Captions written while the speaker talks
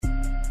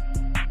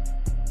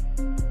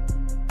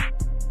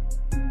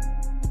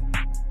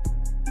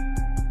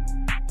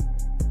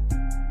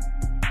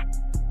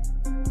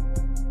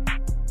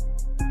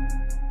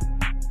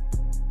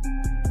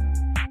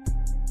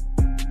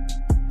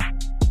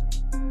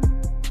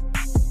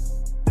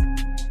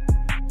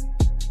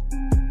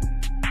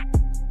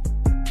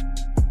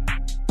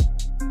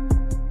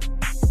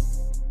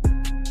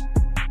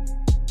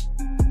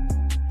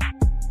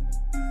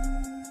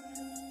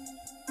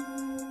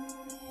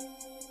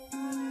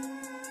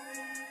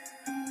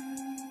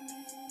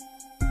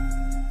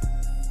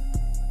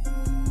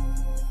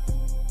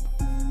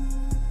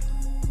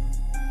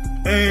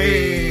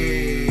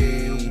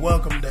Hey,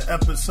 welcome to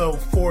episode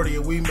 40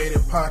 of We Made It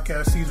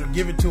Podcast. Caesar,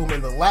 give it to him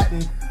in the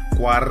Latin.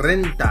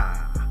 40.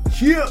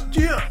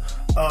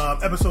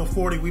 Episode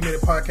 40, We Made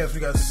It Podcast. We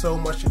got so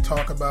much to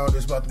talk about.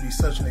 It's about to be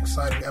such an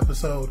exciting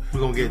episode. We're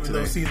going to get to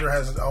it. Caesar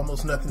has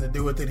almost nothing to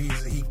do with it.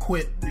 He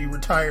quit. He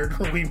retired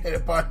from We Made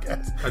It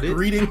Podcast. I did?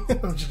 Reading.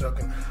 I'm just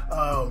joking.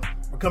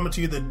 We're coming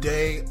to you the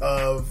day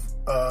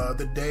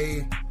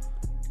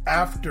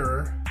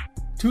after...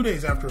 2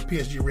 days after a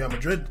PSG Real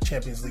Madrid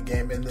Champions League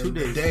game, and then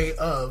a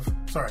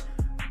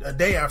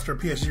day after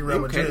PSG Real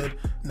Madrid,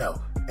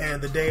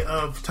 and the day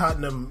of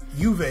Tottenham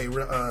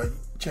Juve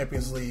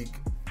Champions League,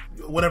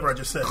 whatever I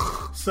just said.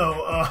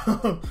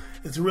 So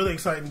it's a really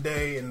exciting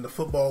day in the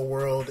football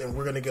world, and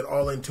we're going to get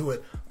all into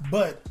it.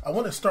 But I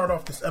want to start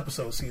off this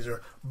episode,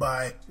 Caesar,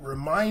 by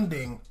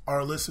reminding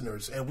our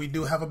listeners, and we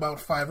do have about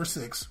 5 or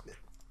 6.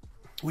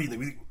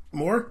 We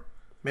more?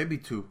 Maybe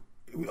 2.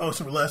 Oh,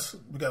 so less?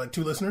 We got like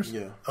 2 listeners?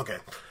 Yeah. Okay.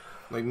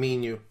 Like me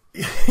and you.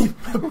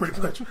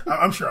 Pretty much.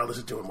 I'm sure I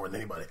listen to it more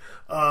than anybody.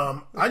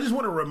 I just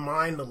want to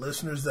remind the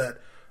listeners that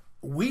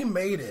We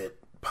Made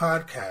It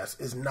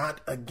podcast is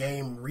not a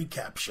game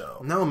recap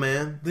show. No,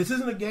 man. This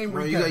isn't a game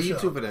recap show. You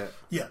got YouTube for that.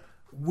 Yeah.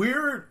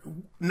 We're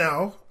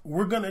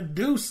going to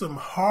do some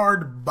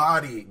hard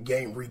body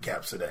game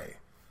recaps today.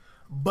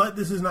 But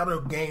this is not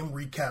a game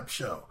recap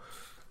show.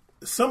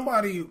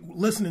 Somebody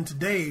listening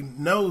today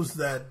knows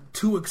that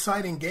 2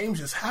 exciting games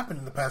just happened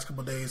in the past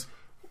couple of days.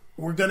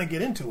 We're going to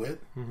get into it,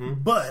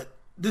 but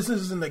this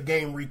isn't a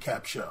game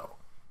recap show.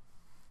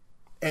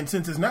 And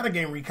since it's not a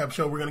game recap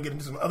show, we're going to get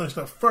into some other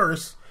stuff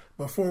first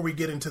before we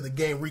get into the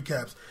game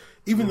recaps.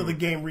 Even though the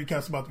game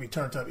recap's about to be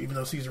turned up, even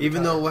though Caesar retired.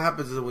 Even though what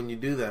happens is when you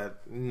do that,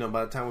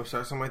 by the time we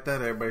start something like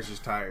that, everybody's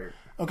just tired.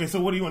 Okay,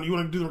 so what do you want? You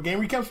want to do the game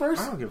recaps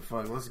first? I don't give a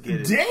fuck. Let's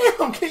get it.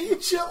 Damn, can you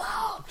chill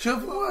out? Chill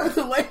for what?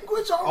 The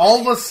language already?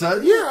 All of a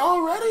sudden? Yeah,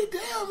 already?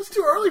 Damn, it's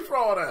too early for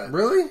all that.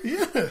 Really?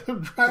 Yeah,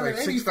 I'm driving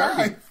Like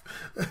 85.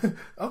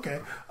 Okay.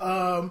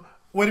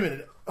 Wait a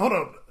minute. Hold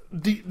on.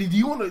 Do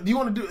you want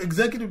to do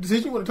executive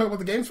decision? You want to talk about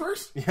the games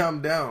first? Yeah,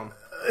 I'm down.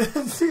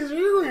 Caesar,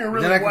 you're being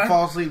really Then I can whack.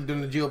 fall asleep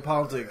during the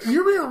geopolitics.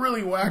 You're being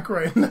really whack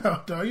right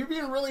now, dog. You're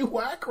being really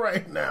whack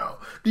right now.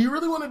 Do you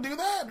really want to do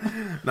that?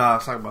 Nah,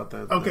 let's talk about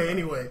that. Okay,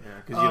 anyway.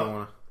 Yeah, because you don't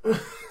want to.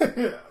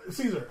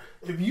 Caesar,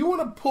 if you want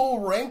to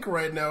pull rank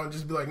right now and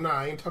just be like, nah,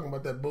 I ain't talking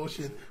about that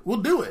bullshit,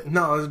 we'll do it.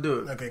 No, let's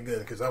do it. Okay, good,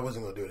 because I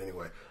wasn't going to do it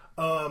anyway.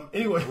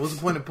 Anyway. What's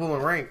the point of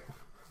pulling rank?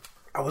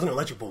 I wasn't going to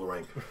let you pull the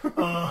rank.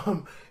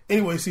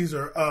 Anyway,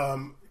 Caesar,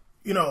 I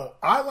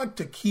like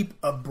to keep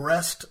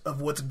abreast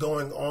of what's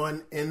going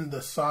on in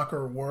the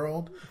soccer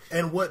world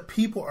and what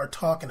people are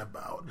talking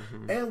about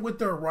and what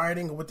they're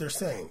writing and what they're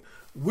saying.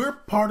 We're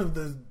part of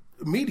the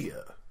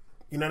media.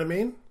 You know what I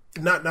mean?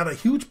 Not a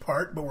huge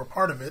part, but we're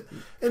part of it.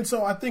 And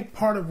so I think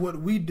part of what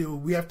we do,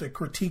 we have to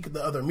critique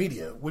the other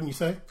media, wouldn't you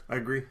say? I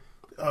agree.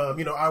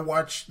 I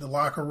watch the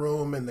Locker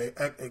Room and the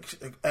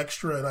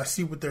Extra, and I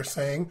see what they're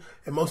saying.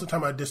 And most of the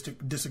time I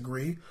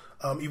disagree,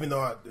 even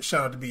though,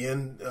 shout out to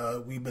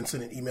BN, we've been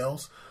sending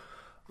emails.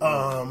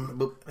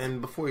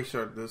 And before you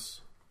start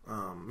this,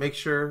 make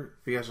sure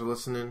if you guys are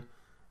listening,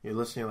 you're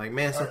like,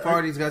 man, so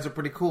far these guys are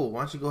pretty cool.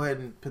 Why don't you go ahead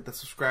and hit the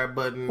subscribe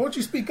button? Why don't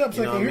you speak up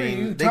so I can hear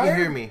you? They can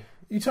hear me.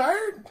 You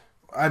tired?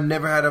 I've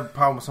never had a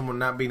problem with someone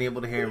not being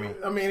able to hear me.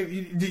 I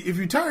mean, if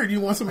you're tired,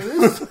 you want some of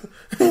this?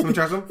 Let me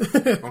try some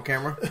on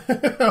camera.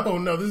 Oh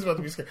no, this is about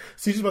to be scary.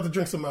 Caesar's about to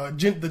drink some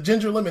the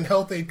Ginger Lemon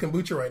Health Aid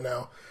kombucha right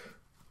now.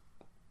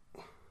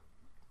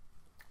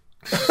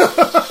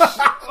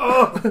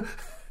 Oh,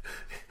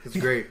 it's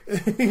great.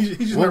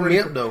 He's woke me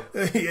up though.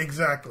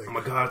 Exactly. Oh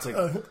my god, it's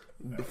like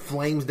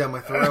flames down my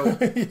throat.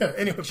 Yeah.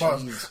 Anyway,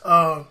 pause.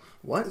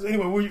 What?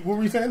 Anyway, what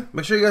were you saying?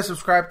 Make sure you guys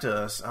subscribe to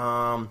us.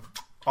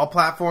 All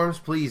platforms,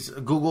 please.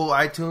 Google,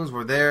 iTunes,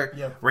 we're there.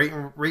 Yeah. Rate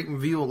and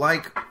review,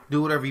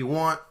 do whatever you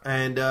want,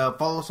 and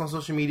follow us on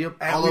social media.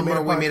 All of them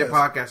are We Made It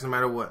Podcast, no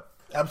matter what.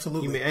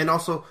 Absolutely. And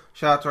also,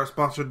 shout out to our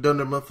sponsor,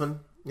 Dunder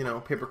Mifflin,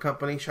 paper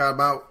company. Shout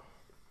them out.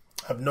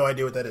 I have no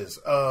idea what that is.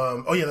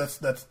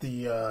 That's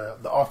the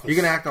Office. You're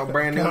gonna act all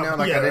brand new now,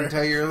 like I didn't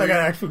tell you earlier. I got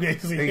to act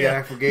fugazi. You got to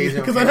act fugazi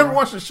because I never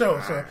watched the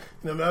show, so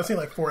I've seen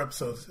like 4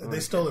 episodes. They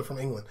stole it from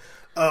England.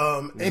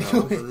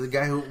 Anyway, the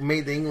guy who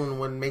made the England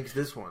one makes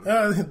this one.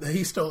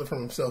 He stole it from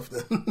himself.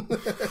 Then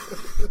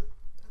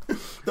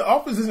The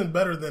Office isn't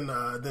better than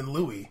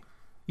Louis.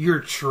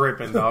 You're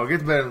tripping, dog.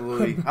 It's better than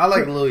Louis. I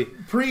like Louis.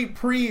 Why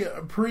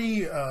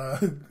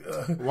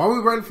are we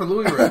running for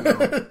Louis right now?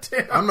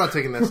 I'm not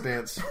taking that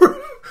stance.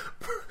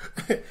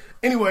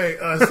 Anyway,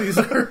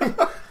 Caesar,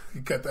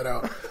 you cut that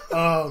out.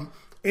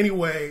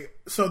 Anyway,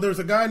 so there's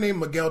a guy named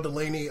Miguel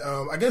Delaney.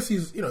 I guess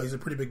he's a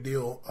pretty big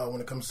deal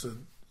when it comes to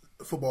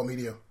football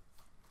media.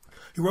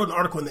 He wrote an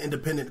article in the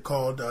Independent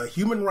called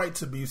 "Human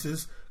Rights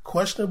Abuses,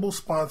 Questionable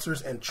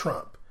Sponsors, and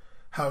Trump: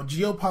 How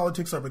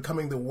Geopolitics Are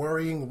Becoming the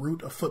Worrying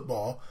Root of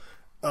Football."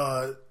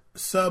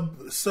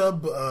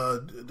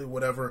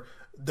 Whatever.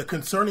 The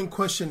concerning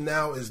question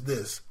now is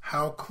this: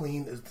 how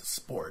clean is the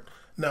sport?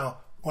 Now,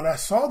 when I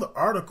saw the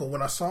article,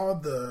 when I saw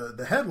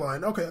the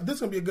headline, okay, this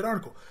is gonna be a good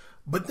article.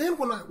 But then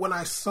when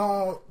I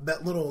saw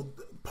that little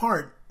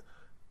part,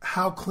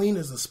 how clean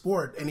is the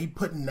sport, and he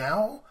put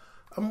now,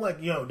 I'm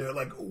like, yo, dude,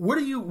 like, what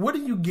are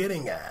you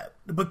getting at?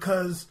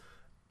 Because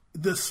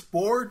the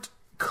sport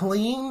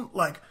clean,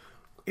 like,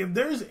 if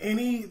there's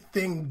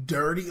anything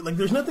dirty, like,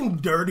 there's nothing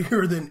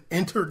dirtier than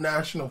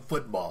international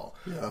football.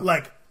 Yeah.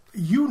 Like,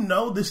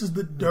 this is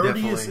the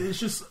dirtiest. Definitely. It's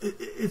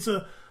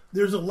just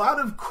there's a lot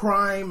of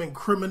crime and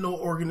criminal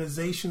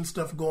organization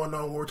stuff going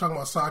on when we're talking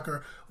about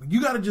soccer.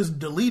 You got to just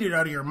delete it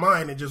out of your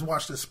mind and just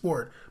watch the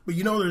sport. But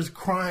there's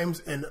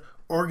crimes and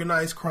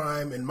organized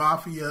crime and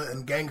mafia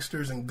and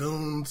gangsters and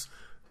goons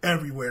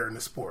everywhere in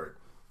the sport.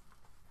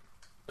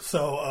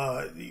 So,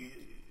 I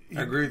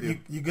agree with you.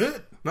 You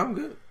good? No, I'm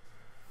good.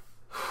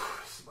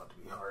 This is about to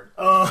be hard.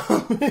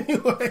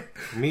 Anyway,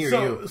 me or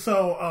you?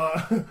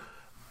 So,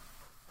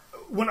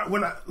 when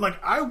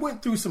I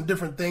went through some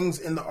different things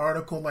in the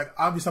article. Like,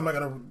 obviously, I'm not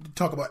going to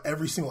talk about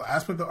every single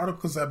aspect of the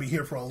article because I'll be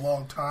here for a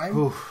long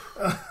time.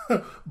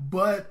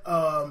 But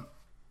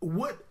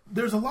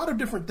there's a lot of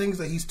different things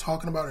that he's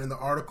talking about in the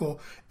article.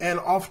 And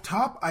off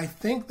top, I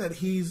think that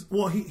he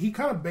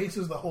kind of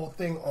bases the whole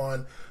thing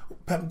on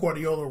Pep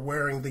Guardiola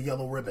wearing the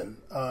yellow ribbon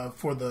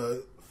for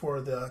the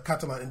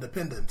Catalan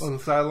independence on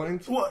the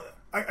sidelines. Well,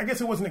 I guess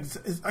it wasn't.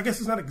 I guess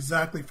it's not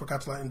exactly for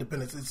Catalan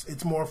independence.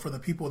 It's more for the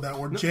people that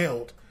were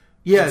jailed.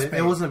 Yeah,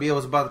 it wasn't. It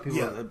was about the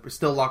people that are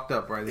still locked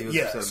up, right?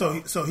 So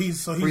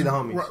he's free the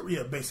homies.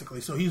 Yeah,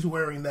 basically. So he's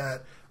wearing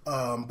that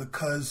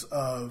because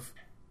of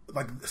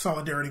like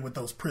solidarity with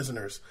those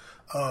prisoners.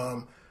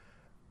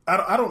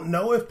 I don't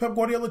know if Pep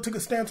Guardiola took a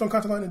stance on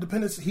Catalan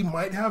independence. He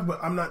might have, but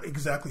I'm not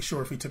exactly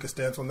sure if he took a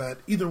stance on that.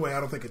 Either way, I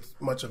don't think it's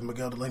much of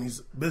Miguel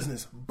Delaney's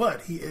business.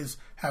 But he is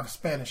half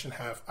Spanish and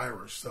half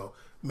Irish, so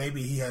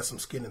maybe he has some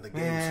skin in the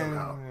game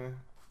somehow.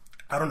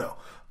 I don't know.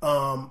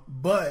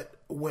 But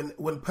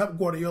when Pep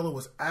Guardiola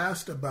was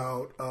asked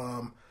about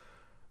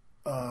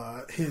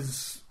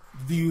his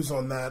views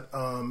on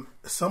that,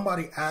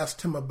 somebody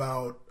asked him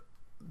about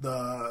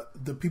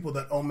the people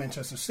that own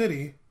Manchester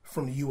City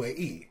from the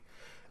UAE,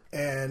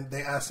 and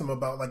they asked him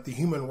about like the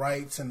human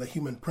rights and the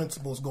human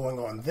principles going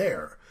on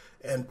there.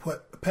 And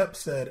Pep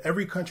said,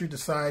 every country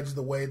decides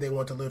the way they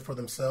want to live for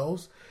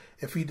themselves.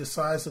 If he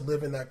decides to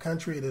live in that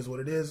country, it is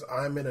what it is.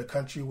 I'm in a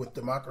country with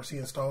democracy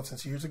installed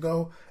since years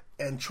ago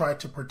and try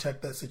to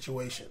protect that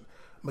situation.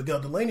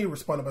 Miguel Delaney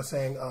responded by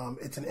saying,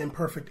 it's an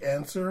imperfect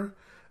answer,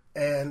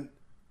 and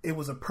it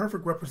was a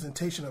perfect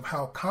representation of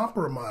how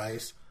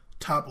compromised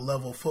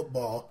top-level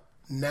football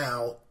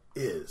now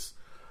is.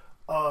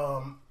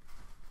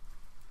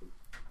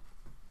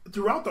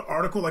 Throughout the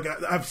article, like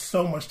I have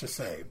so much to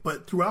say,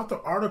 but throughout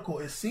the article,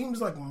 it seems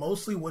like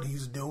mostly what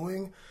he's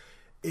doing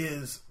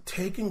is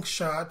taking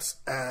shots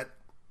at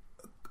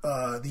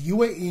the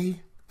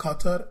UAE,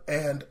 Qatar,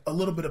 and a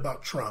little bit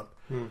about Trump.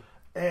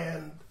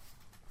 And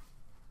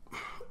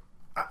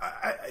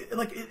I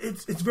like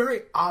it's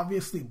very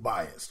obviously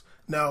biased.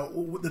 Now,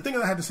 the thing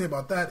that I had to say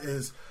about that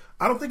is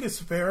I don't think it's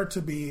fair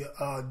to be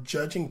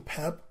judging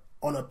Pep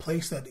on a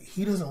place that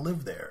he doesn't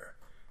live there.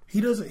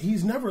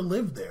 He's never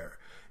lived there.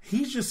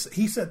 He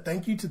said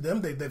thank you to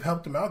them. They've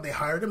helped him out. They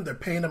hired him. They're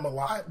paying him a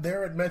lot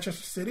there at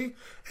Manchester City,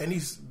 and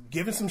he's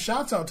giving some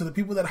shouts out to the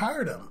people that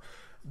hired him.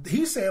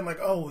 He's saying like,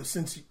 oh,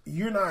 since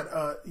you're not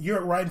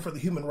you're writing for the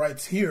human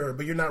rights here,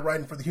 but you're not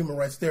writing for the human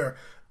rights there,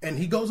 and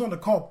he goes on to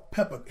call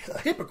Pep a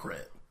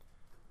hypocrite.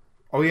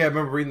 Oh yeah, I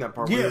remember reading that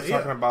part where he was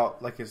talking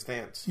about like his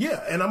stance.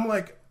 Yeah, and I'm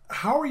like,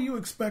 how are you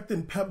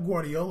expecting Pep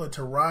Guardiola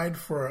to ride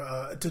for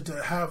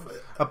to have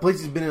a place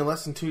he's been in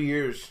less than 2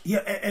 years? Yeah,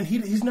 and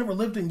he's never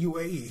lived in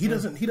UAE. He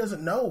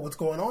doesn't know what's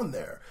going on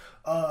there.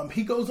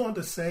 He goes on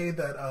to say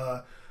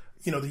that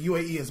the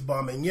UAE is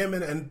bombing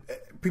Yemen, and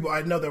people,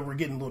 I know that we're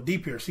getting a little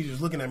deep here. She's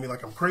just looking at me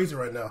like I'm crazy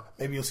right now.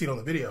 Maybe you'll see it on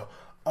the video,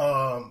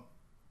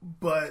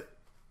 but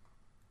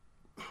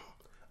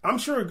I'm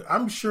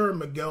sure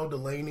Miguel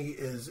Delaney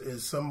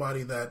is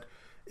somebody that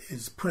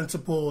is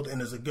principled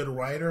and is a good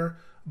writer,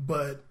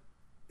 but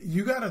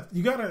you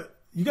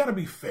gotta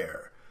be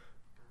fair.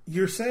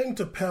 You're saying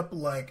to Pep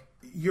like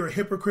you're a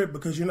hypocrite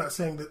because you're not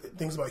saying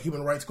things about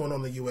human rights going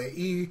on in the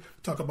UAE.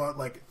 Talk about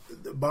like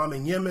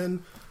bombing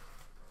Yemen.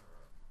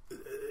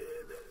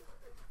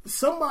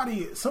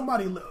 Somebody.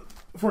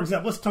 For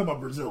example, let's talk about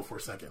Brazil for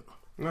a second.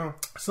 No.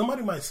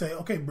 Somebody might say,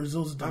 okay,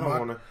 Brazil's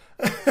democracy.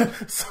 I don't want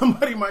to.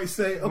 Somebody might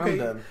say, okay, I'm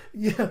done.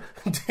 Yeah,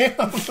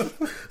 damn.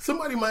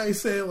 Somebody might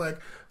say like,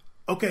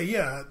 okay,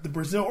 yeah, the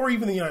Brazil or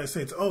even the United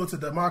States, oh, it's a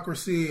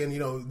democracy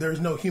and, there's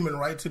no human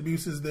rights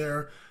abuses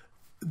there.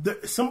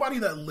 Somebody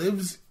that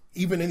lives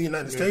even in the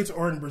United States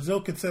or in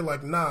Brazil could say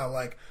like, nah,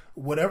 like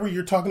whatever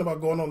you're talking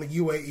about going on in the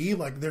UAE,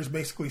 like there's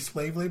basically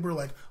slave labor.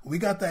 Like we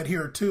got that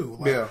here too.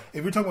 Like,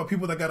 if you're talking about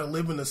people that got to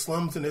live in the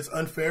slums and it's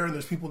unfair and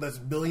there's people that's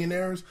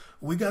billionaires,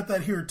 we got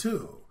that here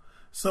too.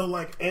 So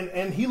like,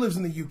 and he lives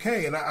in the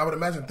UK and I would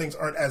imagine things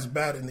aren't as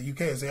bad in the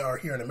UK as they are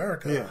here in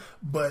America. Yeah.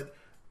 But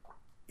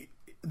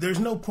there's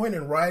no point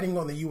in riding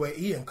on the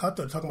UAE and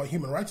Qatar talking about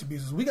human rights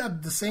abuses. We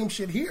got the same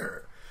shit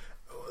here.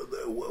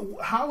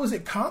 how is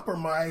it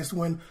compromised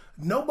when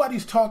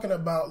nobody's talking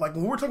about, like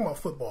when we're talking about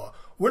football,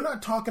 we're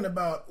not talking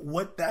about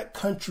what that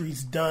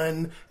country's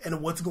done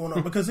and what's going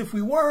on. Because if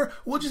we were,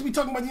 we'll just be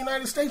talking about the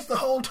United States the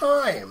whole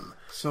time.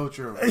 So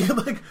true.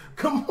 Like,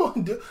 come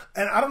on, dude.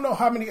 And I don't know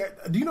how many.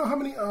 Do you know how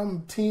many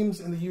teams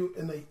in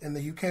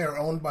the UK are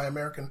owned by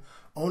American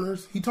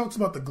owners? He talks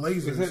about the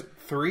Glazers. Is it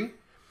 3?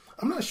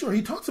 I'm not sure.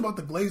 He talks about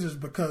the Glazers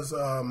because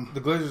the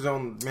Glazers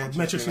own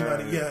Manchester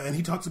United. Yeah, and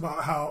he talks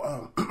about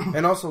how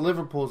and also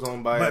Liverpool's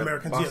owned by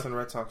Americans, Boston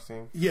Red Sox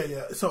team.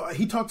 Yeah. So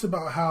he talks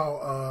about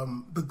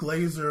how the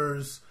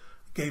Glazers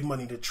gave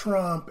money to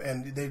Trump,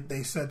 and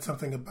they said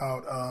something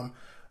about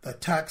the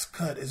tax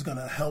cut is going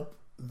to help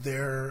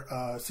their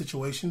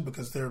situation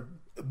because they're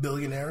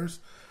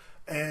billionaires.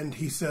 And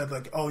he said,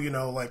 like, oh,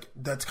 like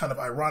that's kind of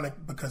ironic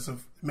because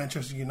of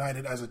Manchester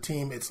United as a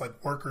team. It's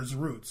like workers'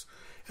 roots.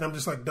 And I'm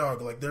just like,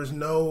 dog, like there's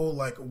no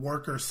like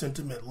worker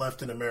sentiment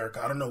left in America.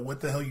 I don't know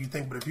what the hell you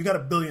think, but if you got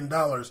 $1 billion,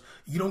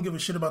 you don't give a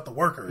shit about the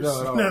workers.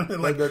 No.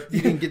 Like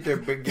you didn't get there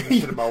giving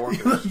shit about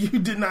workers. You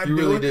did not. You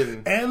do really it.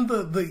 didn't. And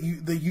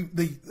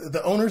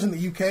the owners in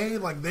the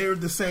UK, like they're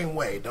the same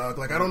way, dog.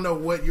 Like I don't know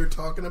what you're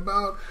talking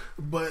about,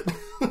 but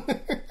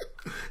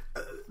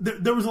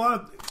there was a lot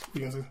of.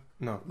 You gonna say?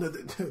 No. Are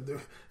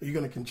you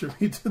going to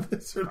contribute to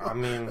this or not? I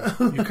mean,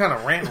 you kind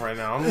of ranting right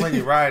now. I'm letting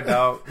you ride,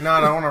 dog. No,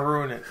 I don't want to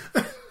ruin it.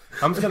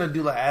 I'm just going to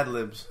do like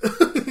ad-libs.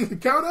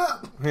 Count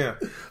up. Yeah.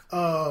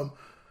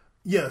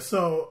 Yeah,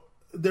 so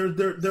there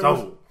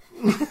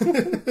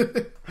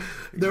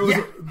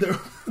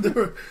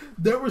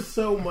was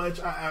so much.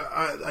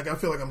 I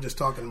feel like I'm just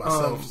talking to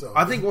myself. So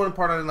I think one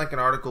part I didn't like an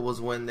article was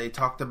when they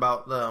talked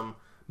about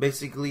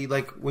basically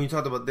like when you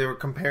talked about they were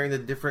comparing the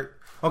different.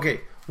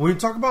 Okay, when you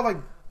talk about like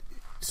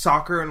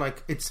soccer and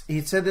like he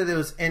said that it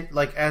was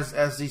like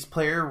as these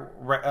player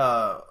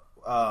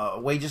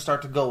wages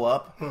start to go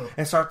up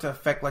and start to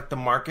affect like the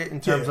market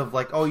in terms of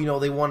like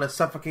they want to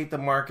suffocate the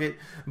market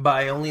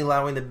by only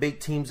allowing the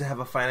big teams to have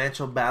a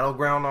financial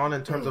battleground on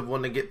in terms of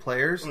when they get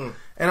players. And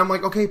I'm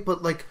like, okay,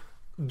 but like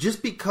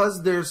just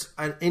because there's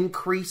an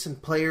increase in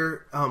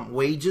player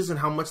wages and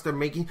how much they're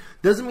making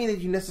doesn't mean that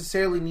you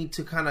necessarily need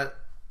to kind of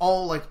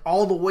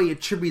all the way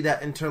attribute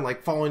that in turn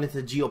like falling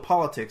into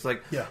geopolitics.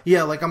 Like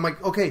like I'm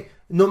like, okay,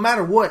 no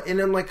matter what, and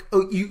I'm like,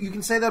 you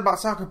can say that about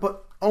soccer,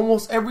 but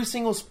almost every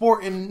single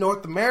sport in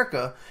North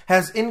America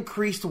has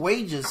increased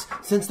wages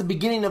since the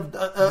beginning of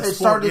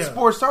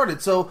sport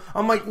started. So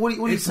I'm like, what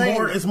are you saying?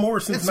 It's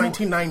more since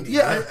 1990.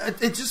 Yeah,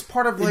 it's just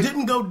part of like it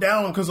didn't go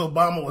down because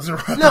Obama was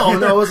around. No,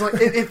 it was like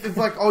if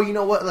like you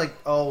know what, like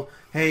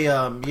hey,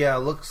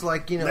 looks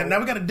like now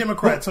we got a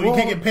Democrat, so he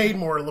can't get paid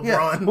more. LeBron.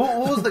 Yeah. What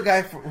was the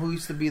guy who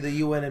used to be the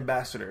UN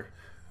ambassador?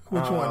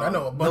 Which one? I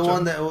know a bunch. The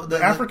one the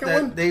African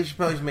one. Dave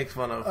Chappelle makes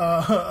fun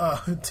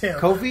of. Tim.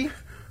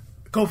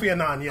 Kofi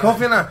Annan, yeah.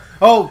 Kofi Annan.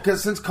 Oh,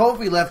 because since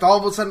Kofi left, all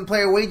of a sudden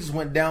player wages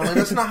went down, and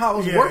that's not how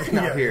it was working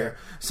out here.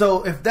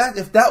 So if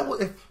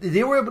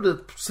they were able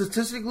to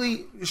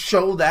statistically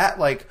show that,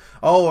 like,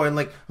 and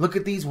like look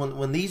at these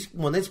when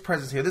this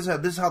presence here, this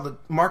is how the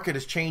market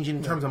is changing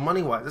in terms of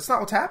money wise. That's not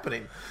what's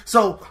happening.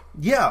 So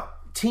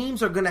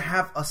teams are going to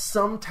have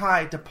some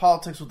tie to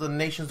politics with the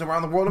nations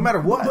around the world, no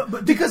matter what.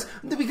 But because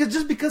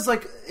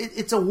like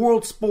it's a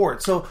world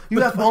sport, so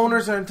you have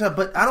owners that are into.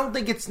 But I don't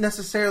think it's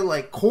necessarily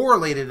like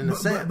correlated in a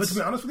sense. But to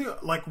be honest with you,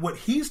 like what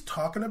he's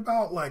talking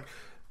about, like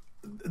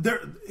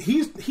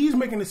he's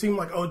making it seem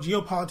like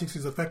geopolitics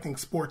is affecting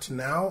sports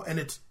now, and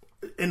it's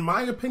in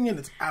my opinion,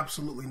 it's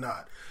absolutely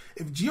not.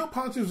 If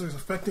geopolitics is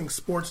affecting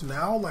sports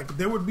now, like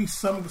there would be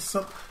some.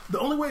 The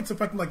only way it's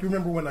affecting, like you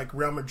remember when like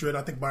Real Madrid,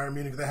 I think Bayern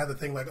Munich, they had the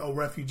thing like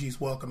refugees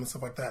welcome and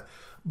stuff like that.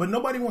 But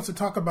nobody wants to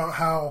talk about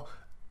how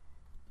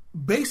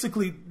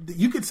basically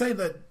you could say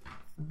that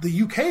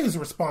the UK is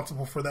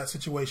responsible for that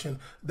situation.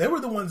 They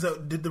were the ones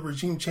that did the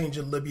regime change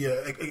in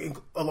Libya,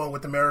 along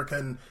with America,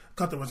 and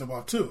Qatar was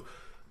involved too.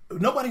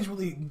 Nobody's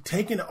really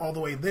taking it all the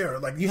way there.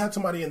 Like you had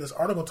somebody in this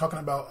article talking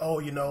about,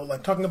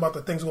 like talking about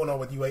the things going on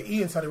with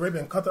UAE and Saudi Arabia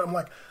and Qatar. I'm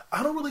like,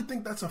 I don't really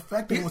think that's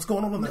affecting what's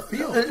going on the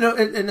field.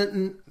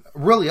 And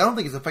really, I don't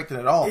think it's affecting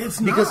at all. It's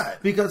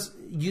because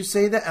you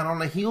say that, and on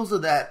the heels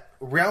of that,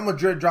 Real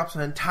Madrid drops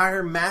an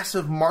entire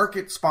massive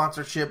market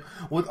sponsorship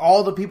with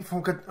all the people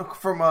from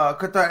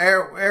Qatar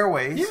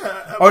Airways.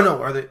 Yeah.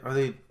 Are they?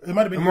 It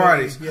might have been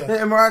Emiratis. Yeah. The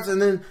Emirates,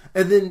 and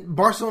then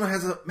Barcelona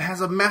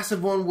has a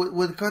massive one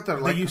with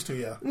Qatar. They used to,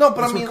 yeah. No,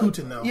 but it's I mean,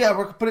 Rakuten now.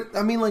 Yeah, but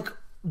I mean, like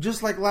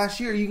just like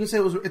last year, you can say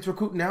it's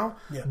Rakuten now.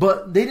 Yeah.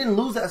 But they didn't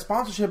lose that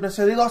sponsorship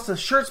necessarily. They lost the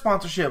shirt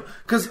sponsorship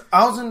because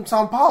I was in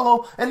Sao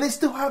Paulo, and they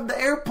still have the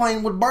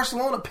airplane with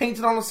Barcelona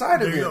painted on the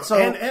side of it. So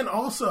and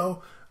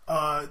also.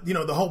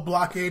 The whole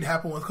blockade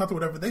happened with Qatar,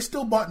 whatever. They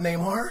still bought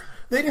Neymar.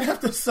 They didn't have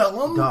to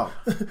sell him. No.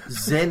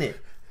 Zenit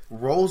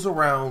rolls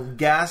around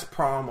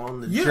Gazprom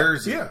on the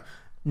jersey. Yeah.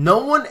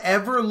 No one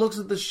ever looks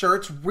at the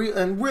shirts,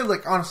 and we're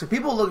like, honestly,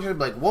 people look at it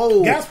like,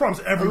 whoa. Gazprom's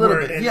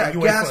everywhere.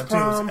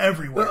 Gazprom. It's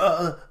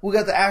everywhere. We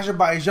got the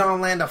Azerbaijan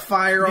Land of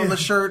Fire on the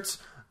shirts.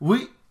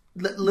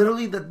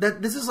 literally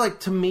that this is like,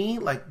 to me,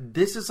 like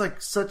this is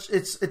like such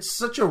it's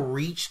such a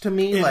reach to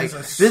me. It like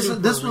is this super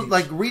was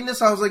like reading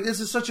this, I was like, this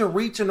is such a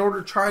reach in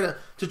order to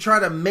try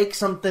to make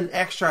something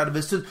extra out of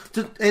this.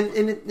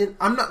 And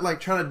I'm not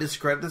like trying to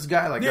discredit this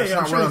guy. Like that's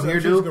not what I'm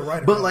here to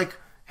do. But like,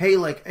 hey,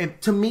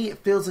 like to me, it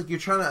feels like you're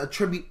trying to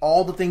attribute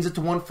all the things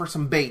into one for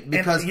some bait,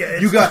 because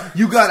you got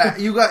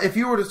if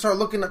you were to start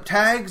looking up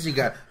tags, you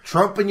got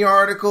Trump in your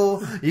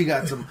article, you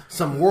got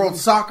some world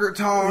soccer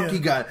talk, you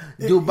got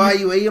Dubai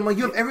UAE. Like,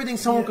 you have everything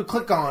someone could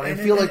click on and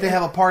feel like they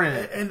have a part in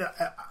it. And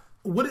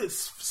what it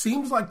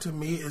seems like to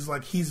me is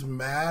like he's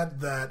mad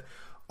that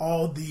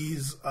all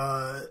these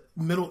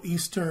Middle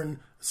Eastern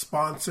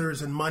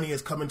sponsors and money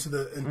has come into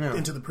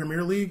the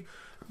Premier League.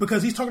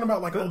 Because he's talking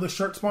about like all the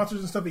shirt sponsors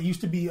and stuff. It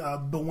used to be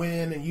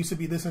Bwin, and used to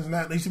be this and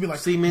that. They used to be like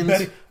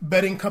Siemens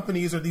betting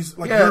companies, or these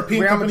like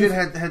European Real companies.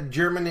 Madrid had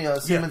Germany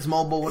Siemens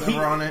Mobile,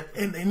 whatever on it.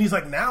 And he's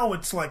like, now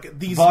it's like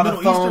these Vodafone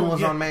Middle Eastern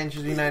was on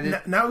Manchester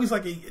United. Now he's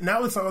like,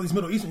 now it's all these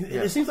Middle Eastern.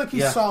 It seems like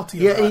he's salty.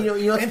 Yeah, about and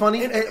you know what's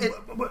funny?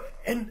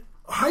 And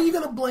how are you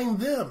going to blame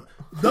them?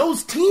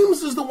 Those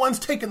teams is the ones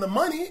taking the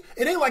money.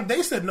 It ain't like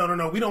they said,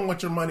 no, we don't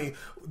want your money.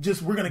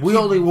 We're going to. We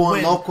only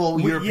want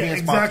local European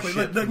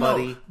sponsorship,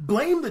 buddy. No,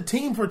 blame the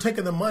team for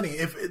taking the money.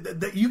 If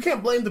you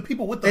can't blame the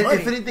people with the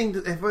money. If anything,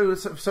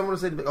 if someone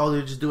said, "Oh,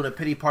 they're just doing a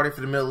pity party for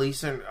the Middle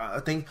Eastern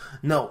thing,"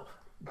 no.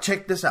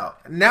 Check this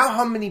out. Now,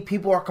 how many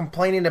people are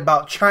complaining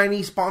about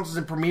Chinese sponsors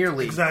in Premier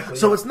League? Exactly.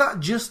 So it's not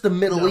just the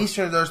Middle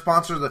Eastern that are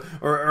sponsors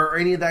or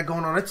any of that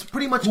going on. It's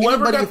pretty much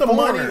whoever anybody got the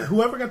money. foreigner.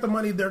 Whoever got the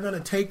money, they're going to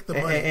take the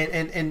money.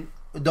 And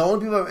the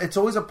only people, it's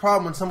always a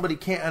problem when somebody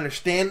can't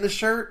understand the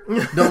shirt,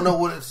 don't know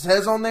what it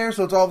says on there,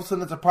 so it's all of a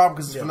sudden it's a problem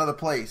because it's from another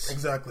place.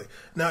 Exactly.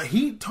 Now,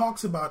 he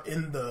talks about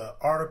in the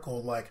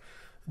article, like,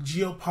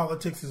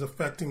 geopolitics is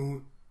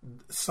affecting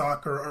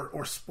soccer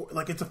or sport.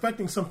 Like, it's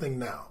affecting something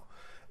now.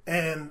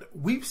 And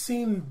we've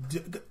seen,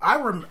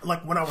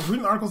 like when I was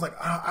reading the articles, like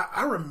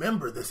I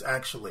remember this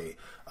actually,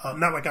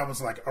 not like I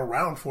was like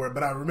around for it,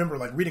 but I remember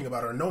like reading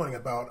about it or knowing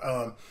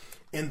about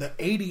in the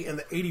 80 and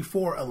the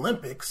 84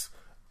 Olympics.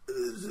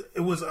 It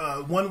was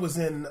one was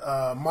in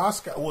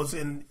Moscow, was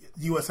in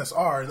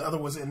USSR, and the other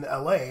was in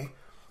LA,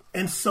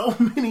 and so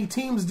many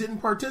teams didn't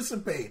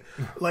participate.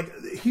 I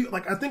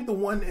think the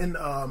one in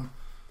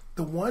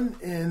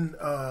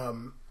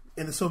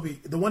the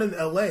Soviet, the one in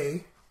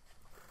LA.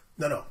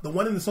 No, the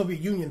one in the Soviet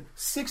Union,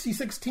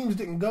 66 teams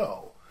didn't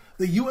go.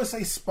 The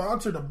USA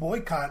sponsored a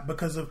boycott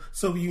because of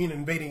Soviet Union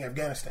invading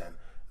Afghanistan.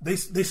 They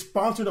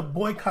sponsored a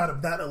boycott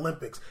of that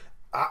Olympics.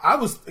 I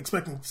was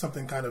expecting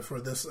something kind of for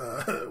this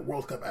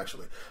World Cup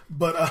actually,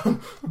 but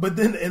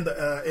then in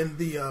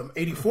the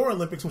 84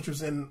 Olympics, which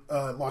was in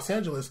Los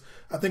Angeles,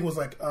 I think it was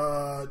like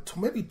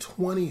maybe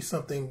 20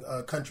 something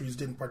countries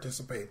didn't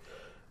participate.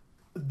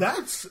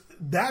 That's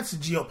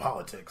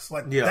geopolitics.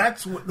 Like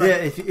that's what.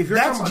 Like, if you're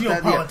that's talking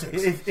about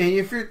geopolitics.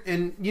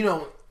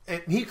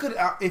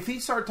 If he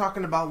started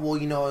talking about, well,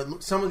 you know,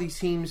 some of these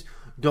teams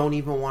don't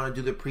even want to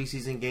do the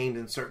preseason games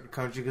in certain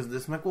countries because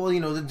this, I'm like, well,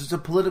 you know, there's a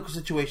political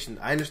situation.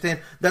 I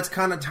understand that's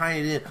kind of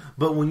tying it in,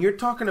 but when you're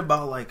talking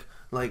about like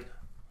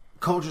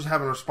coaches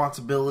having a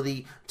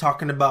responsibility,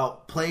 talking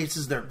about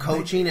places they're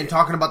coaching, and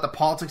talking about the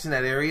politics in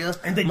that area,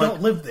 and they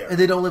don't live there. And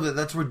they don't live there.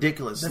 That's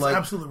ridiculous. That's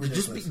absolutely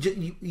ridiculous.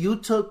 You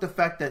took the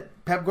fact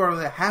that Pep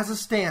Guardiola has a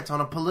stance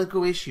on a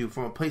political issue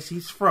from a place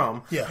he's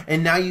from,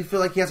 and now you feel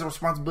like he has a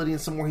responsibility in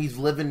somewhere he's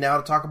living now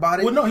to talk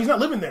about it. Well, no, he's not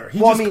living there. He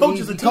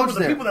coaches a team of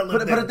the people that live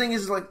there. But the thing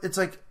is, it's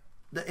like.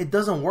 It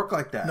doesn't work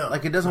like that. No,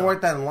 like, it doesn't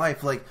work that in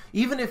life. Like,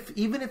 even if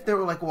they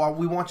were like, well,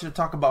 we want you to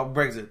talk about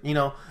Brexit, you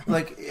know,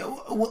 like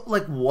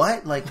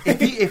what? Like,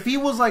 if he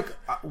was like,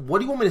 what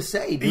do you want me to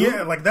say, dude?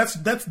 Yeah, like that's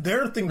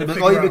their thing to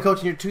figure out. Oh, you've been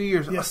coaching here 2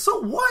 years. Yeah.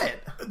 So what?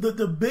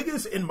 The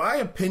biggest, in my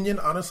opinion,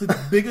 honestly, the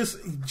biggest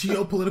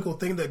geopolitical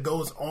thing that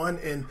goes on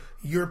in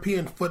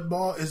European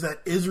football is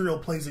that Israel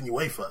plays in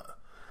UEFA.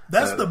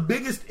 That's the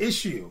biggest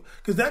issue,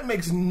 because that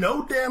makes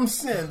no damn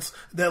sense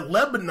that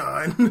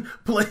Lebanon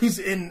plays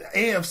in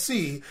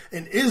AFC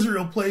and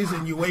Israel plays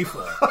in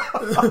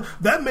UEFA.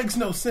 That makes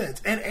no sense.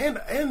 And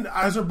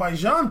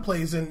Azerbaijan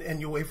plays in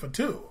UEFA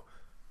too,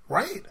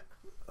 right?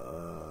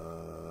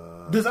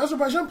 Does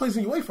Azerbaijan plays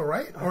in UEFA,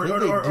 right? Or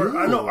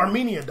I know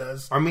Armenia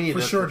does. Armenia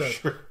for does, sure for does.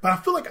 sure. But I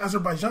feel like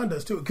Azerbaijan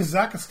does too.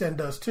 Kazakhstan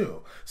does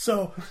too.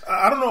 So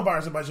I don't know about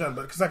Azerbaijan,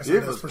 but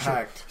Kazakhstan does for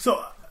packed. sure.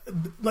 So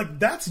like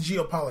that's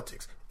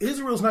geopolitics.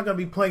 Israel's not going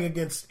to be playing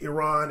against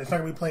Iran. It's not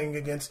going to be playing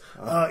against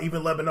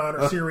even Lebanon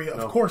or Syria.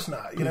 Of course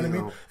not. You know what I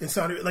mean? In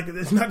Saudi, like,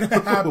 it's not going to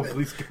happen.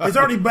 It's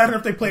already better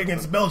if they play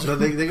against Belgium. So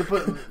they can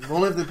put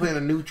only if they play in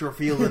a neutral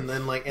field and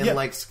then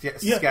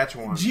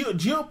Saskatchewan.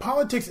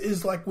 Geopolitics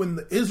is like when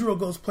Israel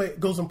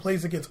goes and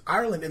plays against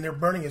Ireland and they're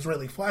burning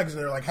Israeli flags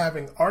and they're like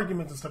having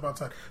arguments and stuff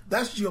outside.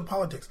 That's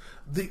geopolitics.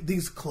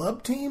 These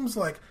club teams,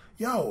 like,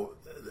 yo,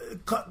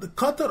 the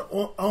Qatar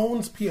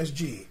owns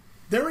PSG.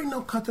 There ain't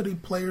no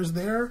Qatari players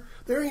there.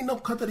 There ain't no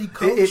Qatari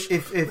coach.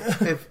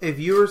 If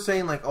you were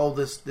saying like, oh,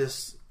 this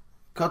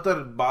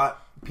Qatar bought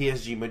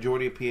PSG,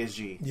 majority of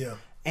PSG,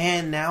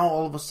 And now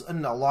all of a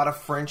sudden, a lot of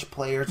French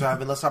players are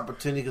having less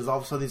opportunity because all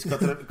of a sudden these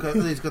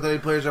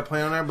Qatari players are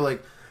playing on there. But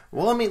like,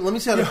 well, let me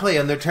see how they play,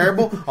 and they're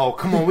terrible. Oh,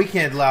 come on, we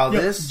can't allow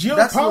this.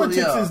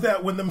 Geopolitics is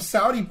that when them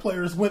Saudi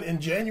players went in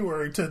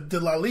January to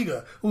La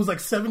Liga, it was like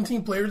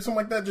 17 players or something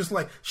like that, just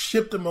like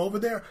shipped them over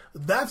there.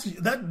 That's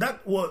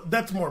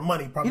more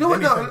money, probably. You know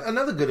what? No,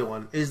 another good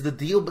one is the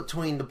deal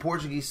between the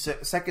Portuguese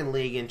second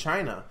league and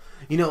China.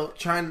 You know,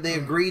 China, they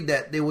agreed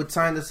that they would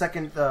sign the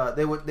second.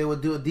 They would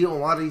do a deal. And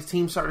a lot of these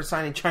teams started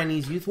signing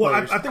Chinese youth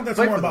players. Well, I think that's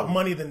more about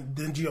money than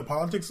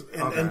geopolitics,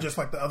 and just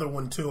like the other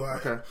one too. I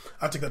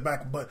take that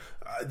back, but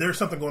there's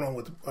something going on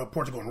with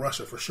Portugal and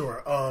Russia for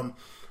sure.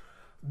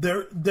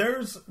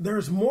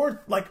 There's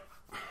more like,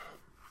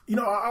 you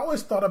know, I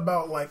always thought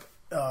about like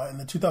in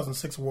the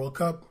 2006 World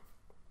Cup.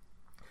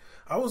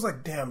 I was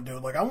like, damn,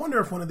 dude. Like, I wonder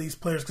if one of these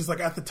players, because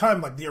like at the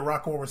time, like the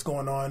Iraq War was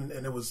going on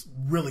and it was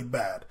really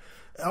bad.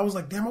 I was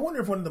like, damn, I wonder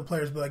if one of the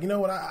players would be like, you know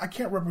what, I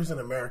can't represent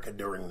America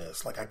during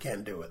this. Like, I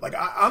can't do it. Like,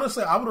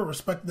 honestly, I would have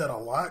respected that a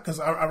lot because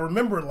I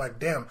remember, like,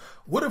 damn,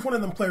 what if one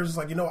of them players is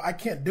like, you know, I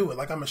can't do it.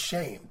 Like, I'm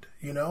ashamed,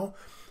 you know?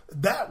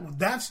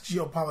 That's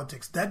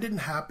geopolitics. That didn't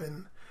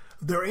happen.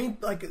 There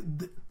ain't, like,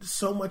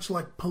 so much,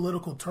 like,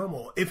 political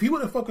turmoil. If he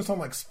would have focused on,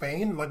 like,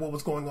 Spain, like what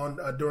was going on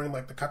during,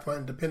 like, the Catalan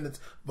independence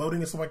voting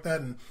and stuff like that,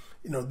 and,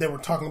 you know, they were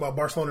talking about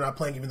Barcelona not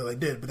playing even though they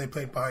did, but they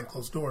played behind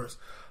closed doors.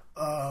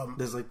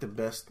 There's like the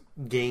best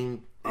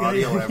game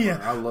audio ever. Yeah.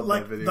 I love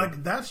like, that video.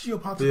 Like that's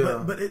geopolitics,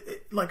 yeah. but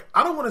it like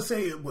I don't want to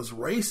say it was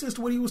racist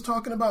what he was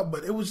talking about,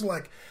 but it was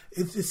like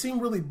it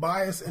seemed really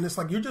biased, and it's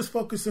like you're just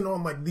focusing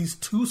on like these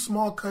two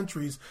small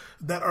countries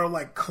that are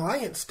like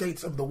client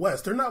states of the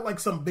West. They're not like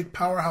some big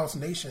powerhouse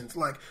nations.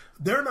 Like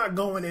they're not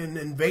going and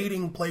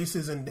invading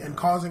places and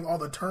causing all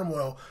the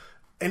turmoil.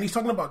 And he's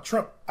talking about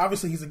Trump.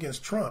 Obviously, he's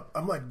against Trump.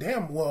 I'm like,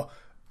 damn. Well,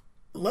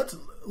 let's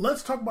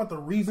talk about the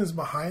reasons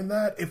behind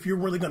that if you're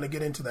really going to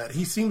get into that.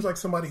 He seems like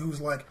somebody who's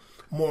like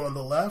more on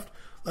the left.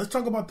 Let's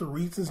talk about the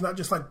reasons, not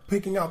just like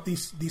picking out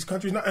these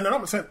countries. And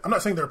I'm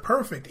not saying they're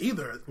perfect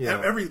either.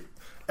 Yeah.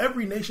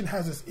 Every nation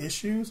has its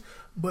issues,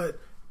 but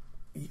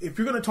if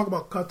you're going to talk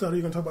about Qatar,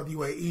 you're going to talk about the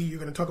UAE, you're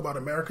going to talk about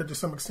America to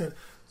some extent.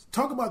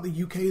 Talk about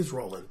the UK's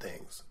role in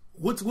things.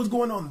 What's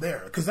going on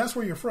there? Because that's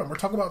where you're from. We're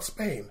talking about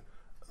Spain.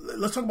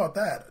 Let's talk about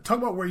that. Talk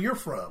about where you're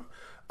from.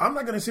 I'm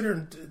not going to sit here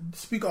and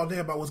speak all day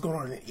about what's going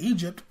on in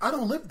Egypt. I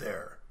don't live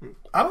there.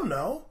 I don't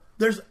know.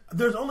 There's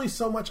only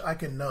so much I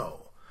can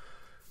know.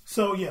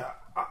 So yeah,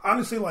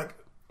 honestly, like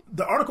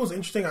the article is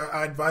interesting.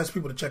 I advise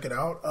people to check it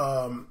out.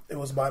 It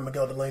was by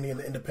Miguel Delaney in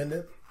the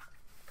Independent,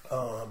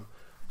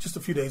 just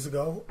a few days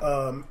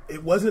ago.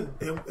 It wasn't.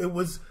 It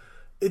was.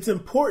 It's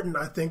important,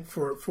 I think,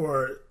 for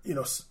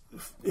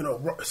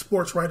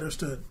sports writers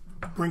to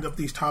bring up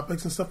these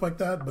topics and stuff like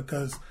that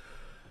because.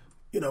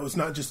 You know, it's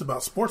not just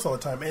about sports all the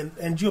time,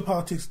 and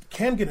geopolitics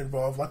can get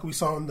involved, like we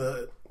saw in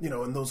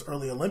in those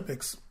early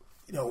Olympics.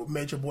 You know,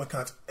 major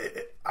boycotts.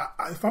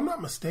 If I'm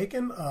not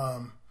mistaken,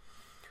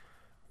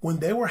 when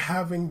they were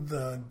having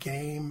the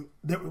game,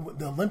 the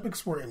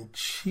Olympics were in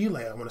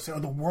Chile. I want to say,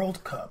 or the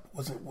World Cup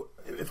wasn't.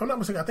 If I'm not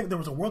mistaken, I think there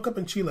was a World Cup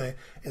in Chile,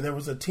 and there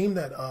was a team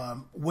that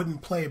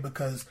wouldn't play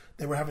because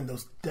they were having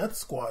those death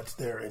squads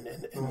there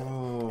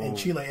in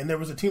Chile, and there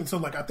was a team. So,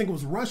 like, I think it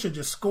was Russia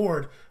just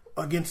scored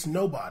against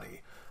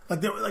nobody.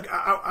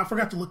 I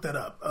forgot to look that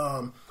up.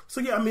 So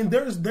yeah, I mean,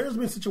 there's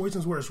been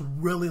situations where it's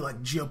really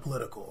like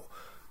geopolitical.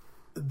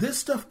 This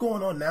stuff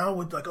going on now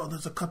with like,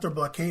 there's a Qatar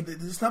blockade.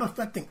 It's not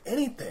affecting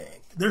anything.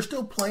 They're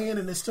still playing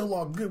and it's still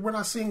all good. We're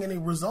not seeing any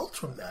results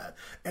from that.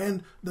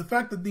 And the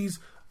fact that these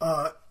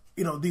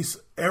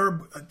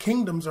Arab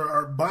kingdoms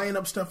are buying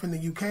up stuff in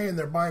the UK and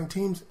they're buying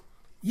teams.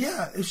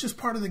 Yeah, it's just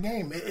part of the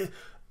game.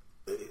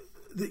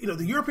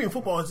 The European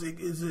football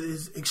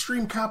is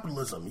extreme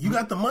capitalism. You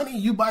got the money,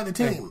 you buy the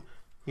team. Hey.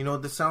 You know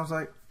what this sounds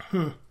like?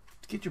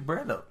 Get your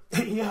bread up.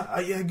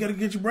 Yeah, gotta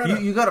get your bread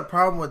up. You got a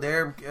problem with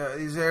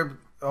these Arab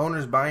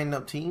owners buying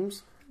up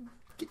teams?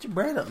 Get your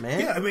bread up, man.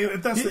 Yeah, I mean,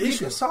 if that's the issue. You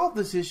can solve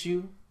this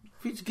issue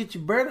if you just get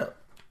your bread up.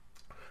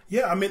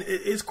 Yeah, I mean,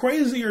 it's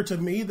crazier to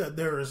me that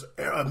there's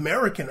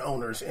American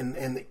owners in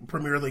the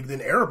Premier League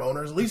than Arab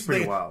owners. At least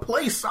they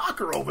play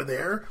soccer over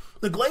there.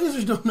 The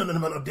Glazers don't know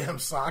nothing about no damn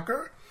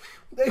soccer.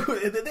 They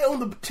own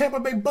the Tampa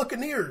Bay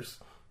Buccaneers.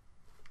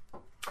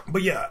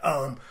 But yeah,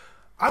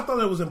 I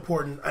thought it was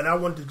important, and I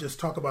wanted to just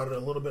talk about it a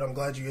little bit. I'm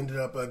glad you ended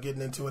up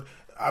getting into it.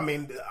 I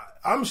mean,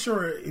 I'm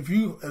sure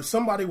if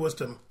somebody was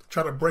to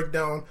try to break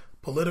down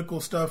political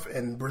stuff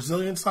in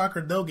Brazilian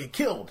soccer, they'll get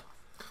killed.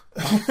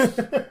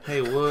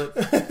 Hey, Wood,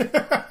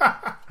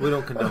 we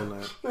don't condone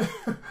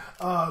that.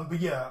 But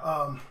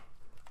yeah,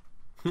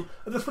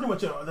 that's pretty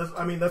much it.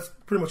 That's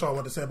pretty much all I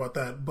wanted to say about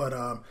that. But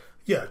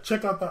yeah,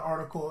 check out that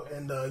article,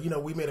 and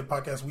we made a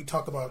podcast. We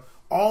talk about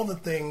all the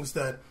things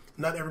that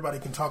not everybody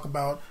can talk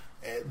about.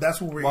 And that's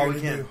what we're here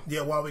to do.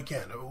 Yeah, while we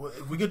can.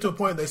 If we get to a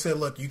point they say,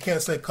 look, you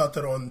can't say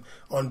Qatar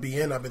on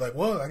BN, I'll be like,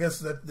 well, I guess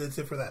that's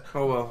it for that.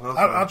 Oh, well.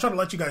 I'll try to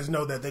let you guys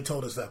know that they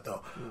told us that,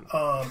 though.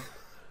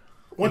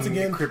 Once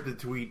again... Encrypted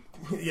tweet.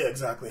 Yeah,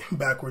 exactly.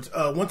 Backwards.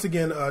 Once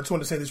again, I just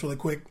want to say this really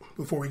quick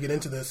before we get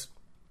into this.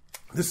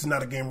 This is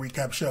not a game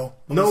recap show.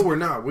 No, we're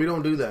not. We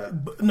don't do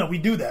that. No, we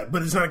do that,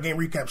 but it's not a game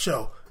recap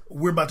show.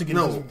 We're about to get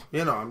into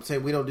I'm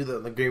saying we don't do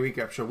the game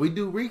recap show. We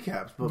do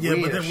recaps, but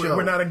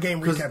we're not a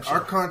game recap show. Our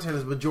content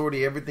is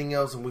majority everything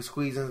else, and we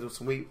squeeze into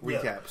some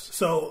recaps.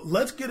 So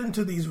let's get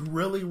into these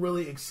really,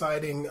 really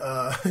exciting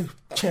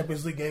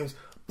Champions League games.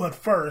 But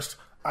first,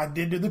 I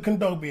did do the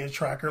Kondogbia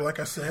tracker, like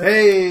I said.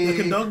 Hey!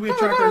 The Kondogbia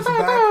tracker is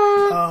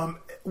back.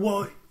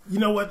 Well, you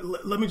know what?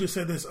 Let me just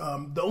say this.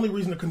 The only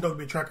reason the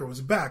Kondogbia tracker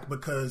was back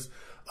because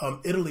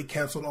Italy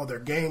canceled all their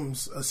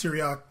games.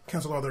 Serie A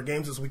canceled all their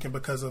games this weekend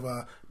because of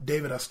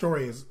David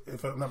Astori,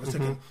 if I'm not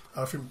mistaken,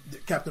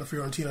 captain of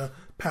Fiorentina,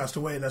 passed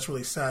away, and that's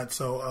really sad.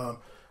 So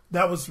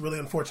that was really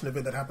unfortunate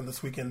event that happened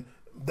this weekend.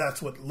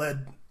 That's what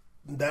led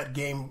that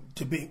game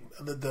to be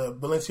the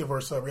Valencia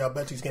versus Real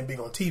Betis game being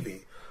on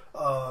TV.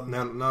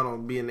 Not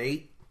on being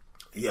 8.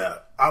 Yeah,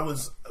 I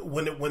was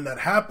when that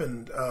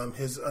happened.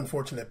 His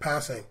unfortunate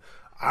passing.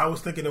 I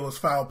was thinking it was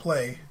foul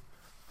play.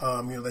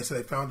 They said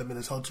they found him in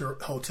his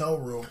hotel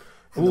room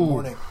in the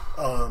morning.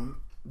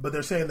 But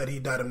they're saying that he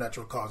died of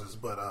natural causes.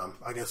 But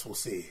I guess we'll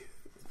see.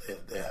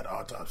 They had an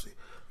autopsy.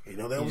 They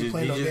don't be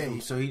playing no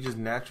games. So he just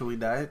naturally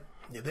died?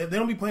 Yeah, they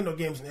don't be playing no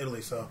games in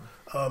Italy. So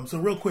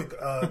real quick,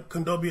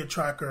 Kondogbia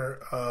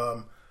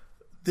tracker.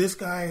 This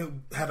guy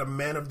had a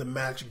man of the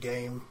match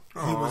game.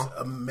 Aww. He was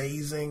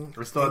amazing.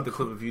 I still have the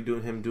clip of you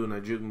him doing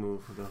that juke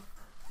move.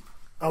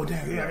 Oh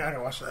damn! Yeah, I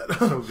gotta watch that.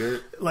 So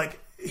good.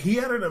 He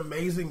had an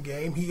amazing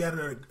game. He had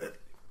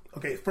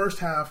first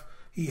half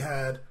he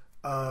had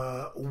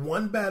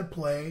 1 bad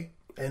play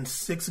and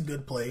 6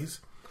 good plays.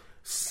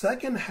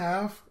 Second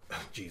half,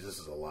 Jesus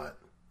is a lot.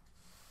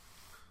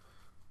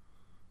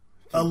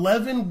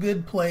 11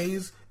 good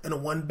plays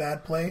and 1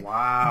 bad play.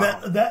 Wow.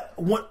 That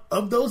one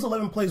of those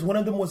 11 plays, one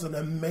of them was an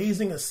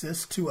amazing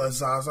assist to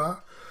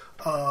Zaza.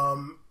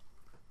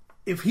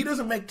 If he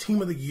doesn't make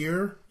Team of the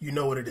Year, you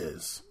know what it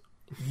is.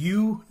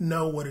 You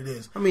know what it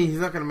is. I mean, he's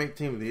not going to make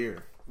Team of the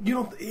Year. You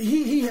don't.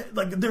 He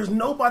there's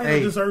nobody that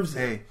deserves it.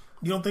 Hey,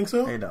 you don't think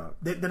so? Hey, dog.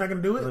 They're not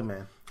going to do it. Look,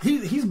 man.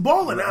 He's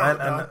balling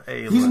out.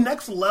 He's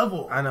next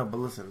level. I know, but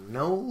listen,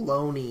 no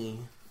Loney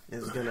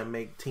is going to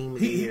make Team of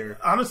the Year.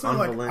 Honestly, I'm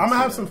going to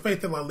have some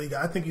faith in La Liga.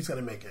 I think he's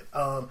going to make it.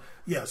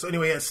 So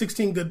anyway, he had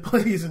 16 good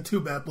plays and 2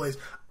 bad plays.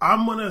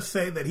 I'm going to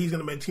say that he's going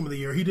to make Team of the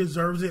Year. He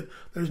deserves it.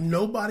 There's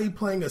nobody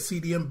playing a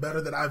CDM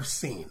better that I've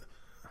seen.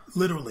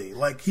 Literally,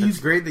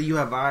 it's great that you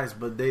have eyes,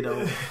 but they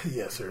don't.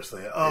 Yeah,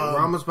 seriously.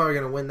 Ramos probably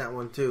going to win that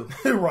one too.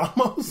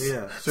 Ramos?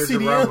 Yeah,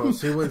 Sergio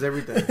Ramos. He wins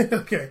everything.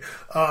 Okay.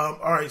 All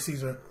right,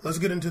 Caesar. Let's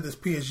get into this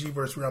PSG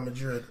versus Real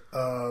Madrid.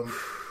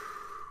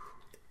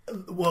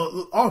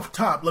 Well, off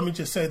top, let me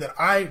just say that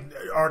I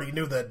already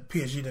knew that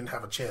PSG didn't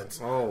have a chance.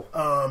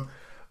 Oh.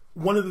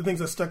 One of the things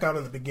that stuck out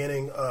in the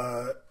beginning,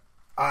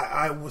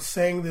 I was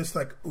saying this,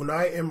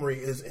 Unai Emery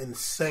is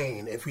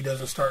insane if he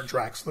doesn't start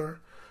Draxler.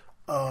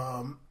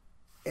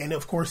 And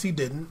of course he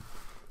didn't.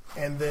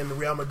 And then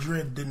Real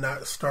Madrid did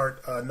not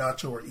start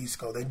Nacho or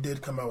Isco. They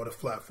did come out with a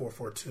flat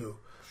 4-4-2.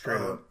 Straight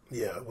up.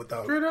 Yeah,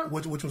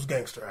 which was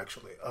gangster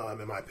actually,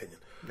 in my opinion.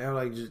 They were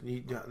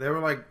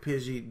like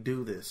PSG,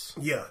 do this.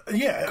 Yeah.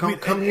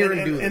 Come here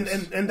and do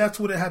this. And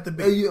that's what it had to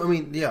be.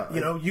 And they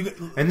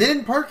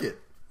didn't park it.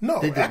 No,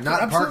 they did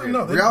not park it.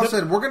 No, Real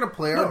said we're going to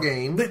play our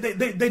game. They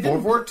didn't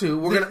 4-4-2.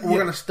 We're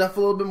going to stuff a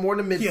little bit more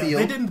in the midfield. Yeah,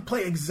 they didn't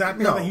play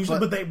exactly how they usually,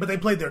 but they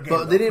played their game.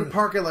 But they didn't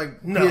park it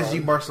like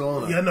PSG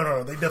Barcelona. Yeah,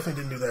 no, they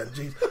definitely didn't do that.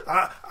 Jeez,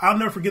 I'll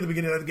never forget the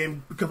beginning of the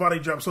game.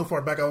 Cavani dropped so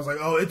far back, I was like,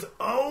 oh, it's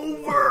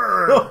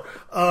over.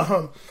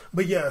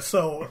 But yeah,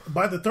 so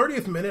by the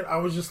 30th minute, I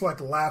was just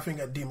laughing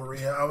at Di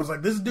Maria. I was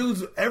like, this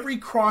dude's every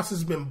cross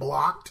has been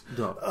blocked.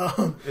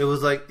 It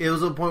was a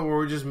point where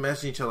we're just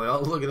messing each other.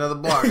 Oh, look, another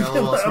block. Got a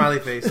little smiley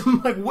face.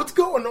 I'm like, what's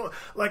going on?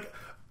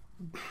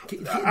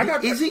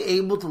 Is he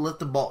able to lift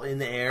the ball in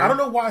the air? I don't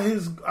know why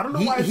it's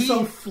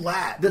so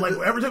flat.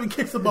 Every time he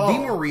kicks the ball, Di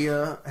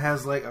Maria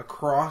has a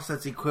cross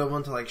that's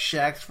equivalent to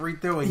Shaq's free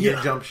throw and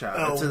your jump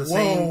shot. It's the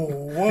same.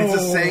 It's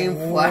the same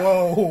flat.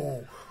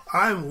 Whoa.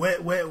 I'm wet.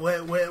 Okay,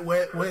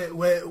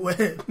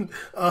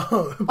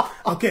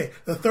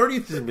 the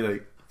 30th.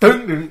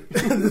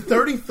 The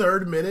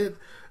 33rd minute.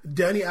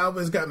 Danny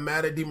Alves got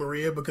mad at Di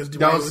Maria because Di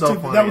Maria was so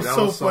funny. That was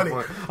so funny.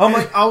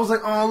 I was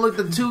like, oh look,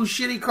 the 2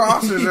 shitty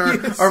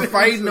crossers are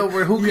fighting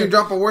over who can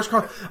drop a worse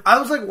cross.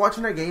 I was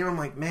watching that game. I'm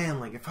like,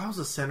 man, if I was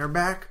a center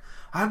back,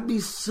 I'd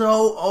be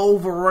so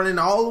over running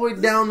all the way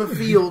down the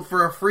field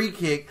for a free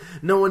kick,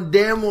 knowing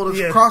damn well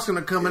this cross going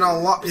to come in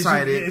all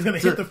lopsided. It's going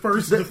to hit the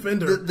first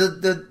defender.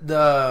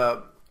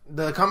 The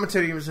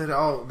commentator even said,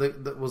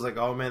 was like,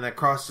 oh man, that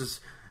cross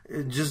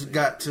just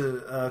got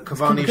to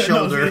Cavani's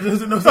shoulder.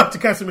 No, it's not to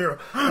Casemiro.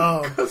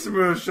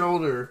 Casemiro's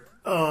shoulder.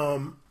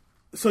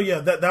 So yeah,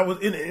 that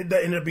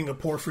ended up being a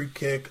poor free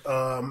kick.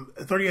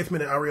 38th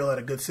minute, Ariel had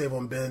a good save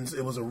on Benz.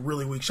 It was a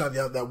really weak shot.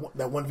 That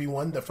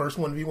 1v1, the first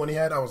 1v1 he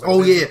had, I was like,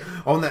 oh yeah,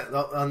 on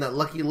that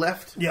lucky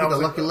left. Yeah,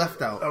 lucky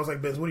left out. I was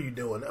like, Benz, what are you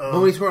doing?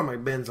 When we scored, I'm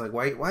like, Benz,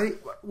 why?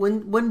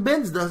 When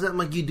Benz does that, I'm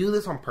like, you do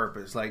this on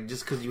purpose,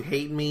 just because you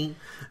hate me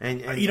and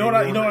you know what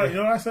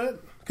I said?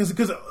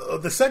 Because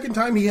the second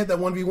time he had that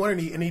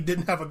 1v1 and he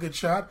didn't have a good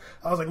shot,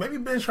 I was like, maybe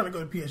Ben's trying to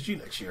go to PSG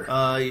next year.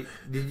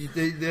 Did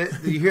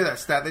you hear that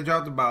stat they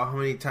dropped about how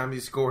many times he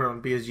scored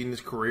on PSG in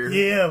his career?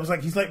 Yeah, it was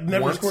like he's like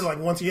never scored like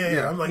once.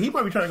 Yeah. I'm like, he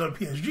might be trying to go to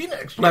PSG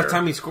next year. Last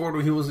time he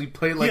scored, he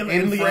played like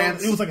in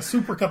France. It was like a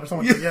Super Cup or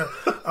something. Like that.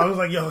 Yeah, I was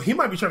like, yo, he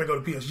might be trying to go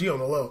to PSG on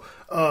the low,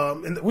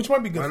 which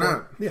might be good. Why for not?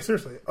 him. Yeah,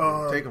 seriously.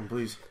 Take him,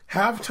 please.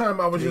 Halftime,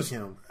 I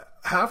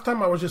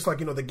was just like,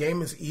 the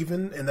game is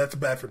even, and that's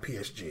bad for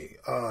PSG.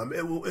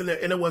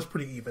 It was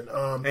pretty even.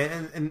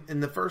 And in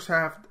the first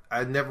half,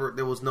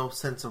 there was no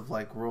sense of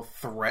like real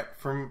threat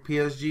from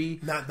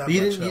PSG. Not that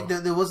much.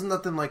 There wasn't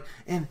nothing like,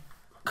 and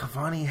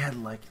Cavani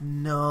had like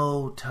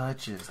no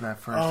touches in that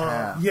first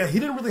half. Yeah, he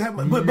didn't really have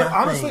much. But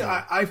honestly,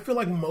 I feel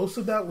like most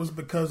of that was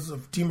because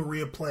of Di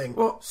Maria playing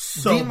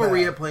Di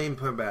Maria playing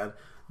bad.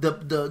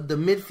 The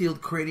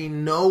midfield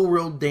creating no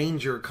real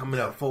danger coming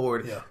up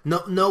forward. Yeah.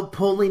 No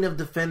pulling of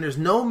defenders.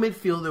 No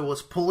midfielder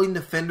was pulling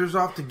defenders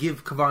off to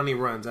give Cavani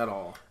runs at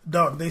all.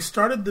 Dog, they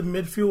started the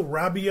midfield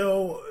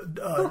Rabiot,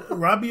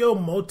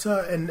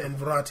 Mota, and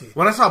Verratti.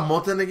 When I saw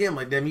Mota in the game, I'm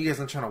like, damn, you guys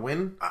are trying to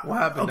win? What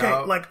happened,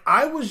 dog? Like,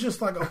 I was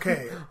just like,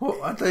 okay.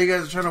 Well, I thought you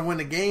guys were trying to win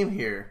the game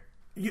here.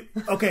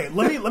 Let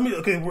me.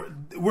 Okay,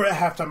 we're at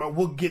halftime.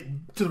 We'll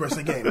get to the rest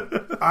of the game.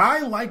 I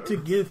like to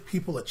give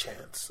people a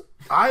chance.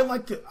 I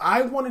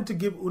wanted to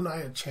give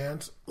Unai a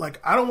chance. Like,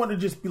 I don't want to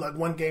just be like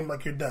one game,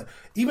 like you're done.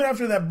 Even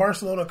after that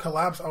Barcelona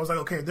collapse, I was like,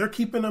 okay, they're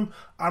keeping him.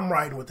 I'm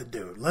riding with the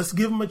dude. Let's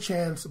give him a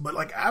chance. But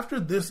like after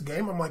this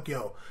game, I'm like,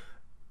 yo,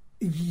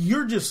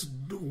 you're just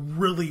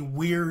really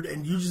weird,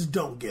 and you just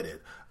don't get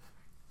it.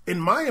 In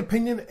my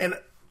opinion, and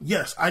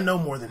yes, I know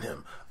more than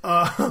him.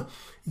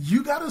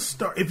 You got to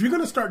start, if you're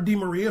going to start Di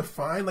Maria,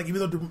 fine. Like, even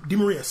though Di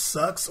Maria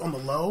sucks on the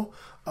low.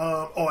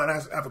 And I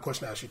have a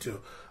question to ask you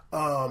too.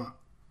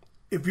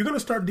 If you're going to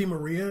start Di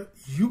Maria,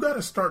 you got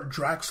to start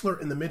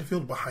Draxler in the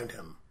midfield behind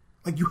him.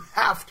 Like, you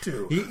have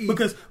to.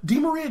 Because Di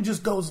Maria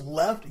just goes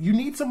left. You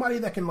need somebody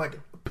that can, like,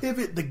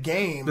 pivot the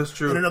game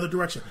in another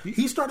direction.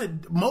 He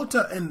started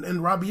Mota and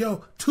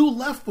Rabiot, two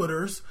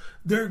left-footers.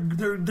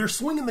 They're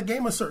swinging the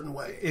game a certain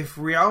way. If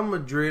Real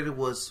Madrid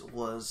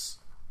was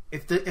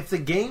if the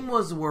game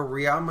was where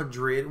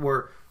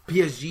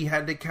PSG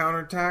had to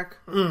counterattack,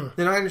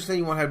 then I understand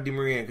you want to have Di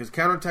Maria, because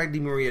counterattack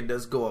Di Maria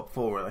does go up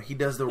forward. Like, he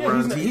does the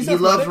runs. He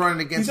loves running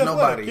against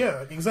nobody.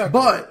 Yeah, exactly.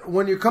 But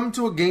when you come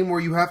to a game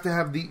where you have to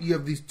have you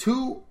have these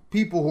two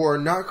people who are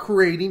not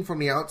creating from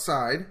the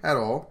outside at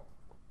all.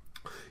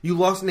 You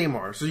lost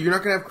Neymar, so you're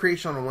not going to have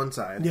creation on one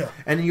side. Yeah.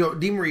 And you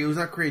Di Maria, who's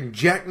not creating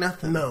jack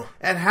nothing. No.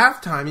 At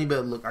halftime, you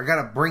better look, I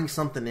got to bring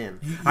something in.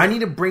 Yeah. I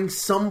need to bring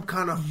some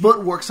kind of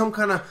footwork, some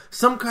kind of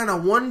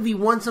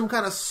 1v1, some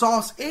kind of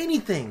sauce,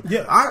 anything.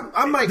 Yeah.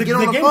 I might get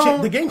on the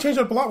phone. The game changed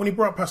up a lot when he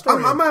brought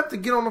Pastore. I might have to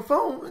get on the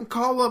phone and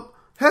call up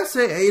Hesse.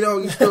 Hey,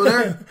 dog, you still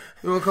there?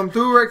 You want to come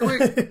through right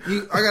quick?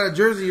 I got a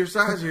jersey your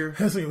size here.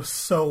 Hesse was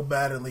so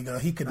bad in Liga.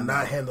 He could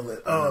not handle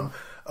it.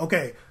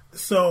 Okay.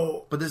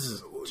 So, but this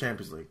is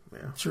Champions League,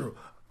 man. True.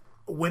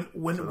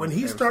 When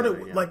he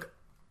started, like,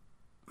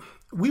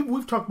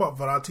 we've talked about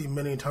Verratti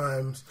many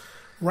times.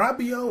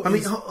 Rabiot.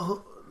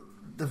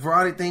 The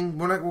Verratti thing.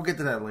 We'll get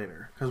to that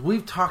later, because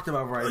we've talked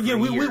about Verratti. Yeah,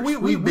 we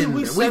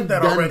said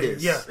that already.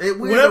 This. Yeah,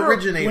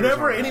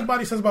 whatever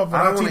anybody says about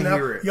Verratti now,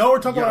 hear it. Y'all were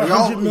talking about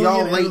 100 million.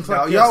 Y'all late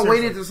now. Y'all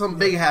waited till something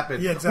big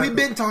happened. Yeah, exactly. We've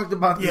been talking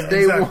about this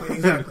day one.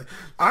 Exactly.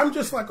 I'm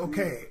just like,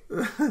 okay,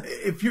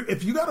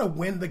 if you got to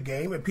win the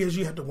game, and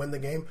PSG had to win the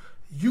game,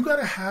 you got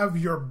to have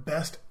your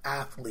best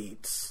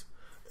athletes.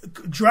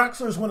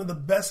 Draxler is one of the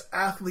best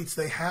athletes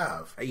they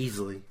have.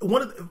 Easily.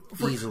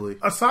 Easily.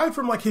 Aside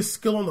from like his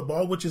skill on the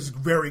ball, which is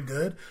very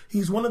good,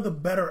 he's one of the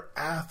better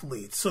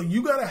athletes. So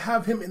you got to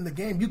have him in the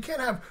game. You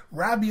can't have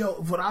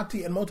Rabiot,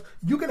 Verratti, and Mota.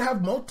 You can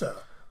have Mota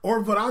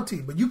or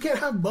Verratti, but you can't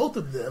have both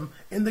of them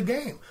in the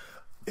game.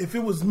 If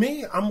it was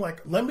me, I'm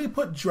like, let me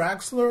put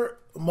Draxler,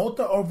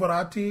 Mota, or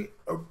Verratti,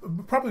 or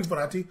probably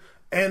Verratti,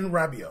 and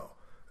Rabiot.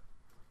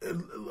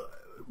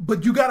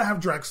 But you got to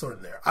have Draxler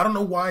in there. I don't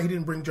know why he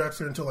didn't bring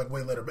Draxler until like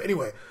way later. But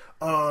anyway,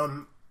 do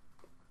I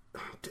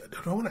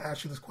want to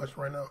ask you this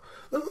question right now?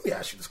 Let me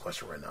ask you this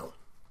question right now.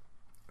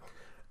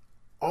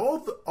 All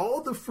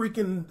the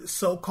freaking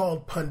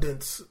so-called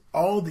pundits,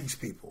 all these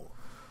people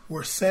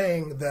were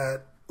saying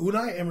that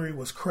Unai Emery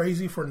was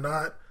crazy for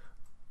not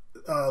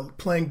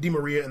playing Di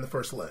Maria in the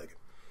first leg.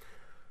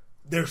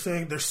 They're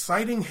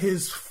citing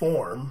his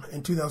form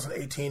in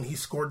 2018. He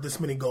scored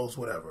this many goals,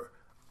 whatever.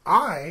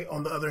 I,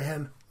 on the other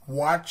hand,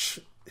 watch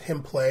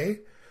him play.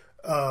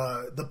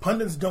 The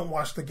pundits don't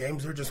watch the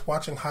games. They're just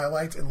watching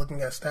highlights and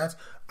looking at stats.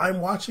 I'm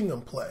watching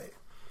him play.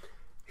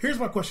 Here's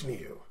my question to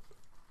you.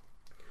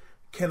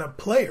 Can a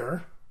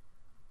player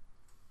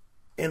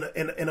in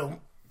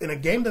a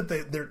game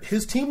that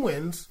his team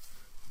wins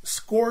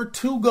score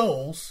 2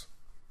 goals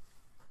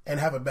and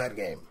have a bad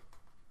game?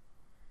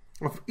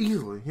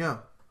 Easily, yeah.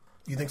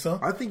 You think so?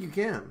 I think you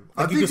can.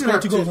 I think you can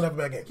score 2 goals and have a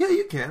bad game. Yeah,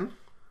 you can.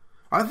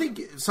 I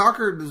think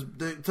soccer,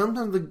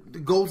 sometimes the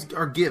goals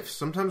are gifts.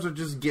 Sometimes they're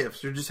just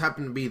gifts. They just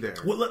happen to be there.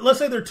 Well, let's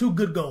say they're 2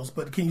 good goals,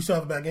 but can you still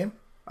have a bad game?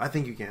 I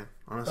think you can.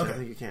 Honestly, Okay. I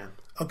think you can.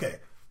 Okay.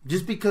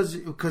 Just because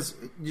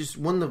just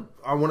one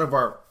of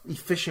our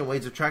efficient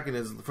ways of tracking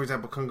is, for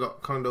example,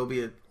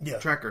 Kongdobia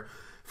tracker.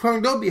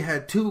 Kongdobia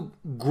had 2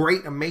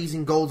 great,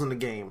 amazing goals in the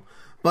game,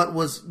 but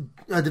was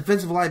a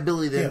defensive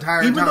liability the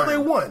entire time. Even though they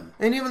won.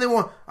 And even they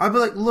won. I'd be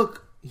like,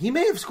 look, he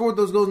may have scored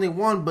those goals and they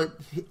won, but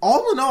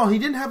all in all, he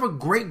didn't have a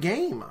great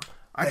game.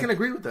 I can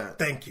agree with that.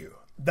 Thank you.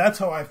 That's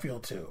how I feel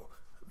too.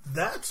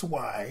 That's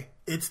why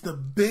it's the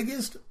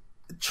biggest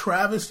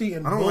travesty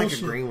and I don't bullshit.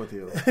 like agreeing with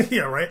you.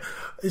 Yeah, right?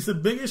 It's the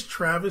biggest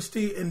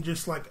travesty and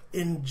just like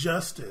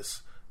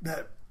injustice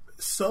that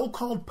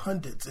so-called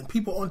pundits and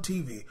people on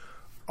TV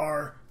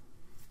are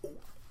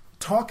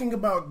talking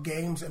about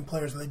games and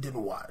players that they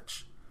didn't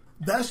watch.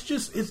 That's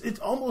just, it's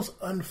almost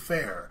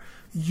unfair.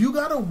 You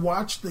got to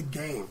watch the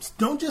games.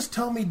 Don't just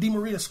tell me Di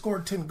Maria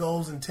scored 10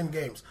 goals in 10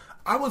 games.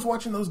 I was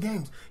watching those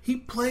games. He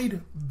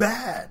played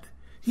bad.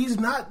 He's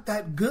not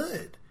that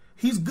good.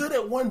 He's good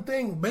at one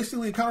thing,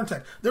 basically a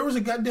counterattack. There was a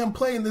goddamn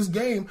play in this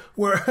game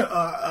where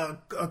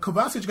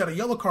Kovacic got a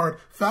yellow card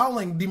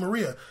fouling Di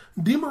Maria.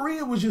 Di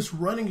Maria was just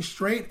running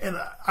straight, and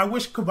I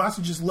wish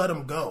Kovacic just let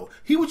him go.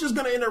 He was just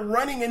going to end up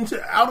running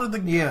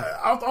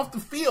off the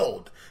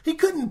field. He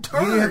couldn't turn.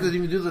 He didn't have to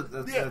even do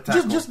the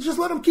tackle. Just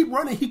let him keep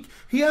running.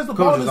 He has the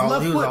ball in his left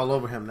foot. He was all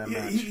over him that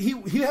match.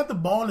 He had the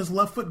ball in his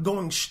left foot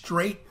going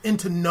straight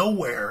into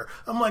nowhere.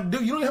 I'm like,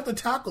 dude, you don't have to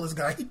tackle this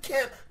guy. He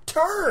can't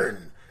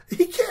turn.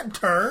 He can't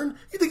turn.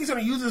 You think he's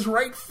going to use his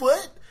right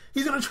foot?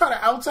 He's going to try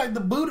to outside the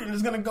boot and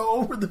is going to go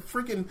over the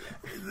freaking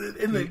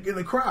in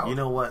the crowd. You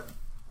know what?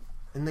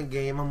 In the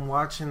game, I'm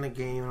watching the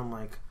game and I'm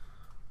like,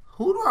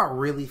 who do I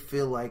really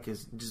feel like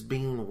is just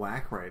being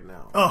whack right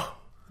now? Oh,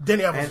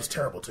 Dani Alves was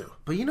terrible too.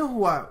 But you know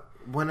who I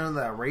went under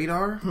that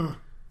radar?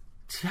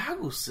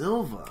 Thiago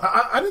Silva.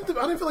 I didn't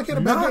feel like he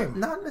had a bad game.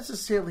 Not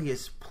necessarily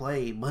his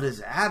play, but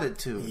his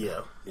attitude.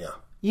 Yeah.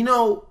 You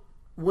know,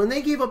 when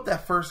they gave up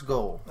that first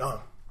goal,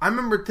 Oh. I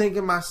remember thinking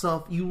to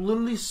myself, you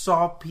literally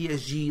saw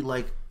PSG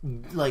like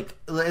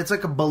it's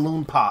like a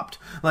balloon popped.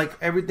 Like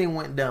everything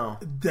went down.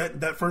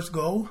 That first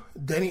goal,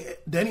 Dani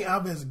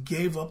Alves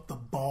gave up the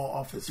ball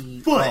off his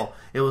foot. Oh,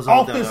 it was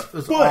all off done. his It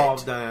was foot. all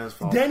done his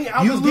fault. Dani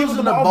Alves You gave losing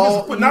him the ball off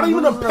his foot. Not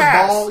even a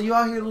pass. You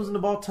out here losing the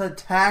ball to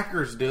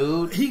attackers,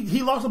 dude.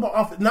 He lost the ball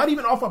off, not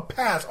even off a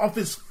pass, off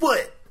his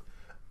foot.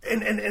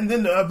 And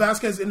then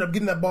Vasquez ended up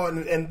getting that ball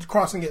and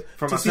crossing it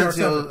From to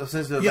Asensio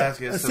CR7.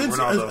 Vasquez to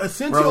Ronaldo.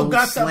 Asensio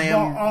got that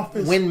ball off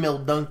his windmill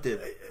dunked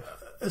it.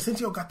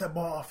 Asensio got that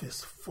ball off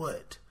his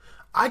foot.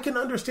 I can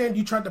understand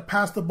you tried to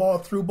pass the ball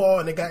through ball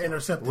and it got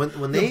intercepted.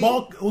 When the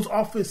ball was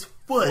off his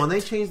foot. When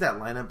they changed that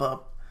lineup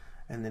up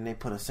and then they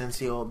put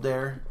Asensio up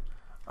there,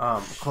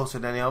 closer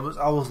to Dani Alves,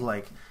 I was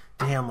like,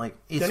 damn, like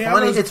it's Dani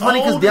funny. Alves It's funny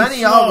because old and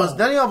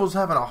Dani Alves was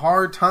having a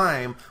hard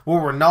time with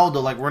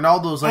Ronaldo. Like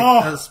Ronaldo's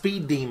like a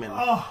speed demon, and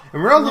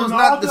Ronaldo's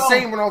not the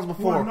same Ronaldo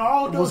before.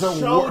 Ronaldo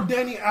showed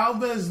Dani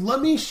Alves,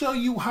 let me show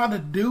you how to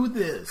do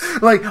this.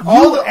 Like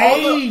all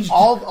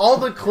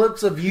the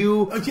clips of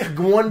you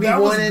 1v1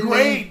 that was and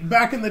great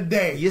back in the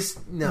day.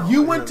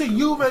 You went to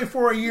you. Juve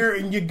for a year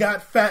and you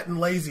got fat and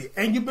lazy,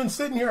 and you've been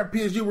sitting here at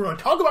PSG. We're going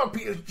to talk about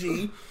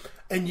PSG.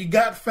 And you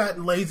got fat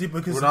and lazy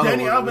because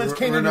Dani Alves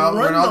can't even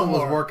run no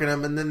more. Was working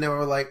him, and then they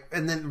were like,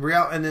 and then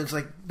it's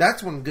like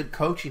that's when good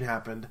coaching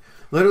happened.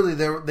 Literally,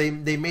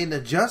 they made an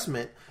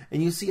adjustment,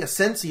 and you see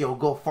Asensio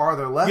go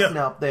farther left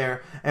now up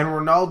there, and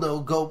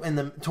Ronaldo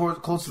go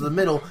close to the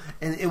middle,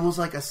 and it was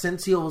like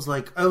Asensio was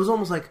like, it was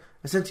almost like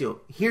Asensio,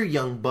 here,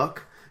 young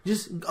buck.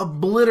 Just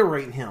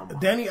obliterate him.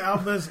 Dani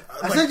Alves.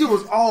 Asensio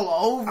was all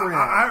over him.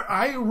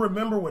 I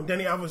remember when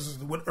Dani Alves,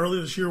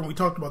 earlier this year when we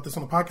talked about this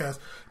on the podcast,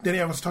 Dani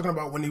Alves was talking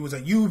about when he was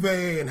at Juve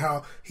and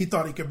how he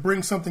thought he could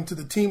bring something to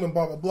the team and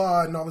blah, blah,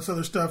 blah, and all this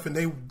other stuff, and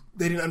they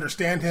didn't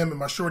understand him, and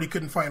my shorty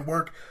couldn't find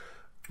work.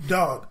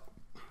 Dog,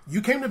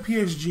 you came to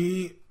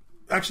PSG.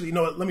 Actually, you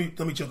know what? Let me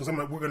chill because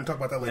we're going to talk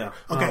about that later.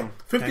 Yeah. Okay,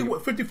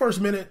 51st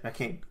minute. I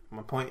can't.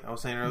 My point I was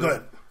saying earlier. Go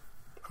ahead.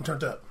 I'm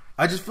turned up.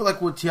 I just feel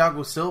like with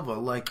Thiago Silva,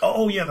 like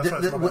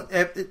that's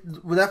right.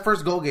 When that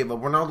first goal gave up,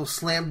 Ronaldo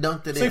slam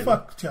dunked it in. Say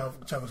fuck,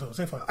 Thiago Silva.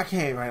 Say fuck. I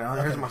can't right now.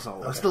 Here's my soul.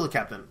 Okay. I'm still the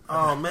captain.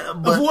 Oh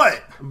man, but of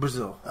what?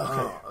 Brazil.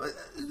 Okay.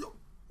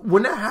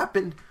 When that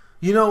happened,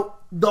 you know,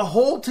 the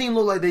whole team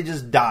looked like they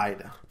just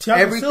died.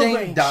 Everything Silva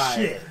ain't died.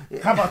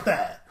 Shit. How about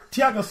that?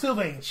 Thiago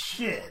Silva ain't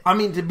shit. I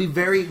mean, to be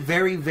very,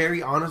 very,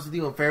 very honest with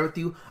you and fair with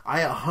you,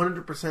 I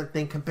 100%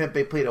 think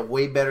Kimpembe played a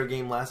way better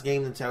game last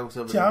game than Thiago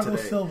Silva did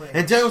today.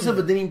 And Thiago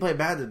Silva didn't even play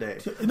bad today.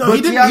 No,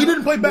 he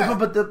didn't play bad.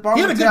 But the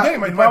he had a good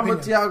game, the problem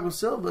with Thiago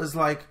Silva is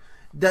like,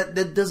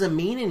 that doesn't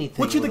mean anything.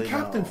 What you the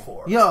captain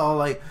for? Yo,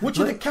 like what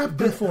you the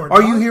captain for?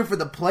 Are you here for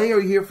the play? Or are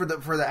you here for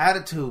the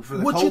attitude? For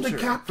the what culture? You the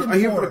captain? Are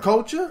you here for the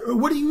culture?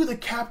 What are you the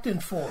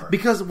captain for?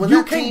 Because when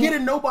you can't get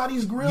in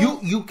nobody's grill,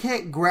 you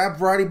can't grab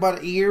Roddy by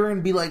the ear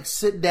and be like,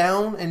 sit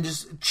down and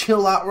just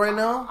chill out right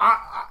now.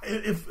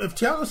 If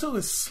Thiago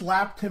Silva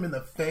slapped him in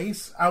the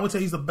face, I would say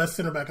he's the best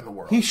center back in the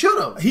world. He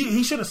should have.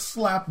 He should have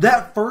slapped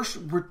that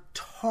first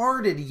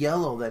retarded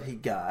yellow that he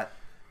got.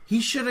 He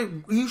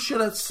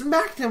should have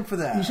smacked him for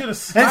that. He should have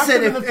slapped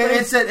him in the face.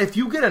 And said, if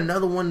you get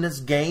another one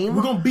this game,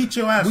 we're gonna beat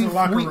your ass in the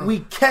locker room.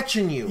 We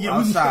catching you outside.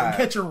 We can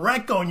catch a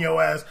wreck on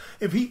your ass.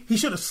 If he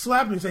should have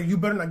slapped him and said, "You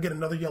better not get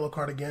another yellow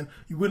card again.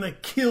 You're gonna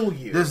kill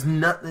you." There's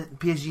nothing.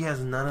 PSG has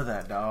none of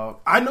that,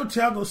 dog. I know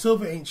Thiago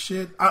Silva ain't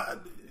shit.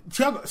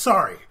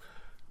 Sorry,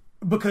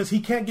 because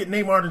he can't get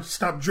Neymar to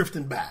stop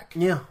drifting back.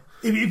 Yeah.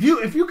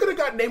 If you could have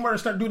got Neymar to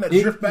start doing that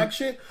drift back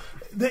shit,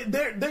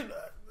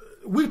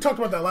 we talked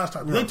about that last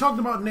time. Yeah. They talked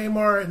about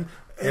Neymar and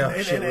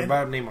we're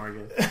about Neymar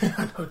again.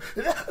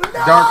 No!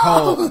 Dark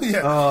hole.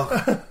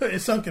 Yeah.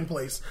 It's sunken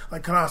place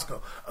like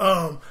Carrasco.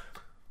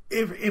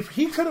 If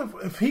he could have,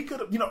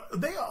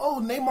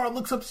 Neymar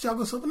looks up to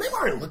Thiago Silva.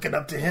 Neymar ain't looking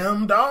up to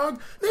him,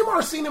 dog.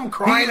 Neymar seen him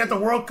crying at the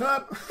World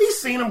Cup. He's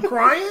seen him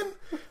crying.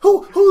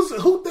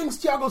 Who thinks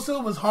Thiago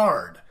Silva's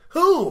hard?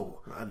 Who?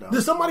 I don't.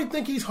 Does somebody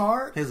think he's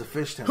hard? He's a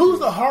fish tank. Who's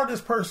the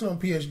hardest person on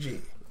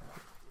PSG?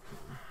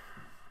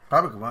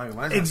 Probably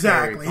Cavani.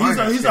 Exactly.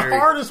 He's the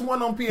hardest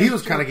one on PSG. He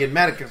was kind of getting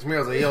mad at Casemiro. I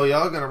was like, yo,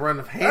 y'all going to run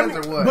the hands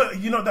or what? But,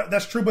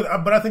 that's true. But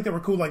I think they were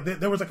cool. Like,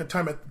 there was like a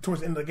time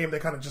towards the end of the game they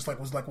kind of just like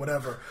was like,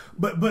 whatever.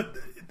 But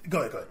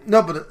go ahead.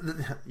 No, but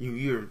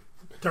you're...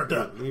 Turned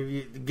up.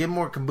 You get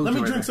more kombucha. Let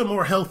me drink some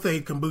more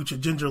healthy kombucha,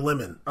 ginger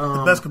lemon.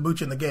 The best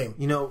kombucha in the game.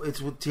 It's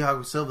with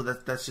Thiago Silva.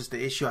 That's just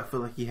the issue I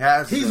feel like he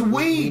has. He's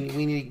weak.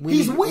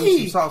 He's weak. We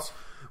need some sauce.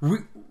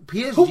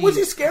 PSG, who was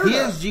he scared of?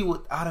 PSG,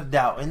 without a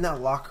doubt, in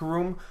that locker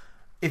room,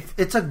 if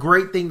it's a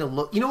great thing to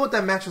look. You know what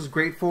that match was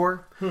great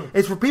for?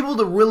 It's for people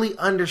to really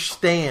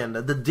understand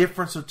the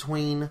difference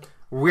between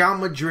Real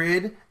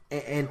Madrid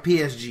and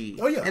PSG.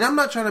 Oh, yeah. And I'm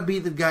not trying to be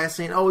the guy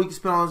saying, "Oh, he can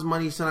spend all his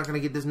money, he's still not going to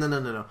get this."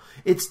 No.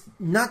 It's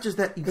not just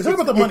that. It's not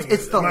about the money.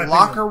 It's the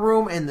locker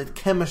room and the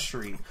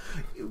chemistry.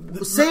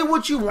 Say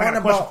what you want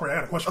about. I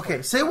got a question for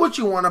you. Say what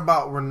you want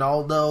about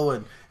Ronaldo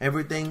and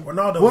everything. When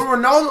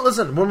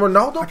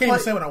Ronaldo, I can't even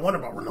say what I want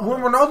about Ronaldo. When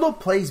Ronaldo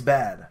plays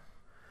bad,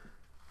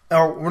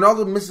 or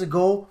Ronaldo misses a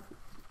goal,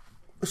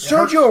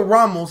 Sergio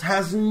Ramos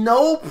has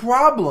no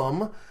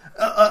problem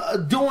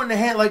doing the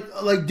hand, like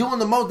doing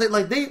the most.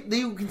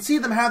 You can see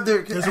them have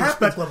their. There's a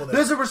respect level there.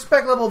 There's a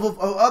respect level of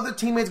other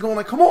teammates going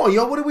like, "Come on,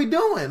 yo, what are we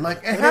doing?" Like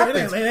it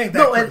happens. It ain't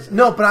that crazy.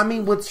 No, but I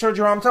mean with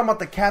Sergio, I'm talking about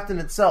the captain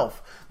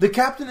itself. The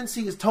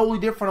captaincy is totally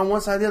different on one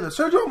side or the other.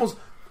 Sergio almost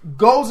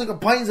goes and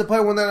complains to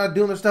player when they're not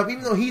doing their stuff,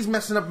 even though he's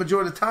messing up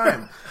majority of the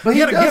time. But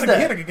he does that.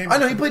 He had a good game. I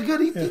know he played good.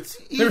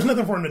 There's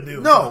nothing for him to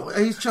do. No,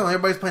 he's chilling.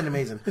 Everybody's playing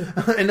amazing,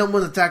 and no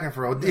one's attacking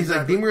for real. He's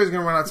like, Di Maria's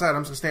gonna run outside.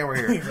 I'm just gonna stand right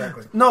here.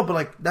 Exactly. No, but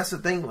like that's the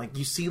thing. Like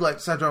you see, like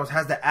Sergio Ramos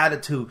has the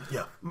attitude.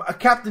 Yeah. A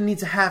captain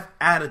needs to have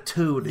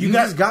attitude. You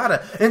just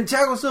gotta. And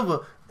Thiago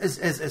Silva.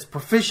 As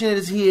proficient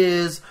as he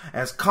is,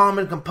 as calm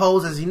and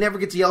composed as he never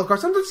gets a yellow card,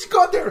 sometimes just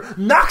go out there,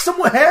 knock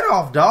someone's head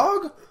off,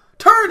 dog.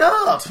 Turn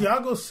up.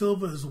 Thiago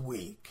Silva is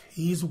weak.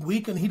 He's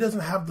weak and he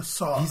doesn't have the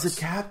sauce. He's a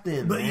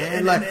captain, but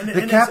man.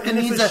 The captain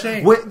needs a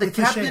shame. The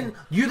captain,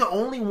 you're the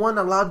only one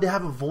allowed to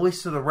have a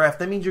voice to the ref.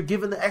 That means you're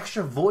given the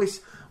extra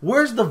voice.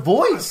 Where's the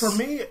voice? For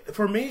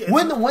me,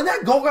 when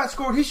that goal got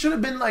scored, he should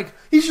have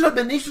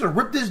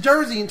ripped his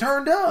jersey and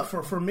turned up.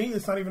 For me,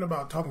 it's not even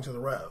about talking to the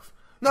ref.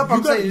 No, but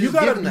I'm saying you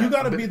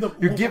gotta be the.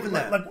 You're given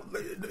that. Like,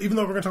 even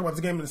though we're gonna talk about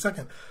this game in a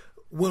second,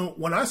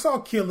 when I saw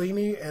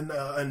Chiellini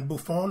and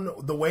Buffon,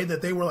 the way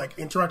that they were like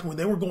interacting,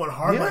 they were going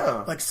hard,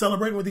 like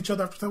celebrating with each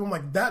other after time. I'm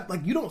like that.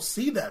 Like you don't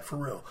see that for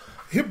real.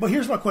 But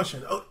here's my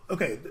question.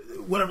 Okay,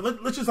 whatever.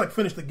 Let's just like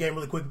finish the game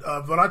really quick.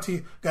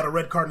 Verratti got a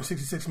red card in the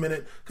 66th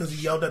minute because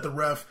he yelled at the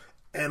ref.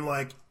 And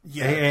like, he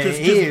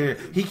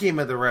came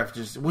at the ref.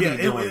 What are you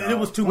doing? It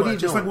was too much.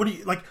 Just like,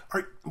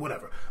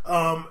 whatever.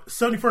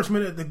 71st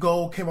minute, the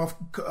goal came off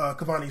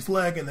Cavani's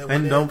leg, and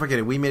then don't forget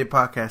it. We made a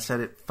podcast.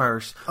 Said it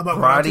first.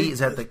 Verratti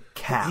is at the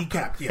cap. He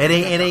capped. Yeah, it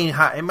ain't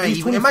hot. It might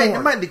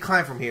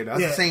decline from here. Though.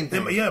 That's the same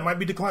thing. It might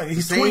be declining.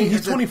 He's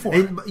 24.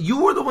 And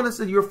you were the one that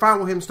said you were fine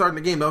with him starting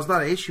the game. That was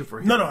not an issue for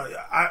him. No.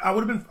 I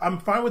would have been. I'm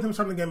fine with him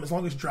starting the game as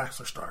long as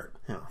Draxler start.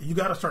 Yeah. You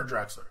got to start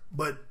Draxler.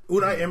 But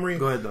Unai Emery.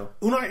 Go ahead though.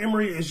 Unai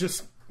Emery is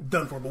just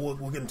done for, but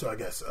we'll get into it, I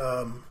guess.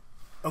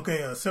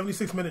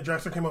 76 minute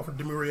Draxler came out for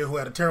Di Maria, who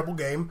had a terrible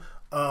game.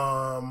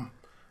 Then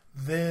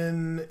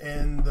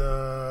in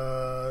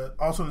the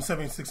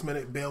 76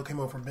 minute, Bale came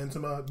out for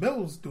Benzema.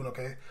 Bale was doing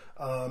okay.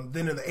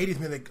 Then in the 80th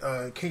minute,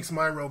 Case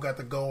Miro got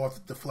the goal off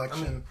the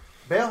deflection.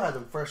 Bale had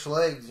them fresh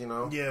legs, you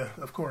know. Yeah,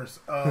 of course.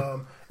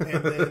 And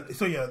then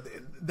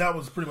that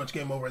was pretty much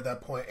game over at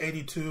that point.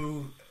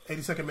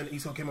 82nd minute,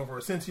 Isco came over for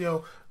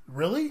Asensio.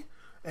 Really?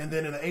 And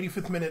then in the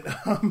 85th minute,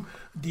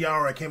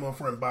 Diarra came on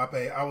for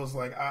Mbappe. I was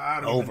like,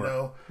 I don't even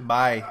know.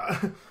 Bye.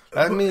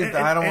 That means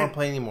I don't want to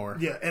play anymore.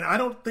 Yeah, and I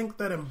don't think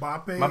that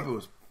Mbappe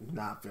was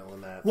not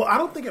feeling that. Well, I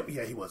don't think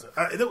he wasn't.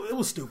 It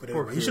was stupid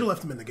anyway. He should have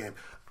left him in the game.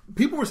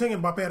 People were saying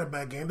Mbappe had a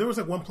bad game. There was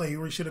like one play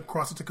where he should have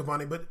crossed it to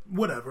Cavani, but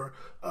whatever.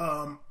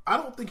 I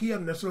don't think he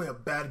had necessarily a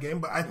bad game,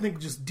 but I think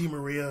just Di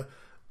Maria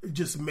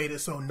just made it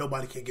so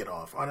nobody can get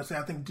off. Honestly,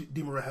 I think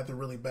Di Maria had a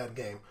really bad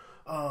game.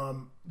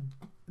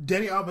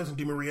 Dani Alves and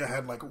Di Maria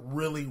had like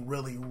really,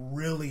 really,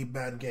 really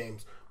bad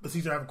games. But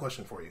Caesar, I have a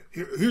question for you.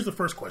 Here's the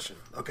first question,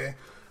 okay?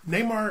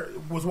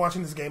 Neymar was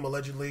watching this game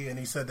allegedly, and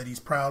he said that he's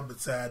proud but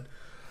sad.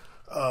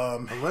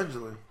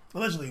 Allegedly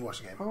he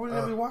watched the game. Why would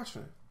they be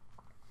watching it?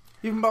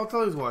 Even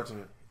Balotelli's watching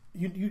it.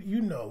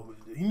 You know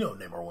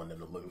Neymar wanted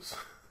them to lose.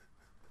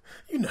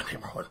 You know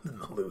Neymar wanted them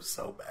to lose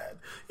so bad.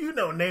 You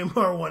know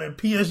Neymar wanted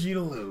PSG to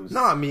lose.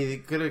 No, I mean, he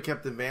could have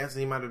kept advancing.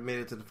 He might have made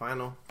it to the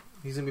final.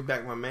 He's going to be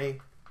back by May.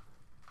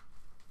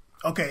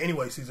 Okay,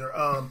 anyway, Caesar,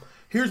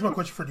 here's my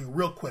question for you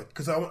real quick,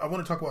 because I want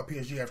to talk about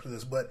PSG after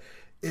this, but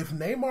if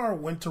Neymar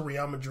went to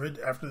Real Madrid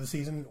after the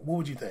season, what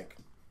would you think?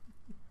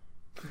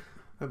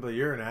 But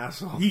you're an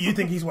asshole. You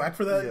think he's whack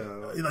for that?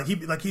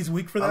 Yeah. Like he's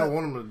weak for that? I don't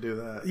want him to do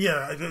that.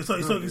 Yeah.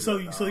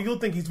 So you'll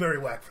think he's very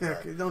whack for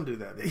that? Don't do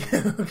that.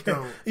 Okay.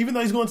 Don't. Even though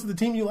he's going to the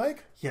team you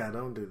like? Yeah,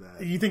 don't do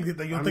that. You think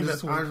that you'll think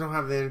that's what? I just don't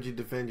have the energy to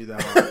defend you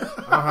that hard.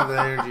 I don't have the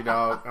energy,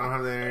 dog. I don't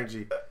have the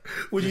energy.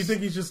 Would you think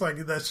he's just like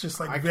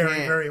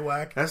very, very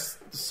whack? That's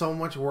so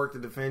much work to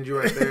defend you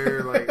right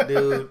there, like,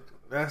 dude.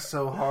 That's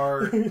so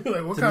hard like,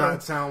 to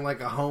not sound like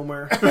a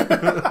homer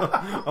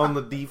on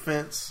the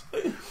defense.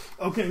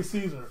 Okay,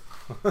 Caesar.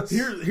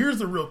 Here's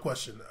the real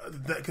question,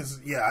 because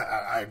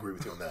I agree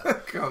with you on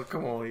that.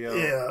 Come on, yo.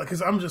 Yeah,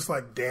 because I'm just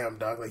like, damn,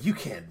 dog, like you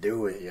can't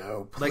do it,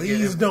 yo.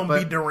 Please don't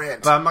be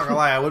Durant. But I'm not gonna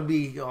lie, I would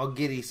be all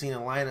giddy seeing a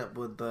lineup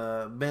with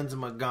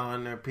Benzema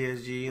gone or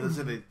PSG. Let's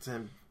say they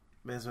send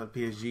Benzema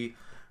PSG.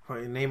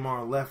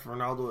 Neymar left,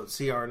 Ronaldo at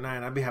CR9.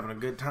 I'd be having a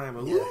good time.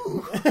 Yeah,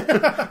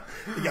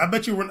 I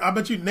bet you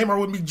Neymar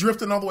wouldn't be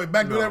drifting all the way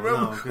back to that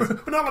room.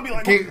 No, I'd be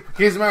like,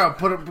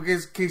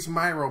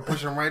 Casemiro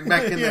push him right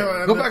back in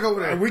there. Go back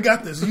over there. We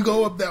got this. You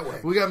go up that way.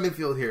 We got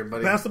midfield here,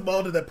 buddy. Pass the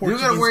ball to that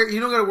Portuguese. You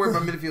don't got to worry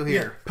about midfield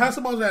here. Yeah, pass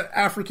the ball to that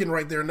African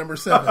right there, number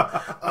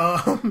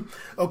 7.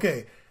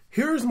 Okay,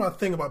 here's my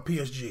thing about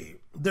PSG.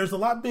 There's a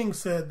lot being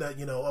said that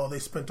they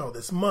spent all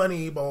this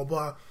money, blah blah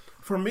blah.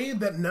 For me,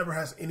 that never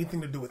has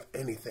anything to do with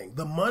anything.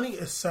 The money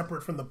is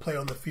separate from the play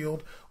on the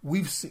field.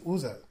 We've seen. What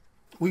was that?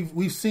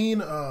 We've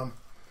seen.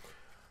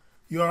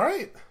 You all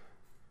right?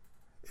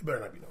 It better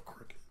not be no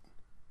cricket.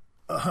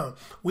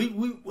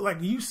 We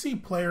like you see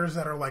players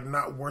that are like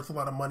not worth a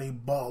lot of money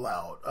ball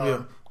out.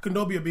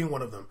 Kondogbia being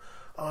one of them.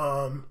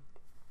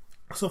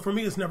 So for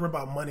me, it's never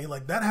about money.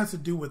 Like that has to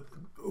do with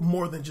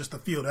more than just the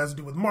field. It has to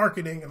do with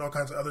marketing and all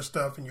kinds of other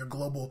stuff and your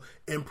global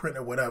imprint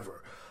or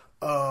whatever.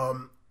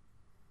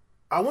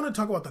 I want to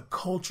talk about the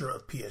culture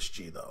of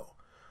PSG, though.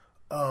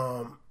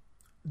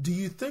 Do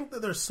you think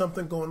that there's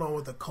something going on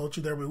with the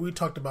culture there? We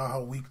talked about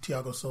how weak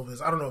Thiago Silva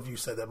is. I don't know if you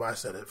said that, but I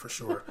said it for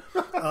sure.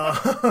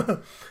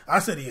 I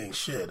said he ain't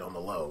shit on the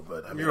low,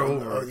 but I mean, you're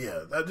over.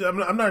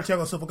 I'm not a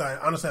Thiago Silva guy.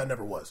 Honestly, I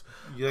never was.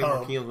 You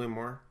like Marquinhos way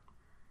more?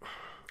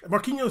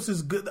 Marquinhos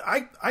is good.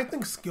 I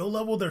think skill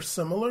level they're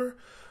similar,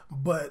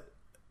 but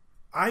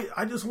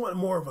I just want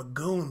more of a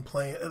goon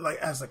playing like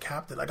as a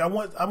captain. Like I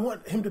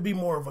want him to be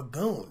more of a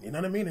goon. You know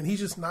what I mean? And he's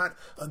just not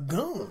a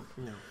goon.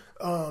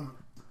 No.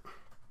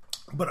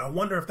 But I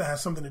wonder if that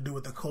has something to do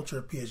with the culture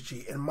of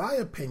PSG. In my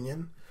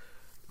opinion,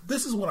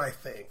 this is what I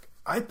think.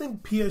 I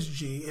think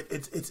PSG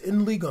it's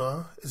in Ligue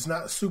 1. It's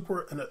not a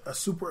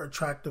super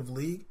attractive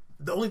league.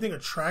 The only thing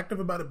attractive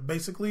about it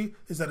basically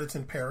is that it's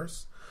in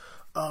Paris.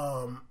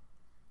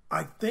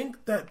 I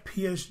think that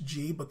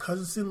PSG,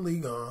 because it's in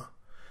Ligue 1,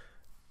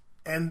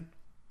 and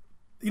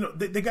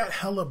they got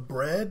hella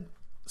bread.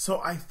 So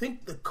I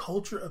think the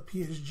culture of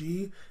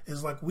PSG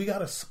is like, we got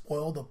to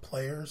spoil the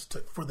players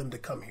for them to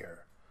come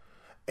here.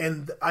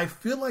 And I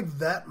feel like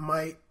that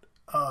might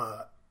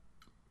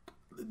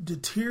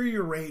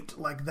deteriorate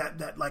like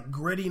that like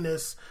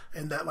grittiness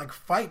and that like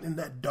fight and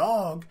that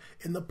dog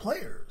in the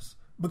players.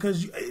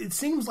 Because it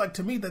seems like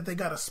to me that they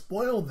got to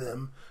spoil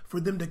them for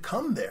them to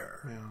come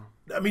there.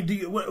 Yeah. I mean,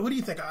 what do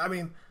you think? I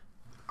mean,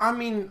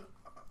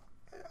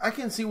 I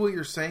can see what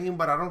you're saying,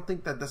 but I don't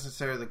think that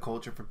necessarily the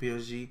culture for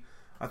PSG.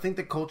 I think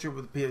the culture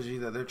with PSG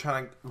that they're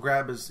trying to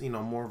grab is,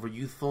 more of a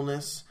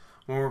youthfulness,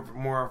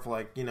 more of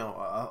like,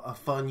 a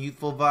fun,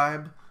 youthful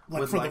vibe.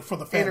 Like with for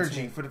the fans.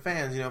 Energy, for the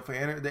fans, for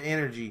the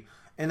energy.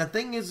 And the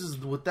thing is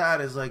with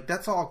that is like,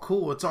 that's all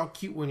cool. It's all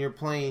cute when you're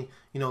playing,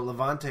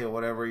 Levante or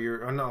whatever.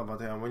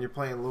 When you're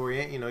playing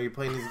Lorient, you're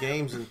playing these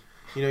games and,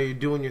 you're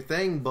doing your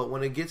thing, but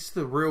when it gets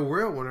to the real,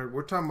 when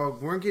we're talking about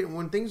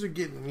when things are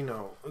getting,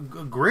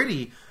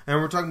 gritty, and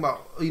we're talking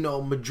about,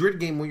 Madrid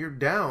game when you're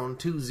down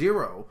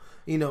 2-0,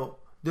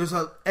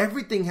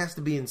 everything has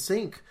to be in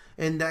sync,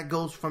 and that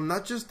goes from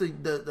not just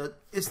the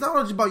it's not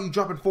just about you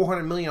dropping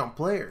 $400 million on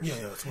players.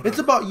 Yeah, it's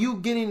about you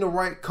getting the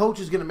right coach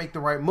who's going to make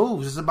the right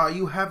moves. It's about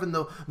you having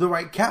the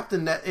right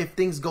captain that if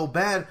things go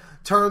bad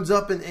turns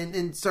up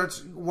and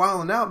starts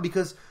wilding out.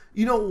 Because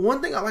one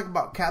thing I like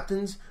about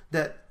captains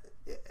that.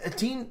 If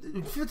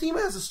a team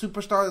has a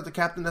superstar that's the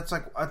captain, that's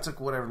like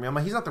whatever, man.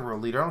 He's not the real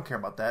leader. I don't care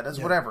about that. That's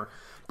whatever.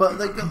 But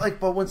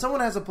but when someone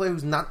has a player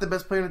who's not the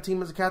best player on the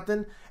team as a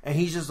captain, and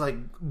he's just like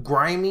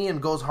grimy and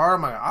goes hard,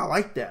 I'm like, I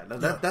like that.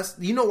 That's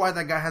why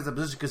that guy has a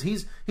position, because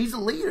he's a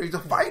leader. He's a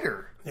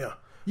fighter. Yeah.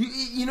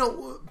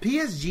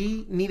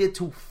 PSG needed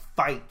to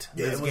fight.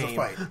 Yeah, this it was a game.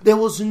 fight. There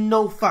was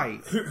no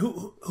fight.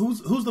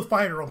 Who's the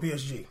fighter on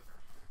PSG?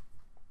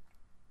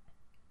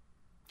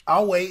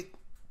 I'll wait.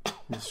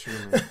 That's true,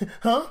 man.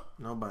 Huh?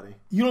 Nobody.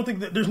 You don't think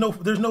that there's no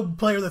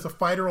player that's a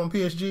fighter on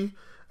PSG?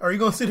 Are you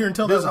going to sit here and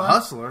tell There's that a lie?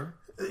 husler.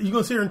 You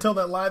going to sit here and tell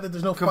that lie that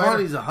there's no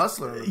Cavani's fighter? a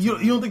hustler. You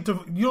don't think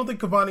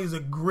Cavani's a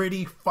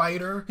gritty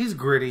fighter? He's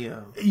gritty.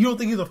 You don't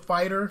think he's a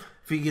fighter?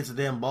 If he gets a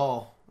damn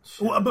ball.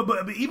 Shit. Well,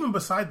 but even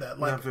beside that,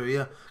 like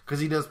Yeah, because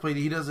he does play.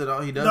 He does it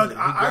all. He does Doug, it. He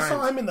I saw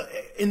grinds. him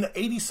in the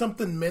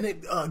 80-something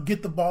minute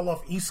get the ball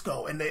off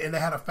Isco, and they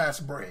had a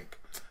fast break.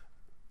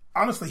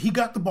 Honestly, he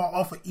got the ball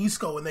off of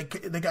Isco, and they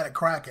got it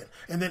cracking.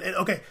 And then,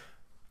 okay,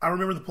 I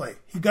remember the play.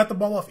 He got the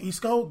ball off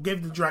Isco, gave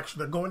it to Draxler.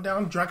 They're going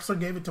down. Draxler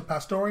gave it to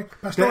Pastore.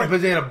 Pastore,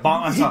 But they had a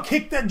bomb. he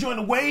kicked that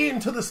joint way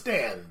into the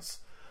stands.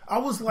 I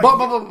was like,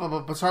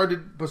 But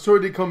Pastore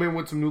did come in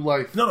with some new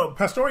life. no,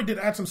 Pastore did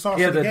add some sauce.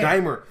 He to had the the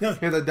game. dimer. Yeah.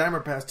 He had the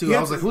dimer pass too. He I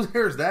had was like, to- "Whose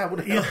hair is that? What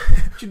the hell? Yeah.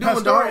 What you doing,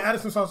 Pastore dog?"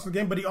 added some sauce to the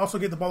game, but he also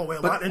gave the ball away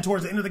a lot. And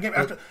towards the end of the game,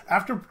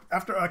 after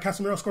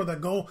Casemiro scored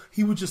that goal,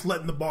 he was just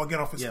letting the ball get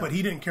off his foot.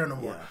 He didn't care no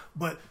more. Yeah.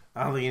 But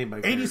I don't think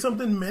anybody cared.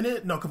 80-something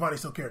minute, no, Cavani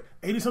still cared.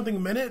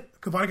 80-something minute,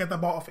 Cavani got that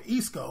ball off of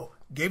Isco,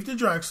 gave it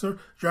to Draxler,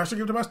 Draxler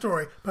gave it to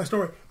Pastore,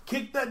 Pastore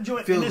kicked that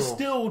joint, Field and it's goal.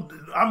 still,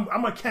 I'm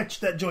going to catch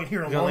that joint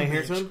here in He's gonna Long land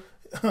here Beach. soon.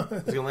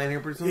 He's gonna land here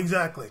pretty soon.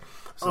 Exactly.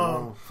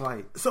 So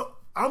fight. So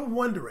I'm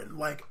wondering,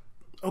 like,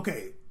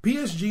 okay,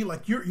 PSG,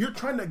 like you're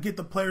trying to get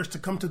the players to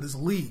come to this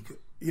league.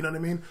 You know what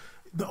I mean?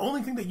 The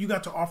only thing that you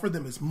got to offer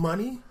them is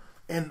money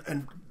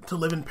and to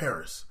live in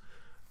Paris.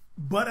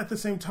 But at the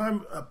same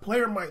time, a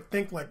player might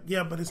think like,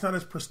 yeah, but it's not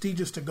as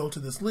prestigious to go to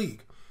this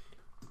league.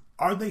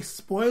 Are they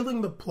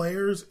spoiling the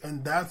players,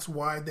 and that's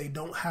why they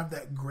don't have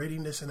that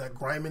grittiness and that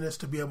griminess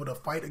to be able to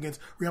fight against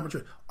Real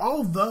Madrid?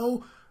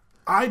 Although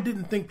I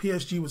didn't think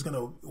PSG was going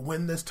to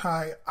win this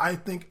tie. I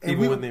think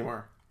Even with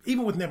Neymar.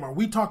 Even with Neymar.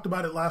 We talked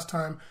about it last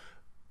time.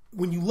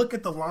 When you look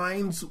at the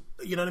lines,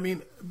 you know what I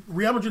mean?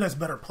 Real Madrid has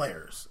better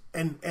players.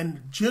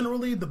 And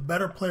generally, the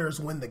better players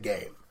win the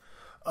game.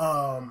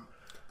 No,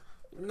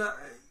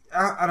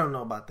 I don't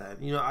know about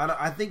that. You know,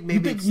 I think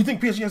maybe You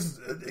think PSG has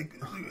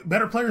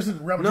better players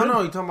than Real Madrid?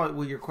 no. You're talking about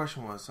what your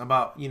question was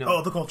about. You know,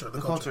 Oh, the culture.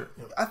 The culture.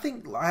 Yeah. I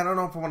think I don't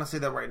know if I want to say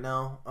that right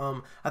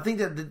now. I think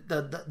that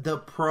the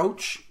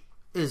approach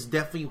is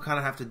definitely you kind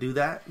of have to do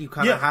that. You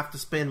kind of have to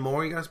spend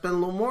more. You got to spend a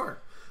little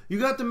more. You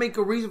got to make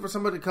a reason for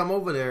somebody to come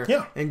over there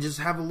and just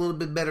have a little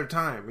bit better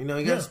time. You know,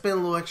 you got to spend a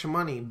little extra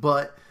money.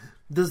 But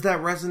does that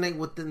resonate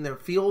within their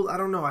field? I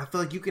don't know. I feel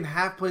like you can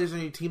have players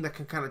on your team that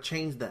can kind of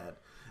change that.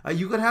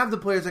 You could have the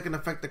players that can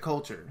affect the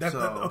culture.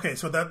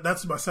 So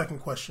that's my second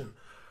question.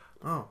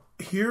 Oh.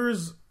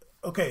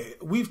 Okay,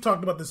 we've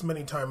talked about this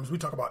many times. We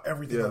talk about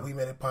everything that We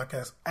Made It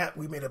Podcast at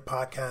We Made It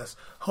Podcast.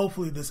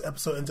 Hopefully this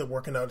episode ends up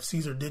working out.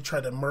 Caesar did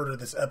try to murder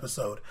this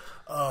episode.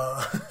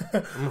 I'm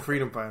a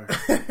freedom fighter.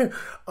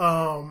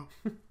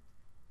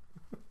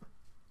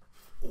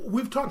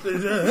 We've talked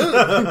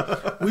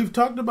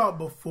about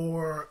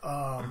before.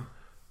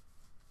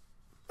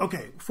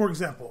 Okay, for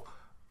example,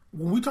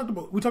 when we talked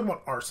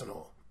about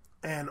Arsenal.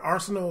 And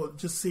Arsenal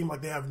just seemed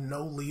like they have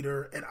no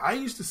leader. And I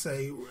used to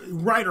say,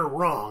 right or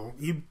wrong,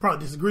 you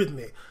probably disagree with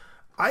me.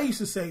 I used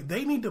to say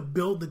they need to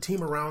build the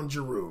team around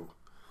Giroud.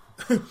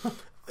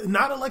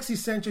 Not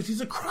Alexis Sanchez.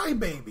 He's a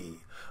crybaby.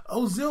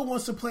 Ozil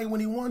wants to play when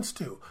he wants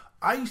to.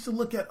 I used to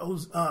look at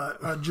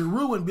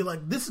Giroud and be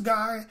like, this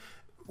guy,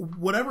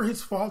 whatever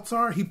his faults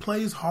are, he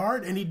plays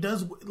hard and he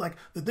does, like,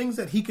 the things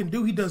that he can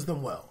do, he does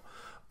them well.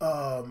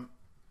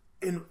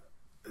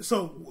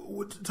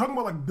 So talking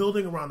about, like,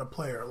 building around a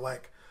player,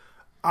 like,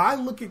 I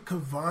look at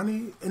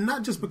Cavani, and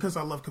not just because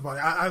I love Cavani.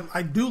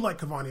 I do like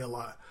Cavani a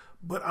lot,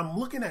 but I'm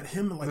looking at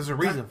him and like there's a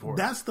reason for it.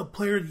 That's the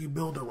player you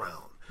build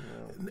around.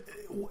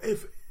 Yeah.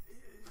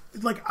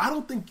 Like, I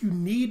don't think you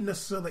need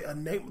necessarily a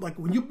name. Like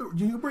when you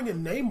bring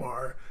in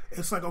Neymar,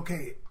 it's like,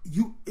 okay,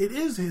 it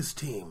is his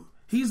team.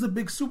 He's the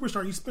big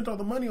superstar. You spent all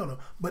the money on him,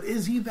 but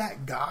is he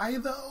that guy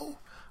though?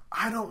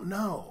 I don't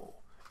know.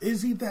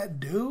 Is he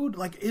that dude?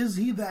 Like, is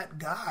he that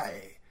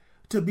guy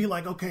to be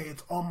like, okay,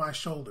 it's on my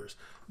shoulders?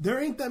 There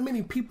ain't that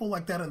many people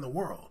like that in the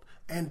world.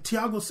 And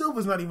Thiago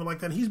Silva's not even like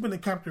that. He's been the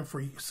captain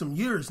for some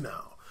years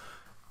now.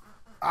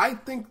 I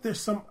think there's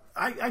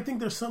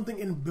something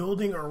in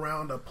building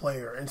around a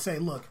player and say,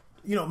 look,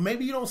 you know,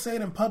 maybe you don't say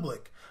it in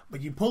public, but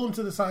you pull him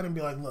to the side and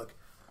be like, look,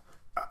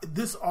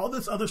 all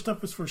this other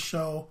stuff is for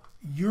show.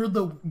 You're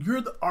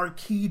our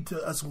key to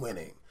us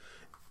winning.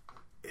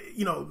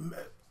 You know,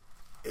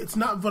 it's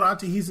not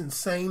Verratti. He's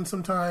insane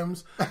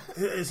sometimes.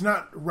 It's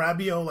not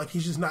Rabiot. Like,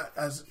 he's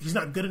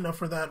not good enough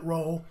for that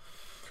role.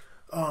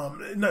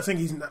 Not saying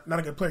he's not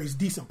a good player. He's a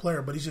decent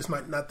player, but he's just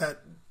not that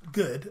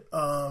good.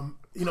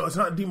 You know, it's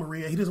not Di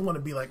Maria. He doesn't want to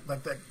be like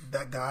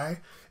that guy,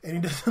 and he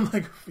doesn't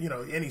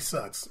and he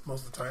sucks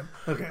most of the time.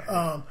 Okay.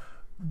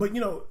 But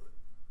you know,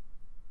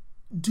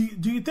 Do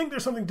you think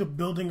there's something to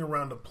building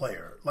around a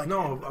player? Like,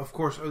 no, of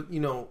course.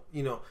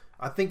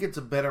 I think it's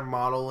a better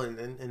model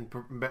in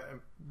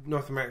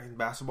North American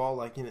basketball,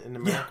 like in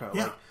America.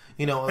 Yeah.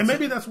 Like, and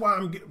maybe that's why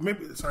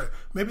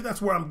maybe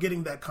that's where I'm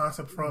getting that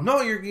concept from.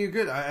 No, you're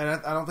good.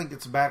 I don't think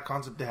it's a bad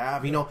concept to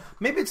have.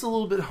 Maybe it's a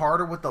little bit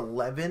harder with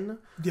 11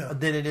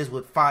 than it is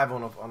with 5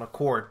 on a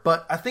court.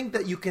 But I think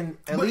that you can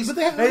at least.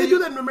 But they do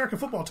that in American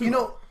football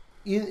too.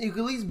 You can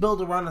at least build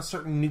around a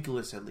certain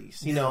nucleus, at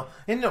least,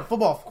 and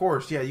football, of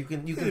course, you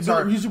can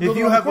start. You if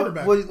you have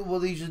quarterback,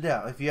 what do you should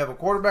do? If you have a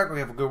quarterback or you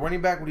have a good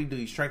running back, what do?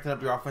 You strengthen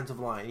up your offensive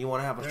line. You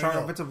want to have a strong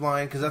offensive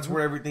line because that's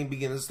where everything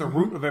begins. It's the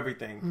root of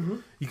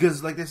everything.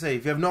 Because, like they say,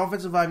 if you have no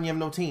offensive line, you have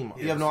no team.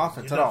 You have no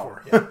offense at all.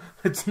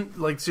 It's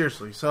like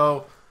seriously.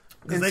 So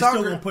they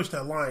still gonna push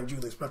that line,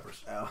 Julius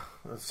Peppers. Oh,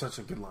 that's such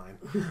a good line.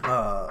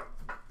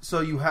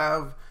 So you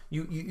have.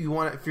 You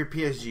want, if you're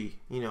PSG,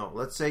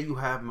 let's say you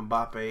have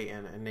Mbappe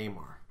and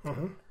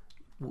Neymar.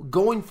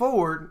 Going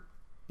forward,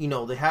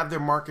 they have their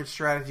market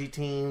strategy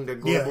team, their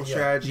global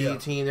strategy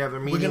team, they have their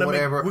meeting,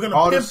 whatever. We're gonna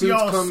all the pimp suits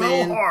y'all come so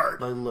in.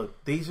 hard. Like,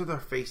 look, these are their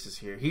faces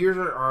here. Here's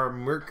our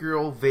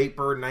Mercurial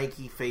Vapor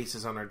Nike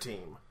faces on our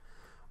team.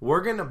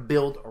 We're gonna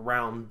build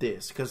around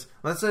this because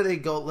let's say they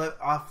let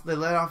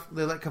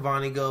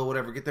Cavani go,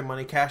 whatever, get their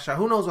money, cash out.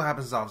 Who knows what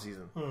happens this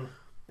offseason?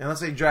 And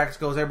let's say Drax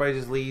goes, everybody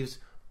just leaves.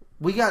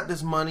 We got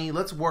this money.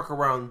 Let's work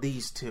around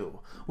these two.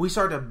 We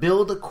start to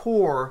build a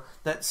core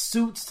that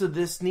suits to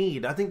this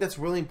need. I think that's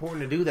really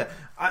important to do that.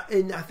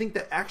 And I think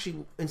that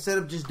actually, instead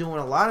of just doing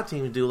a lot of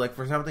teams do, like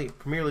for example, I think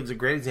Premier League's a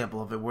great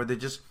example of it, where they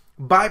just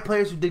buy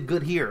players who did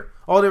good here.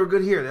 Oh, they were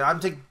good here. I'm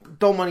taking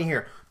throw money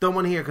here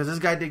because this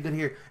guy did good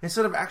here.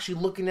 Instead of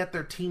actually looking at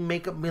their team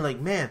makeup and being like,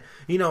 man,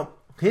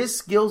 his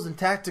skills and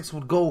tactics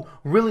would go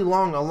really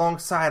long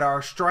alongside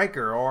our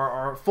striker or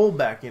our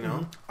fullback.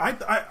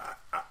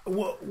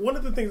 Well, one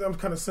of the things I'm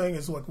kind of saying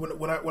is like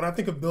when I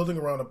think of building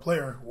around a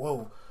player,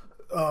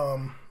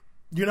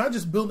 you're not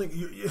just building.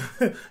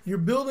 You're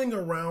building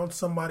around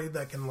somebody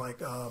that can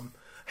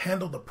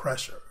handle the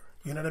pressure.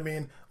 You know what I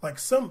mean? Like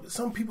some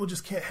people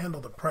just can't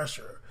handle the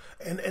pressure,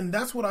 and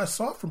that's what I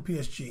saw from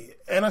PSG,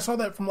 and I saw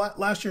that from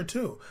last year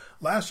too.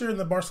 Last year in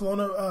the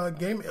Barcelona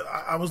game,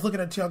 I was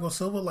looking at Thiago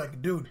Silva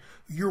like, dude,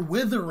 you're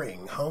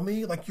withering,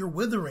 homie. Like you're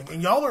withering,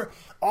 and y'all are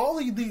all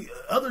of the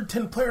other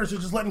 10 players are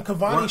just letting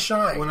Cavani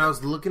shine. When I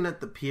was looking at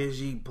the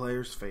PSG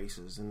players'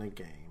 faces in the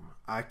game,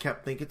 I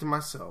kept thinking to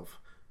myself,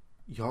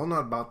 y'all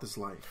not about this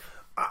life.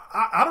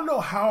 I don't know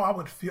how I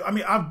would feel. I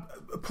mean,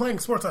 playing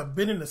sports, I've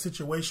been in a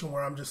situation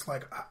where I'm just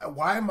like,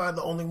 why am I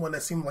the only one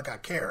that seems like I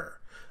care?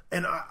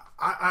 And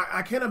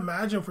I can't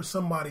imagine for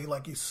somebody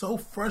like it's so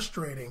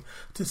frustrating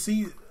to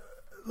see,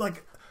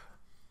 like,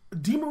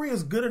 Di Maria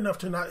is good enough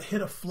to not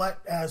hit a flat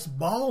ass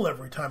ball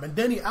every time, and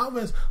Dani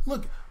Alves,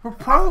 look, we're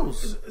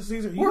pros.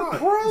 Caesar, we're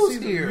pros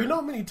Caesar, here. You know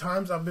how many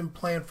times I've been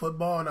playing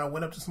football and I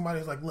went up to somebody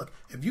and was like, look,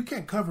 if you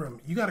can't cover him,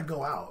 you got to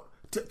go out.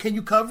 Can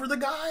you cover the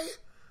guy?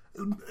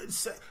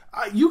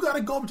 You got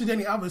to go up to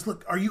Dani Alves.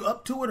 Look, are you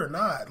up to it or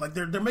not? Like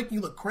they're making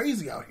you look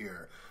crazy out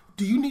here.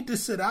 Do you need to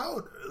sit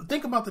out?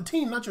 Think about the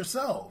team, not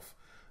yourself.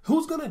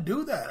 Who's gonna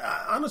do that?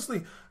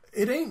 Honestly,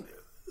 it ain't.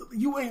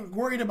 You ain't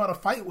worried about a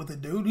fight with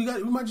it, dude.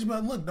 You might just be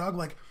like, look, dog,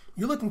 like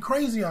you're looking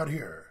crazy out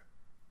here.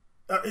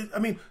 I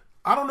mean,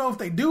 I don't know if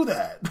they do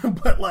that,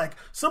 but like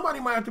somebody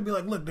might have to be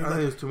like, look, dude. I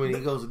think there's too many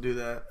egos to do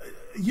that.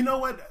 You know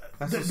what?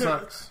 That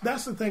sucks.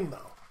 That's the thing,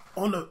 though.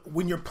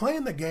 When you're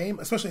playing the game,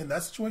 especially in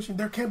that situation,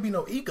 there can't be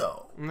no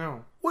ego.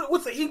 No.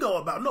 What's the ego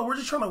about? No, we're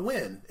just trying to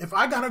win. If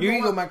I gotta your go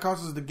ego might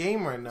cost us the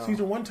game right now.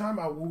 Caesar, one time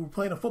we were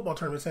playing a football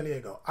tournament in San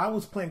Diego. I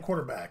was playing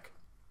quarterback.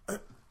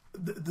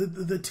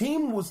 The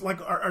team was like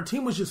our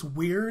team was just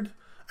weird,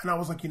 and I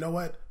was like, you know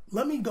what?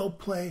 Let me go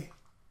play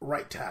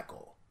right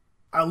tackle.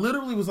 I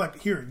literally was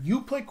like, here,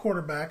 you play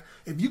quarterback.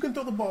 If you can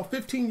throw the ball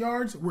 15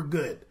 yards, we're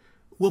good.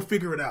 We'll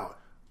figure it out.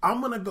 I'm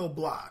gonna go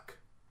block.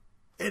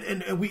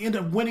 And we end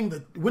up winning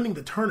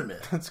the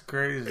tournament. That's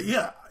crazy.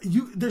 Yeah,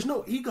 there's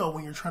no ego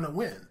when you're trying to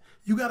win.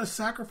 You got to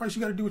sacrifice.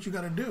 You got to do what you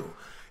got to do.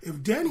 If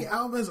Dani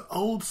Alves,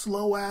 old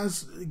slow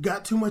ass,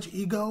 got too much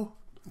ego,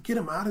 get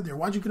him out of there.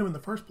 Why'd you get him in the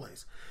first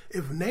place?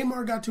 If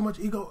Neymar got too much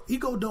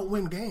ego don't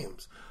win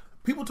games.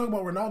 People talk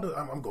about Ronaldo.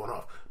 I'm going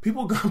off.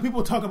 People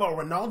talk about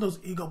Ronaldo's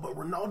ego, but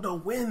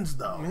Ronaldo wins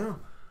though. Yeah.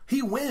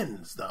 He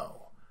wins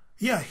though.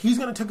 Yeah, he's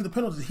gonna take the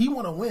penalties. He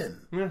want to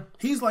win. Yeah.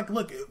 He's like,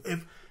 look,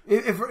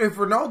 If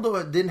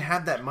Ronaldo didn't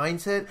have that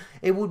mindset,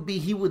 it would be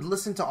he would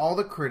listen to all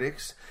the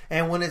critics,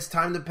 and when it's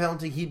time to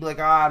penalty, he'd be like,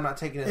 I'm not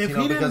taking it. If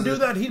he didn't do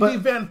that, he'd be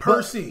Van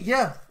Persie.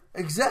 Yeah,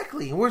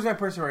 exactly. Where's Van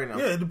Persie right now?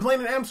 Yeah, they're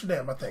playing in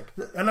Amsterdam, I think.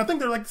 And I think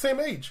they're like the same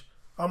age,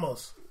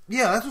 almost.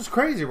 Yeah, that's what's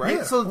crazy, right?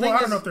 Yeah. So the Well, thing I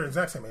don't is, know if they're the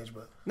exact same age,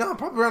 but no,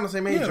 probably around the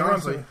same age. yeah, around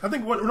honestly, the same. I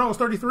think Ronaldo was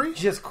 33.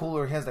 he has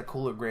cooler. He has that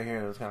cooler gray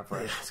hair that's kind of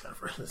fresh. Yeah, it's kind of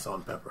fresh. It's salt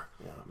and pepper.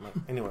 Yeah.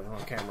 Anyway,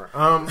 on camera.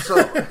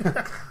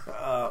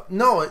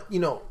 No,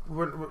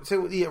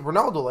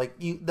 Ronaldo, like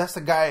that's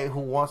the guy who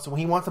wants to. When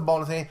he wants the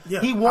ball in his hand,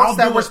 Yeah, he wants I'll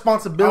that do it.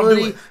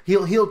 responsibility. I'll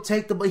do He'll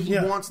take the. He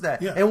Yeah. wants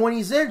that. Yeah. And when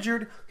he's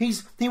injured, he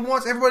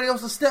wants everybody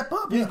else to step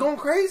up. He's Yeah. going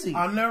crazy.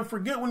 I'll never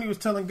forget when he was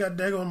telling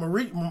Diego and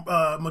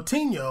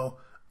Moutinho,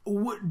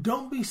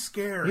 don't be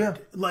scared. Yeah.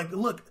 Like,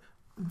 look,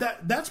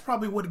 that's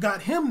probably what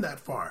got him that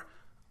far.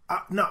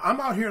 Now, I'm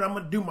out here and I'm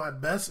going to do my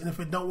best. And if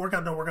it don't work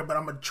out, don't work out. But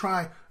I'm going to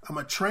try. I'm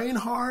going to train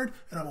hard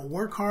and I'm going to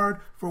work hard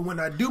for when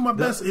I do my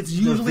best. It's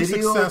usually the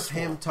video successful.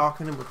 of him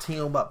talking to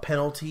Moutinho about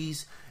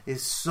penalties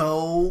is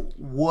so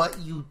what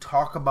you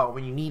talk about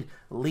when you need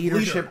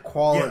leadership Leader.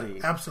 quality.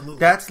 Yeah, absolutely.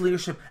 That's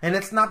leadership. And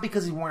it's not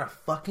because he's wearing a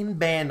fucking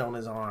band on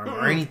his arm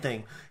or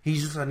anything.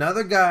 He's just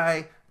another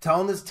guy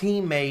telling his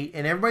teammate,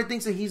 and everybody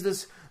thinks that he's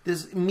this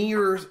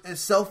mirror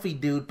selfie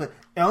dude, but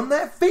on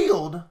that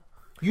field,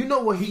 you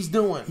know what he's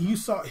doing. He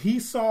saw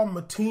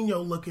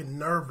Moutinho looking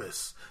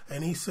nervous,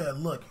 and he said,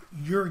 "Look,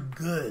 you're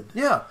good.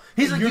 Yeah,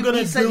 he's like, You're gonna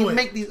he said do you it.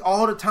 make these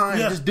all the time.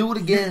 Yeah. Just do it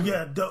again.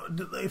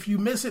 If you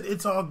miss it,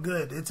 it's all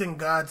good. It's in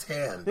God's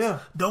hands. Yeah.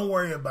 Don't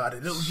worry about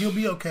it. You'll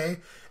be okay.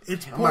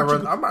 It's I might,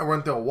 Portugal. I might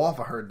run through a wall if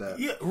I heard that.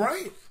 Yeah,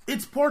 right.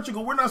 It's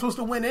Portugal. We're not supposed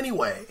to win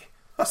anyway,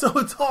 so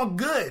it's all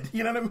good.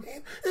 You know what I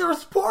mean? It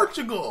was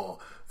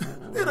Portugal.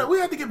 We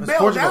had to get bailed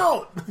Portugal.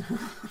 out.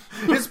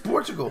 It's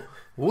Portugal.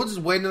 We'll just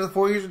wait another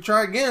 4 years to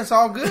try again. It's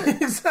all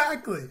good.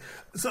 Exactly.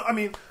 So, I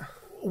mean,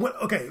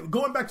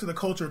 going back to the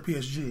culture of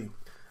PSG,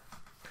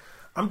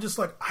 I'm just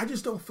like, I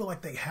just don't feel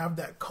like they have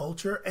that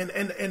culture.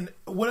 And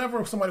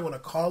whatever somebody want to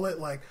call it,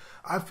 like,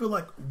 I feel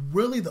like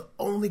really the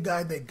only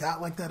guy they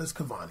got like that is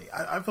Cavani.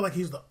 I feel like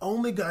he's the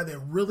only guy they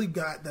really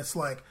got that's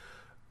like,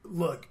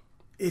 look,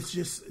 it's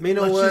just... You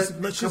know what?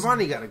 Let's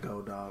Cavani got to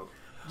go, dog.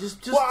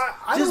 Just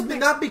I don't think...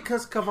 not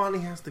because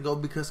Cavani has to go,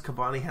 because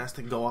Cavani has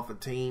to go off a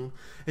team.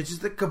 It's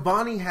just that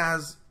Cavani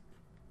has,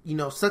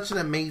 such an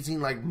amazing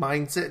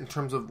mindset in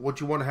terms of what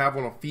you want to have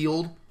on a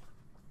field,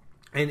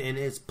 and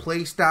his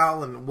play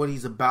style and what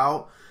he's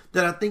about,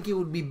 that I think he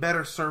would be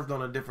better served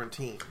on a different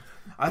team.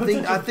 I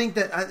think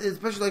that,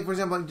 especially for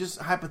example, just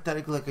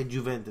hypothetically like a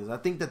Juventus, I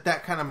think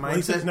that kind of mindset. Well,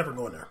 he said he's never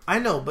going there. I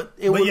know, but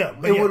it would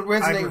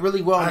resonate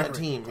really well on that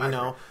team,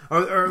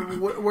 or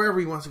wherever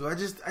he wants to go. I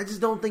just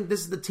don't think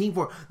this is the team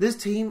for it. This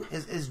team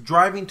is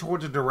driving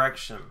towards a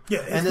direction.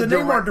 Yeah, it's the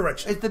Neymar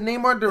direction. It's the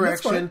Neymar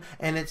direction,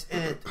 and it's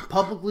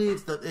publicly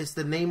it's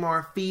the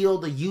Neymar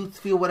field, the youth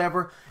field,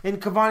 whatever.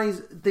 And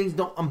Cavani's things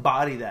don't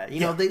embody that.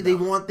 They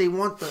want the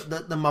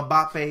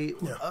Mbappe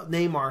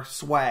Neymar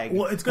swag.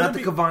 Well, it's gonna not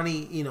be the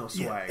Cavani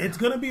swag. Yeah, it's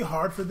going to be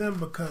hard for them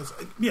because,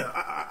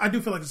 I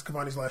do feel like it's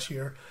Cavani's last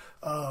year.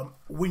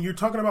 When you're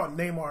talking about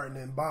Neymar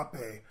and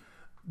Mbappe,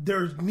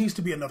 there needs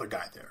to be another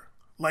guy there.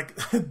 Like,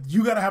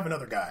 you got to have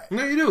another guy.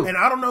 No, you do. And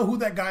I don't know who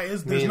that guy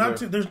is. There's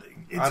not.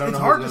 It's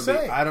hard to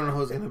say. I don't know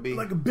who's going to be.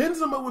 Like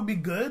Benzema would be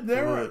good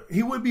there. Right.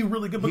 He would be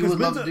really good he because would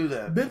love to do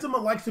that.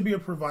 Benzema likes to be a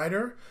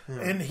provider,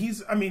 and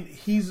he's. And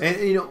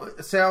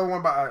say I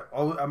want about.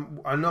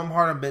 I know I'm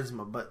hard on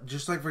Benzema, but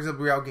just like for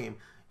example, Real game.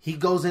 He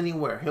goes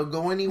anywhere. He'll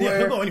go anywhere. Yeah,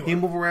 he'll go anywhere. He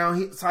move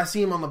around. So I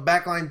see him on the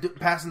back line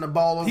passing the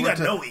ball over. He got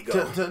no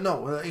ego.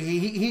 No,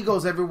 he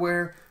goes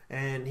everywhere,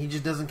 and he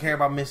just doesn't care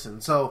about missing.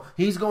 So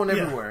he's going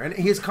everywhere, and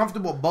he's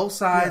comfortable both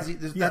sides.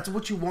 That's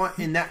what you want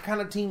in that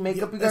kind of team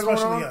makeup. You got going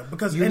on.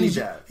 Because you need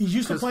that. He's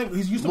used to playing.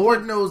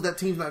 Lord knows that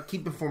team's not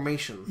keeping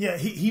formation. Yeah,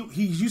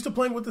 he's used to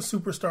playing with the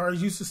superstar.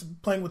 He's used to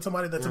playing with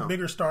somebody that's a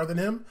bigger star than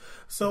him.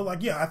 So I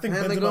think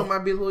Benzema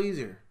might be a little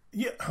easier.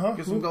 Yeah,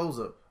 Get some goals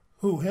up.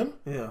 Who, him?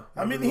 Yeah.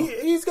 I mean,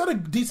 he's got a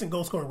decent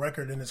goal scoring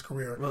record in his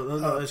career.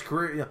 Well, his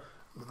career, yeah.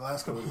 The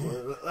last couple of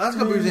years. Last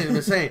couple of years ain't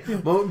the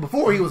same. But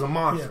before he was a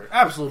monster.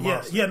 Yeah. Absolute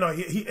monster. Yeah, no,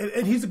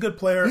 and he's a good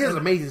player. He has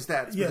amazing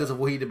stats because of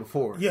what he did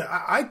before. Yeah,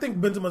 I think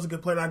Benzema's a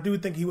good player, and I do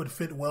think he would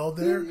fit well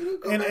there.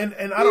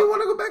 And I don't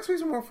want to go back to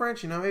some more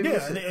French, Maybe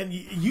and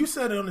you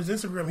said it on his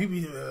Instagram, he'd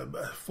be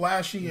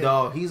flashy.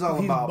 No, he's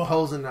all about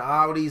posing the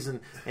Audis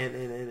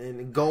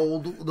and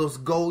gold, those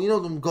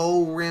gold, them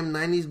gold rim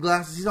 90s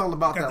glasses. He's all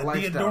about that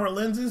lifestyle. Theodora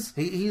lenses.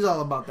 He's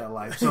all about that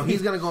life. So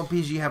he's going to go on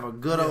PG, have a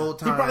good old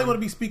time. He probably want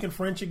to be speaking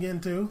French again,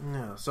 too.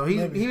 Yeah, so he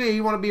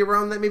want to be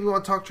around that. Maybe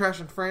want to talk trash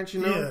in French,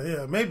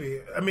 Yeah, maybe.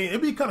 I mean,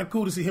 it'd be kind of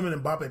cool to see him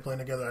and Mbappe playing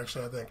together.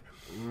 Actually, I think.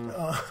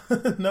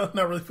 No,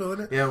 not really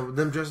feeling it. Yeah,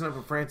 them dressing up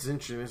for France is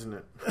interesting, isn't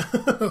it?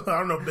 I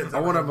don't know. If I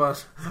wonder how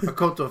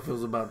Akoto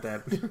feels about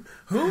that.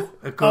 Who?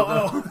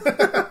 Akoto.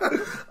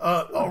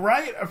 Oh,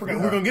 right. I forgot.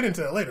 We're gonna get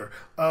into that later.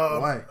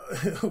 Why?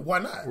 Why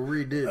not? We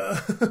really did.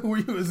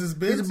 Is this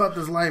Benz? He's about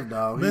this life,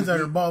 dog. Ben's out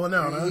here balling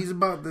out. Huh? He's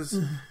about this.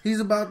 He's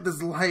about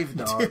this life,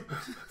 dog.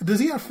 Does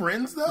he have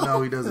friends though?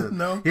 No, he doesn't.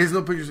 No, he has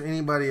no pictures of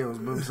anybody else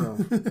but himself.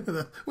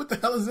 What the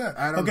hell is that?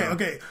 I don't know.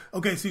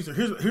 Okay, Caesar.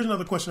 Here's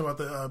another question about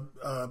the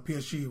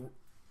PSG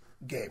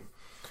game.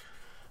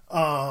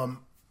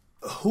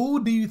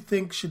 Who do you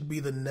think should be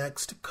the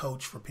next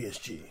coach for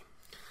PSG?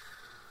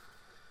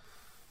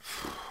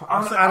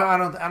 I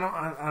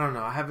don't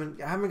know. I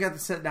haven't got to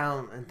sit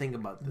down and think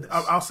about this.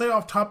 I'll say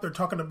off top, they're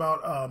talking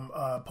about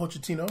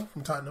Pochettino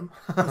from Tottenham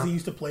because he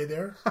used to play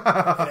there,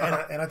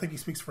 and I think he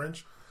speaks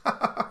French.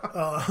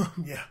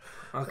 Yeah.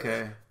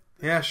 Okay.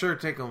 Yeah, sure.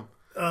 Take him.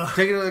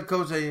 Take another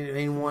coach that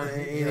ain't won,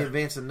 ain't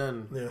advancing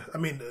nothing. Yeah. I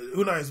mean,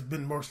 Unai's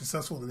been more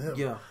successful than him.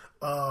 Yeah.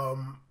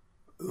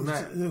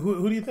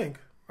 Who do you think?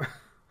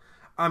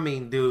 I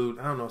mean, dude,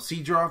 I don't know.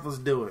 Seedorf, let's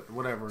do it.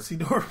 Whatever.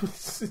 Seedorf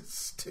is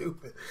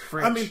stupid.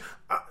 French. I mean,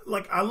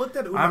 I looked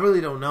at Unai. I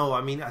really don't know. I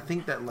mean, I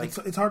think that like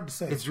it's hard to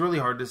say. It's really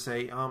hard to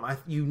say.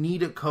 You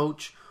need a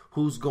coach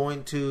who's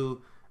going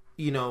to,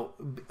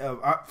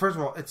 first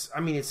of all,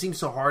 it seems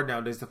so hard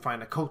nowadays to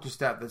find a coaching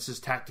staff that's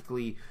just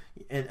tactically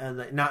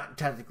and not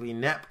tactically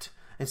inept.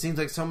 It seems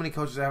like so many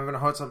coaches are having a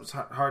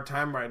hard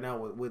time right now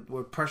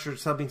with pressure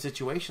subbing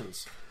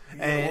situations.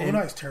 And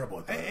Unai's terrible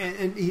at that.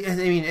 And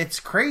I mean, it's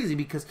crazy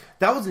because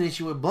that was an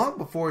issue with Blanc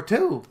before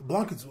too.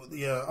 Blanc is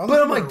but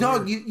I'm like,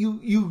 dog,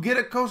 you get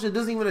a coach that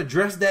doesn't even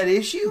address that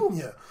issue.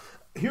 Yeah.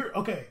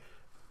 Okay.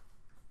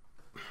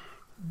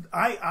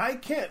 I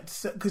can't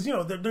say because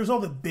there's all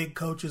the big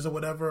coaches or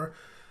whatever.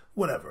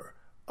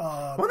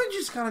 Why don't you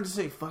just kind of just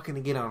say fucking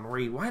and get on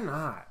Reed? Why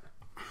not?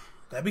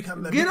 That'd be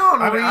kind of get on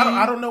Reed.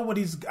 I don't know what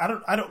he's. I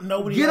don't know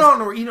what he. Get has.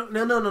 on Reed.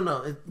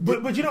 No.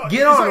 But get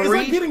on Reed.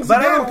 Like getting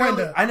but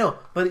Zidane, I know.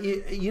 But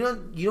you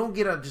don't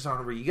get just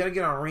on Reed. You got to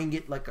get on Reed and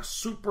get like a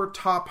super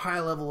top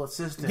high level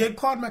assistant. Get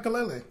Claude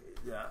Makelele.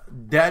 Yeah,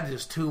 that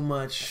is too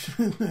much.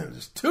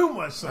 Just too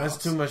much sauce.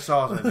 That's too much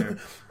sauce in there.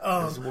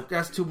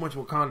 That's too much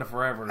Wakanda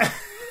Forever.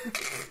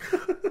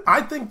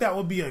 I think that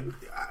would be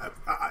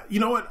you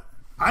know what?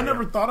 I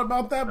never thought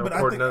about that, but I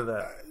think none of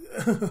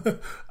that.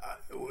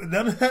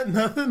 None of that,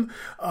 nothing.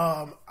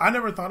 I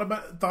never thought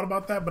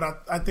about that,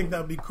 but I think that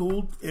would be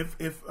cool if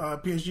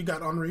PSG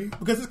got Henry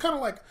because it's kind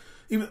of like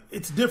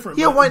it's different.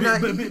 Yeah, why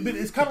not? But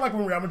it's kind of like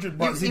when Real Madrid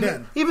bought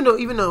Zidane. Even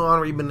though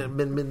Henry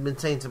been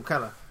saying some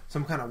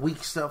kind of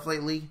weak stuff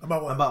lately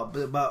about what?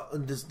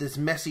 about this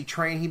messy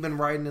train he been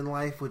riding in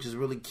life, which is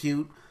really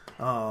cute.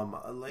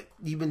 Like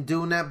you've been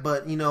doing that,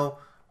 but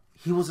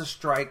he was a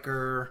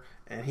striker.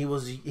 And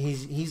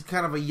he's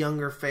kind of a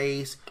younger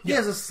face. He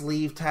has a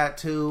sleeve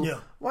tattoo. Yeah.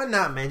 Why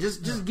not, man?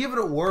 Just give it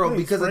a whirl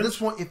because French. At this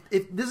point,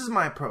 if this is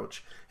my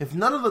approach, if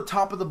none of the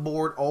top of the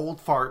board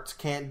old farts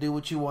can't do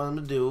what you want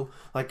them to do,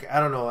 like I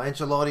don't know,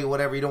 Ancelotti or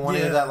whatever, you don't want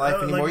any of that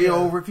life anymore. You're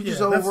over. If you're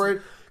just over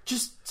it.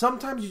 Just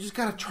sometimes you just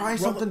gotta try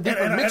something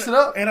different, mix it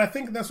up. And I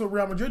think that's what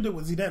Real Madrid did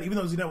with Zidane. Even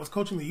though Zidane was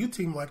coaching the U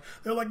team, like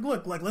they're like,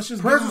 look, like let's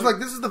just. Perez was like,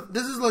 this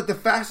is like the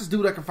fastest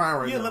dude I can find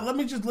right now.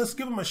 Yeah, let's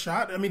give him a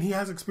shot. I mean, he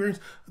has experience.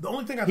 The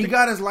only thing he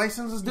got his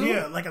licenses, dude.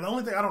 Yeah, like the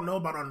only thing I don't know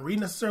about Henry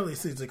necessarily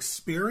is his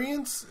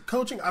experience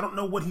coaching. I don't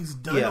know what he's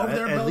done over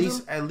there. At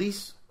least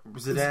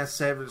Zidane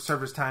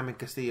served his time in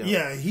Castilla.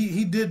 Yeah,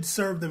 he did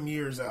serve them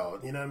years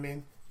out. You know what I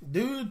mean?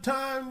 Do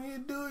time, you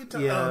do it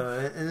time.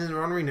 Yeah, and then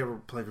Henry never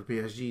played for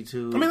PSG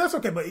too. I mean that's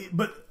okay,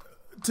 but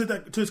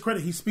to his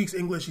credit, he speaks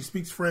English, he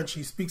speaks French,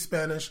 he speaks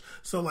Spanish.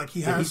 So like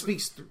he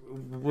speaks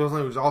world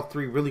language all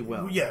three really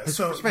well. Yeah, his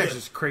Spanish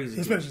is crazy.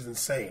 His Spanish is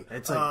insane.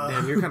 It's like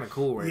damn, you're kind of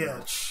cool right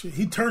now. Yeah,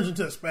 he turns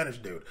into a Spanish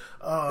dude.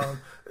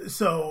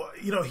 So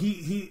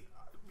he.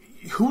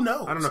 Who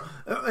knows? I don't know.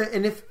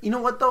 And if you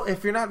know what though,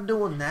 if you're not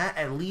doing that,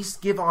 at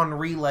least give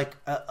Henry like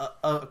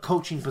a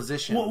coaching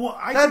position. Well,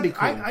 that'd be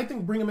cool. I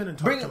think bring him in and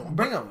talk to him.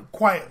 Bring him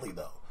quietly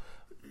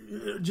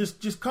though.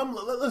 Just come.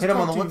 Let's hit talk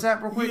him on the to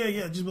WhatsApp real quick.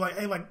 Yeah. Just be like,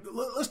 hey, like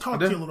let's talk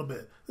to you a little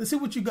bit. Let's see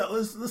what you got.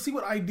 Let's see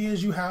what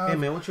ideas you have. Hey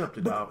man, what you up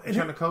to, dog? You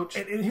trying to coach?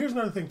 And here's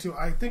another thing too.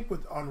 I think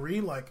with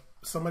Henry, like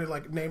somebody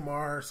like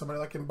Neymar,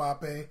 somebody like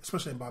Mbappe,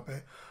 especially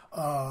Mbappe.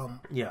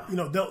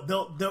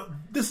 They'll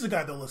this is a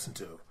guy they'll listen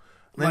to.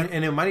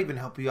 And it might even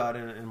help you out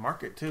in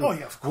market too. Oh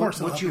yeah, of course.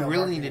 What you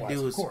really need to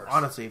do is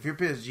honestly, if you're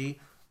PSG,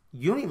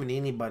 you don't even need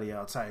anybody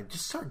outside.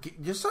 Just start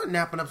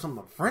napping up some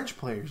of the French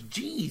players.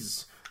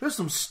 Jeez, there's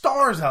some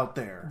stars out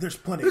there. There's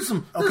plenty. There's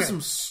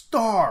some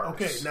stars.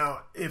 Okay,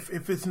 now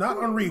if it's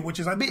not Henry, which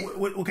is okay,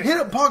 hit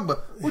up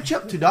Pogba. What you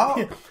up to,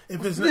 dog?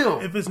 If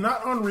it's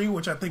not Henry,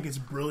 which I think is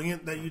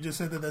brilliant that you just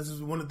said that. This is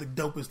one of the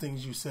dopest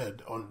things you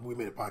said on We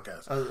Made a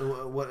Podcast.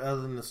 What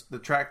other than the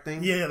track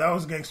thing? Yeah, that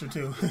was gangster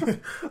too.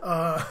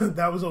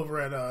 That was over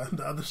at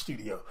the other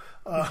studio.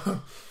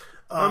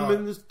 I'm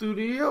in the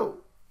studio.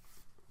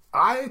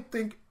 I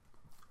think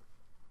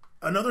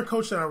another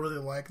coach that I really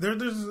like. There's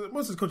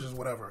most of his coaches,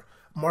 whatever.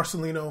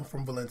 Marcelino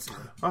from Valencia.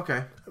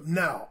 Okay.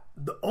 Now,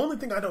 the only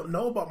thing I don't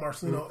know about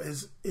Marcelino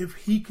is if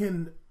he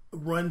can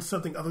run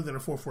something other than a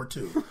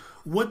 4-4-2.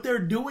 What they're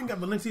doing at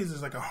Valencia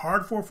is like a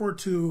hard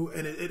 4-4-2,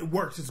 and it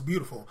works. It's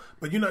beautiful.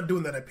 But you're not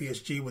doing that at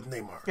PSG with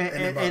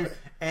Neymar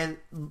and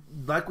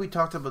like we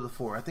talked about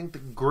before, I think the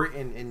grit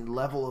and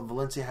level of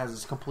Valencia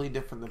is completely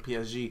different than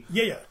PSG.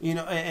 Yeah.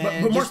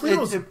 But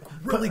Marcelino's a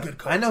really good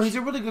coach. I know he's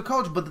a really good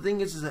coach, but the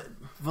thing is that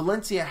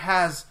Valencia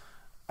has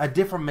a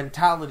different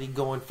mentality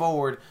going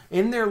forward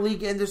in their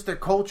league and just their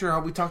culture. How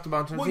we talked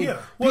about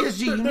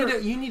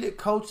PSG, you need a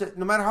coach that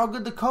no matter how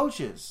good the coach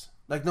is,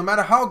 like no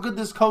matter how good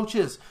this coach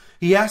is,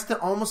 he has to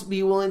almost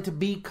be willing to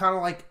be kind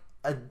of like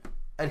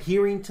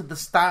adhering to the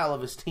style of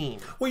his team.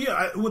 Well,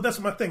 yeah, that's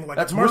my thing. Like,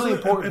 That's really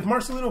important. If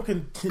Marcelino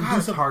can do God,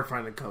 it's something, hard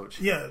finding a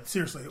coach. yeah,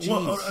 seriously. Jeez.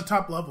 Well, a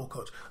top level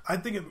coach. I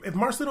think if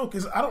Marcelino,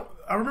 because I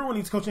remember when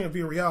he's coaching at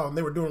Villarreal and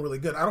they were doing really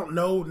good. I don't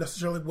know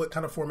necessarily what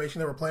kind of formation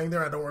they were playing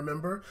there. I don't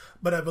remember.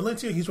 But at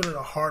Valencia, he's running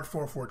a hard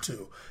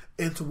 4-4-2.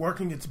 It's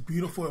working. It's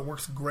beautiful. It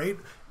works great.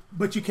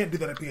 But you can't do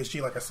that at PSG.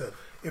 Like I said,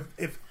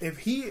 if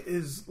he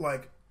is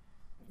like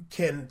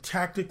can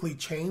tactically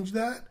change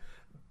that,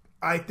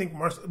 I think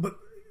but.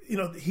 You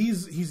know,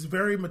 he's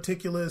very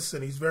meticulous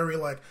and he's very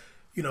like,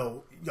 you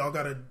know, y'all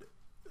got to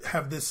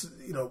have this,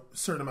 you know,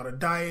 certain amount of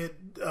diet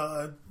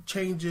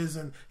changes,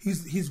 and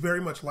he's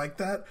very much like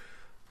that.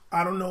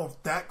 I don't know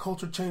if that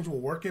culture change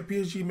will work at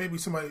PSG. Maybe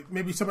somebody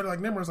like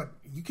Neymar is like,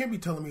 you can't be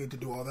telling me to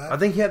do all that. I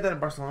think he had that in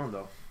Barcelona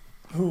though.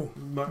 Who?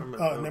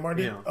 Neymar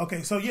did. Yeah.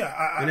 Okay, so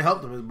yeah, and it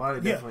helped him. His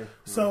body definitely.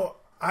 So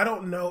I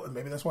don't know.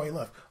 Maybe that's why he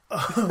left.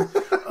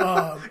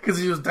 Because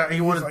he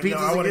wanted like, pizza.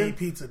 I want to eat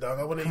pizza, dog.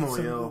 I want to eat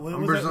some. yo.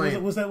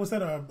 Was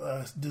that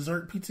a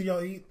dessert pizza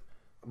y'all eat?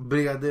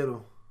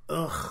 Brigadeiro.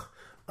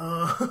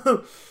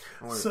 Ugh.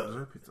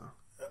 Dessert pizza.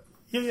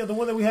 Yeah, the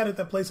one that we had at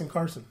that place in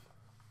Carson.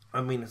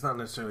 I mean, it's not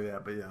necessarily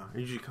that, but yeah,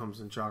 it usually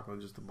comes in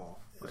chocolate, just a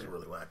ball. It's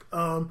really whack.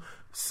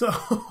 So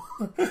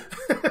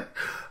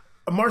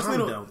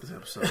Marcelino. I'm done with this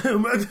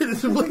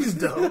episode. Please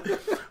don't.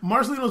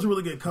 Marcelino's a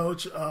really good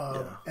coach,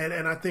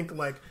 and I think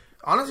like.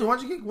 Honestly, why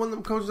don't you get one of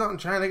them coaches out in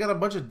China? They got a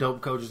bunch of dope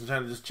coaches in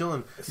China just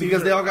chilling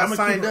because they all got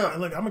signed up.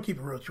 Look, I'm gonna keep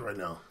it real with you right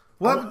now.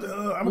 What?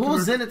 Who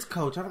was Zenit's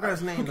coach? I forgot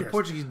his name. The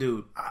Portuguese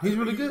dude. He's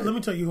really good. Let me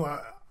tell you who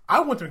I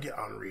want them to get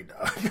Henry.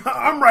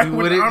 I'm right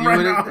with Henry.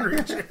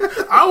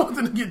 I want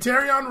them to get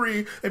Thierry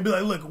Henry and be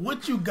like, look,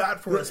 what you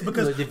got for us?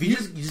 Because look, if you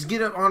just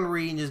get up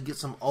Henry and just get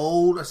some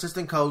old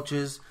assistant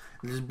coaches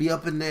and just be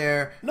up in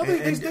there. No,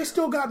 they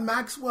still got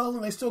Maxwell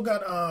and they still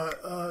got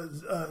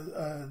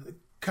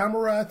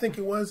Camara, I think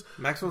it was.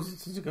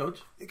 Maxwell's a coach?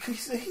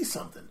 He's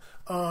something.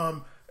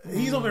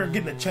 He's over there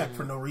getting a check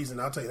for no reason.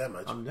 I'll tell you that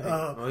much.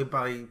 Well, he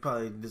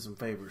probably did some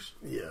favors.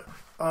 Yeah.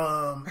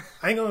 I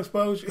ain't going to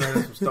expose you.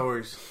 Some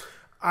stories.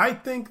 I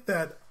think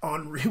that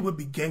Henry would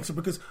be gangster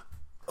because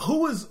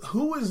who is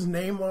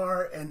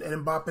Neymar and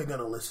Mbappe going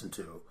to listen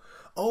to?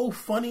 Oh,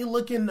 funny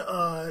looking,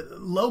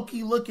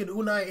 Loki looking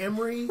Unai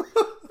Emery.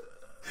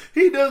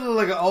 He does look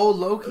like an old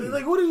Loki.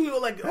 Like, what are you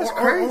like? That's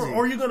crazy.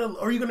 Or are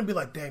you gonna be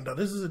like, dang, dog,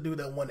 this is a dude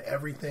that won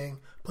everything,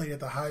 played at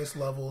the highest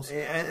levels,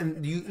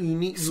 and you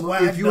need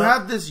if you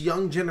have this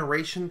young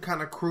generation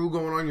kind of crew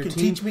going on your team,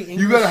 teach me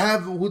English. You gotta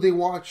have who they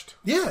watched.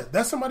 Yeah,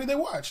 that's somebody they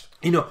watched.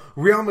 You know,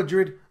 Real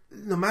Madrid.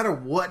 No matter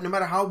what, no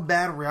matter how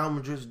bad Real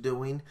Madrid's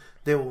doing,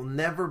 there will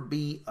never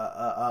be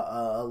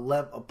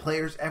a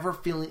players ever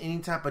feeling any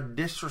type of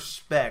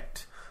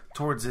disrespect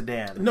towards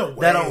Zidane. No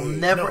way. That'll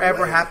never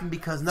ever happen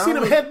because not seen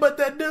only him headbutt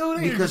that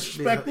dude. Because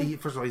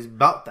first of all, he's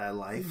about that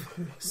life.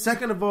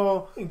 Second of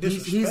all,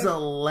 he's a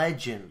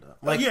legend.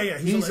 Like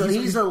he's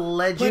a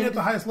legend. Played at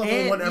the highest level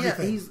and won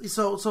everything.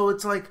 So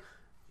it's like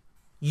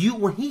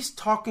when he's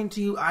talking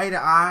to you eye to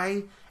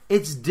eye.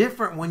 It's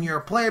different when you're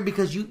a player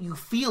because you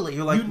feel it.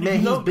 You're like,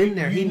 he's been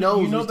there. He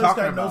knows what he's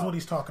talking about. Knows what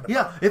he's talking about.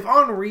 Yeah, if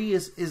Henry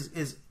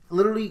is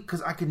literally,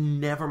 because I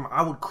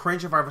would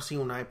cringe if I ever see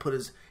him Unai put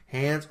his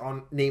hands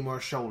on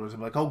Neymar's shoulders.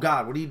 I'm like, oh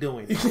God, what are you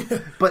doing?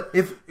 But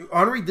if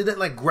Henry did that,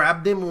 like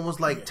grabbed him and was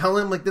like,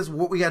 telling him like this,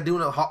 what we got to do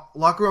in a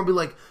locker room, I'd be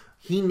like,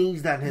 he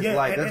needs that in his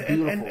life. That's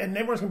beautiful. And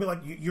Neymar's gonna be like,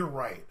 you're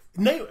right.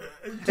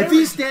 If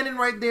he's standing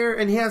right there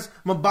and he has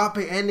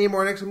Mbappe and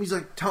Neymar next to him, he's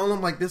like telling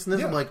him like this and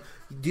this. I'm like,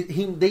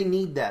 they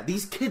need that.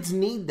 These kids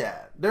need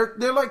that.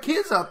 They're like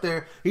kids out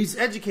there. He's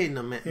educating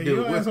them,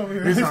 dude.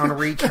 This is on a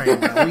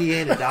retrain. We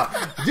in it, dog.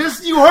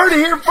 You heard it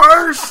here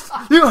first.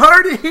 You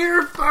heard it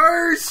here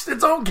first.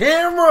 It's on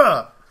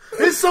camera.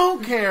 It's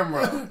on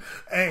camera.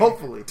 Hey,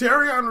 hopefully.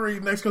 Thierry Henry,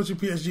 next coach of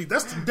PSG.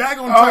 That's the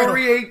daggone title.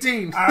 Henry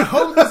 18. I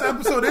hope this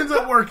episode ends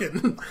up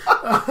working.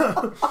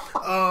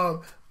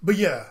 But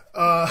yeah.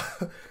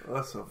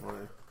 That's so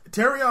funny.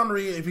 Thierry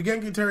Henry, if you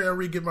can't get Thierry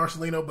Henry, get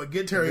Marcelino, but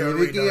get Thierry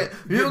Henry.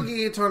 If you don't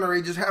get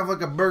Henry, just have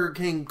like a Burger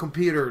King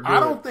computer. I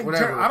don't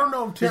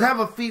know if just have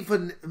a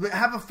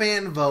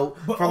fan vote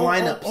for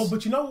lineups.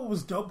 But you know what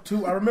was dope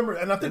too? I remember,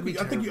 and I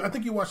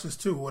think you watched this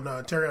too when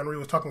Thierry Henry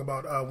was talking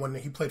about when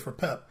he played for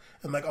Pep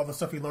and like all the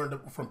stuff he learned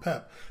from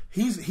Pep.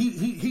 He's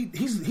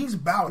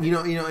about it. You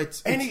know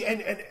it's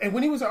and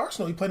when he was at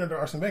Arsenal, he played under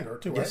Arsene Wenger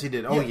too. Right? Yes, he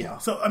did. Oh yeah.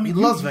 So I mean,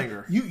 he loves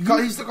Wenger. He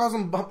still calls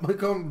him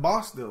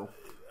boss still.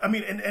 I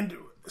mean, and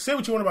say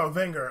what you want about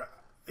Wenger,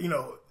 you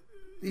know,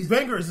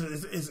 Wenger is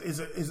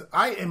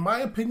in my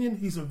opinion,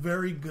 he's a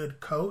very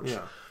good coach.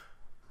 Yeah.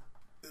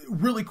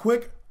 Really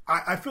quick,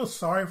 I feel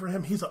sorry for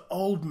him. He's an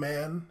old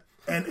man,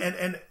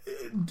 and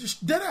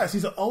just dead ass.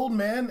 He's an old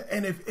man,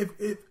 and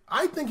if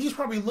I think he's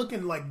probably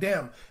looking like,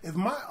 damn, if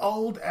my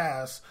old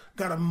ass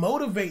got to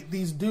motivate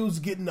these dudes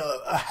getting a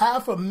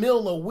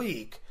 $500,000 a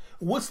week,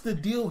 what's the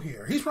deal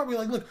here? He's probably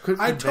like, look,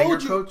 I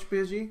told you, coach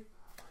PSG.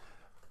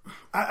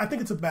 I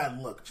think it's a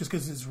bad look just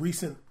because his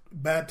recent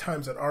bad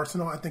times at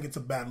Arsenal. I think it's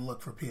a bad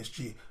look for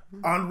PSG.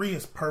 Henry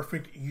is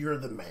perfect. You're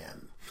the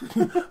man.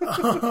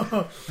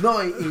 No,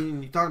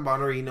 and you talk about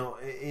Henry,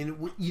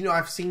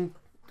 I've seen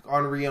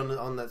Henry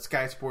on that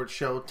Sky Sports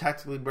show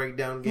tactically break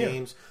down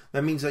games. Yeah.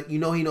 That means that he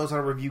knows how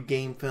to review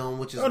game film,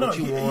 which is what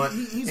you want.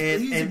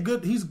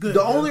 He's good.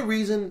 The only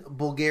reason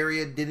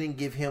Bulgaria didn't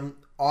give him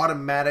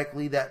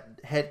automatically that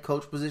head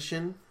coach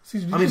position.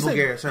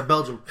 Bulgaria. Sorry,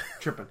 Belgium.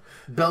 Tripping.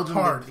 Belgium.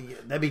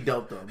 That'd be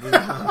dope though.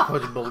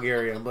 Coaching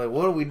Bulgaria. I'm like,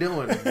 what are we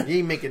doing? You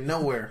ain't making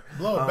nowhere.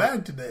 Blow a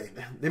bag today.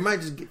 They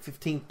might just get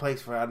 15th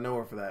place out of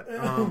nowhere for that.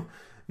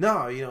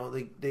 No,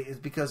 it's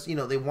because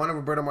they wanted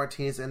Roberto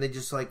Martinez and they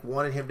just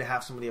wanted him to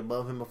have somebody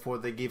above him before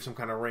they gave some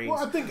kind of range.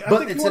 Well, I think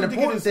it's an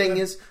important thing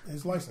is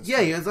his license.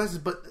 Yeah, his license.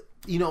 But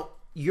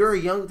you're a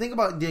young. Think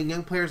about the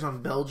young players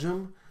on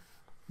Belgium.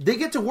 They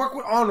get to work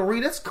with Henry.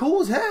 That's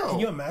cool as hell. Can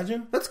you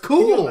imagine? That's cool.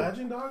 Can you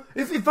imagine, dog?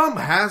 If I'm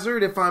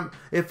Hazard, if I'm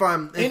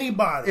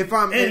anybody, if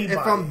I'm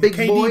big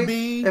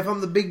KDB, boy, if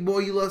I'm the big boy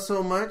you love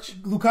so much,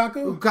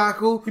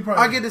 Lukaku,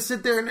 I get to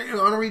sit there and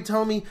Henry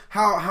tell me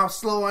how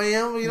slow I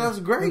am. That's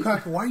great.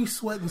 Lukaku, why are you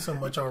sweating so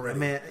much already,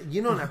 man?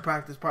 In that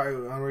practice,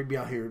 probably Henry be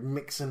out here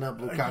mixing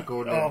up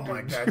Lukaku. Oh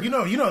my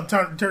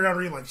god, turn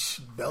around and like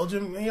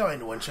Belgium, y'all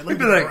ain't doing shit. Let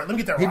me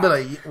get that rock. He'd be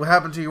like, "What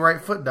happened to your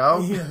right foot,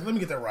 dog?" Yeah, let me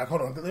get that rock.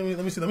 Hold on, let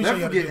me see. Let me show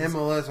you.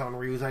 MLS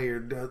Henry was out here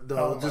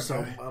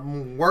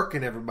I'm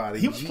working everybody.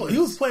 He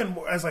was playing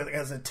more as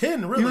a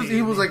 10, really.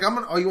 He was like,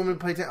 "Oh, you want me to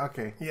play 10?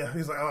 Okay." Yeah,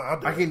 he's like,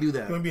 I can do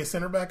that. You want to be a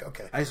center back?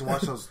 Okay. I used to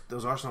watch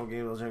those Arsenal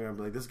games. I was younger. I'd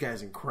be like, "This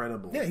guy's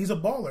incredible." Yeah, he's a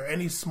baller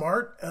and he's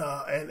smart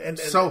and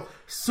so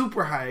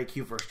super high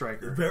IQ for a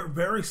striker. Very,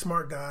 very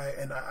smart guy,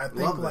 and I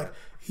think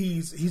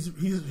he's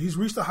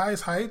reached the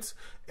highest heights,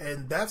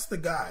 and that's the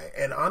guy.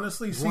 And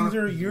honestly,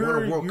 Caesar,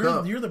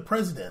 you're the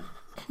president.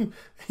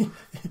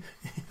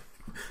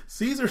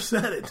 Caesar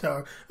said it,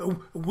 dog.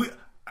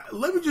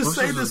 Let me just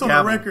say this on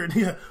the record.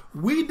 Yeah,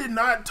 we did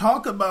not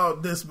talk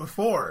about this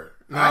before.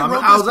 No, I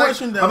wrote this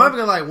question down. I'm not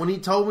gonna lie. When he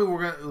told me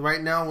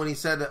when he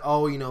said that,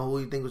 who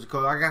you think was a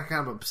coach, I got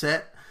kind of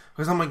upset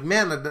because I'm like,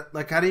 man, I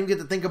didn't even get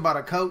to think about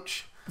a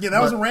coach. Yeah,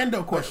 that was a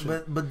rando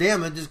question. But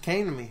damn, it just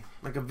came to me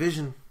like a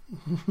vision.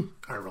 All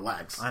right,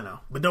 relax. I know,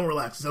 but don't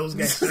relax. Those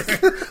games.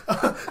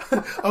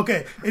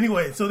 Okay.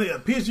 Anyway, so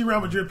the PSG, Real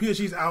Madrid.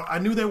 PSG's out. I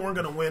knew they weren't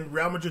going to win.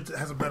 Real Madrid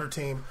has a better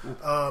team. They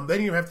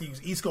didn't even have to use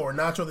Isco or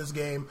Nacho this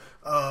game.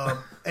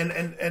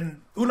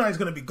 And Unai's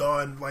going to be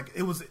gone. Like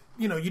it was,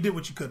 you did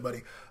what you could,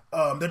 buddy.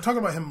 They're talking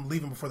about him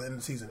leaving before the end of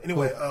the season.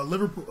 Anyway,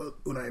 Liverpool,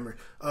 Unai Emery.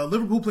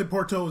 Liverpool played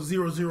Porto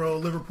 0-0.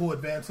 Liverpool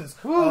advances.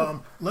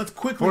 Let's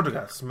quickly. Porto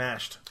got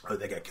smashed. Oh,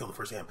 they got killed the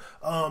first game.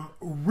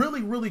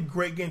 Really, really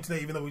great game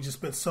today, even though we just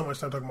spent so much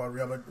time talking about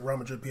Real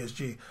Madrid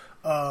PSG.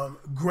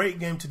 Great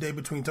game today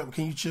between.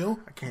 Can you chill?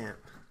 I can't.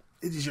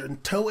 Is your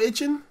toe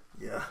itching?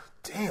 Yeah.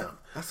 Damn.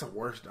 That's the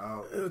worst,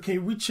 dog.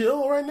 Can we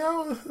chill right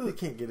now? They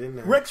can't get in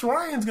there. Rex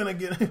Ryan's going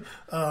to get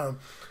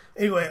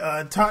Anyway,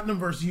 Tottenham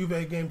versus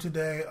Juve game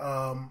today.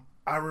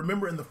 I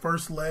remember in the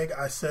first leg,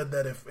 I said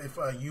that if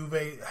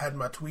Juve had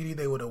Matuidi,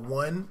 they would have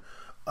won.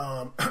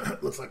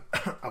 Looks like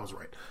I was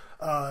right.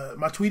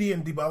 Matuidi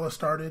and Dybala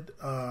started,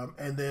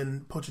 and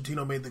then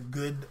Pochettino made the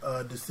good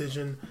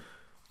decision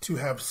to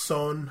have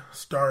Son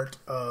start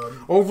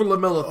over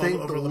Lamella.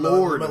 Thank the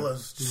Lord.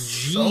 Lamella's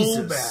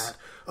so bad.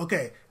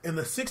 Okay, in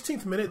the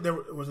 16th minute,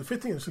 was it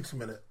 15th or 16th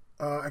minute?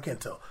 I can't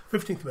tell.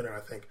 15th minute,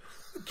 I think.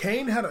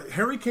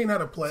 Harry Kane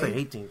had a play. Say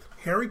 18th.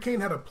 Harry Kane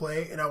had a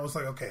play, and I was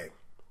like, okay.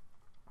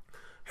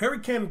 Harry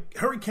Kane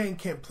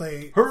can't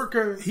play.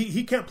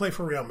 He can't play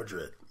for Real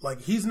Madrid.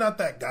 Like he's not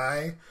that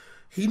guy.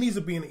 He needs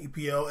to be in the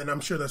EPL, and I'm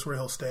sure that's where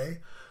he'll stay.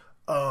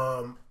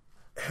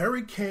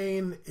 Harry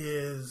Kane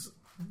is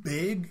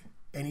big,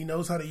 and he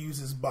knows how to use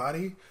his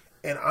body.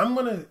 And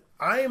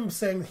I am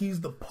saying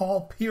he's the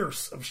Paul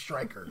Pierce of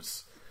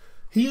strikers.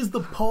 He is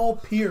the Paul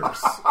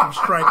Pierce of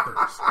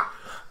strikers.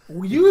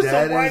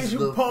 Why is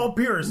you Paul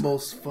Pierce?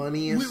 Most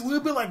funniest.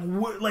 We'll be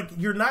like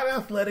you're not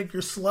athletic,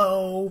 you're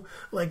slow,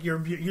 like you're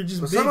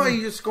just. But big. somehow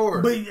you just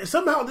scored. But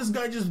somehow this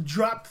guy just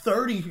dropped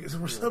 30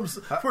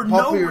 for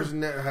Paul Pierce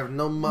have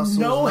no muscles,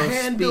 no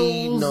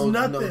handles, speed,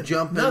 nothing, no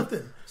jumping,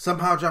 nothing.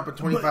 Somehow dropping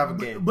 25 a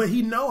game. But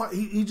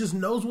he just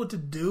knows what to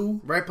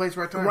do. Right place,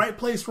 right time. Right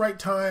place, right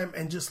time,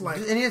 and just like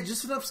and he has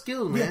just enough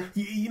skill, man.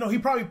 Yeah, he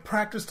probably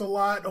practiced a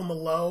lot on the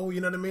low. You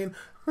know what I mean?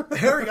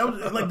 Harry,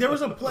 there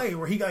was a play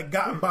where he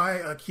got by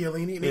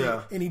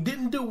Chiellini, and he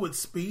didn't do it with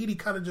speed. He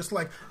kind of just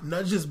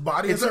nudged his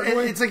body. It's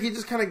like he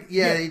just kind of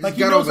he just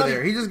got over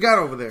there. He just got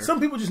over there.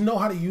 Some people just know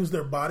how to use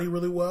their body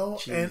really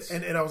well,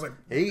 and I was like,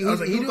 he do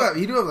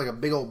have like a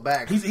big old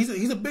back.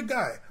 He's a big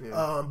guy,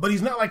 but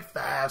he's not like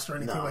fast or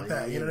anything like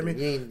that. You know what I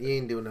mean? He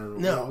ain't doing that.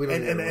 No, we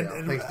don't and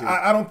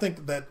I don't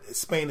think that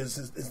Spain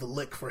is the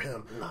lick for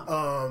him.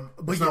 No.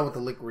 But it's not what the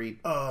lick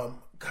read. God,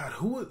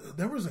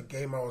 there was a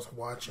game I was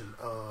watching.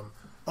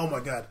 Oh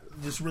my God!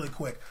 Just really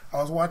quick, I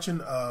was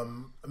watching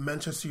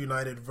Manchester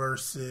United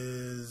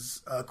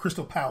versus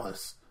Crystal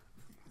Palace.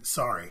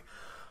 Sorry,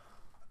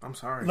 I'm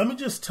sorry. Let me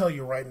just tell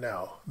you right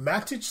now,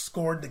 Matic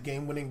scored the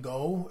game-winning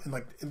goal in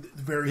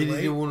very late. Did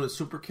he win a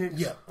super kick?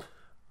 Yeah.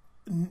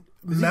 Is he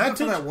good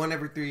for that Matic, one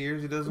every 3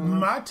 years he does one?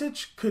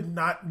 Matic could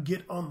not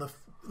get on the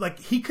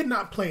he could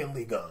not play in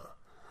Liga.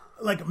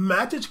 Like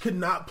Matic could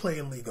not play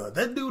in Liga.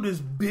 That dude is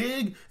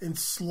big and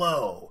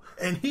slow,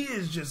 and he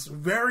is just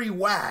very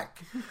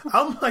whack.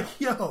 I'm like,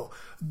 yo,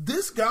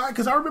 this guy.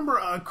 Because I remember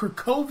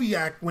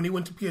Krakowiak when he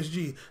went to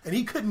PSG, and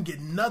he couldn't get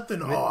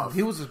nothing off.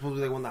 He was supposed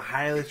to be one of the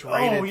highest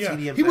rated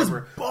CDMs he was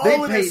ever.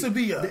 balling at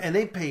Sevilla, and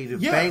they paid a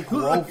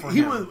bankroll for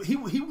him.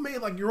 He made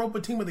like Europa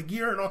Team of the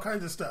Year and all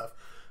kinds of stuff.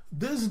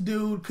 This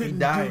dude couldn't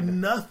do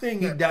nothing.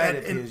 He died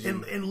at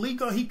PSG. In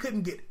Liga. He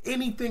couldn't get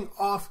anything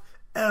off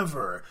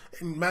ever,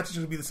 and matches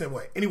would be the same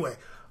way. Anyway,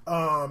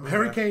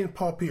 Harry Kane,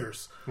 Paul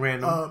Pierce,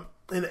 random.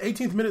 In the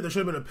 18th minute, there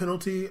should have been a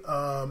penalty,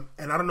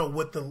 and I don't know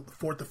what the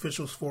fourth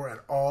official was for at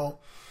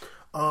all.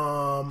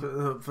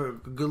 For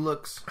good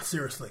looks,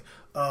 seriously.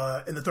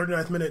 In the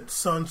 39th minute,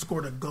 Son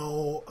scored a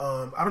goal.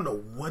 I don't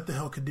know what the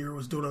hell Kadir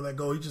was doing on that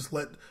goal. He just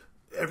let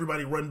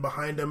everybody run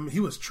behind him. He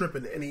was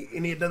tripping, and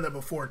he had done that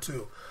before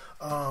too.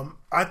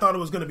 I thought it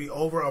was going to be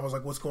over. I was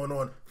like, what's going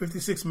on?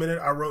 56th minute,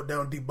 I wrote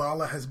down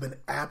Dybala has been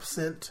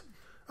absent.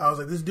 I was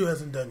like, this dude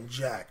hasn't done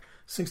jack.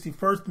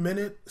 61st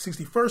minute,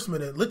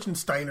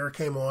 Lichtsteiner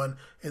came on,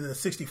 and then the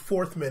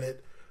 64th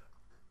minute,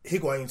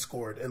 Higuain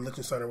scored, and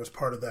Lichtsteiner was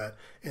part of that.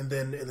 And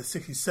then in the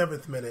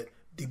 67th minute,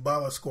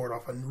 Dybala scored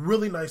off a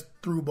really nice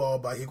through ball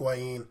by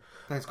Higuain.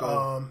 Nice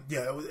goal.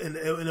 And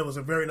it was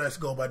a very nice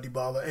goal by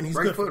Dybala. And he's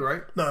right good foot,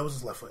 right? No, it was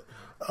his left foot.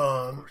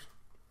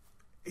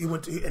 He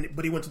went to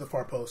the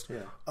far post.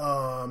 Yeah.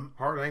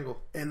 Hard angle.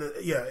 And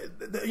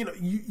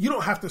you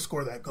don't have to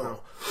score that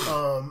goal.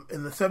 No.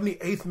 In the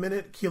 78th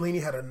minute,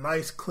 Chiellini had a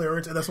nice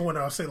clearance, and that's the one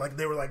I was saying, like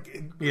they were like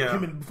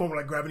him and Buffon were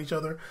like grabbing each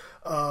other.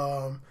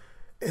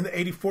 In the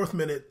 84th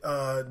minute,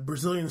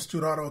 Brazilian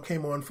Sturaro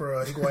came on for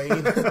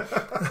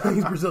Higuain.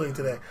 He's Brazilian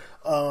today.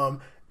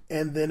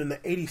 And then in the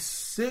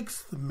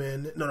 86th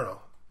minute,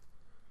 no.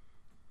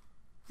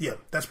 Yeah,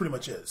 that's pretty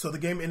much it. So the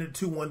game ended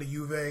 2-1 to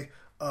Juve.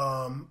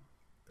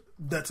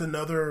 That's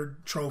another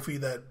trophy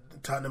that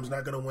Tottenham's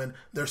not going to win.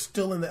 They're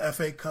still in the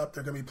FA Cup.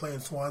 They're going to be playing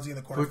Swansea in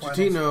the quarterfinals.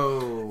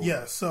 Pochettino.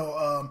 Yeah,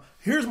 so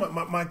here's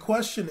my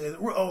question is...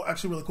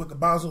 actually, really quick.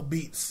 Basel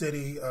beat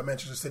City,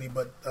 Manchester City,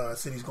 but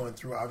City's going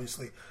through,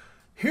 obviously.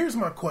 Here's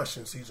my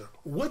question, Caesar.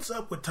 What's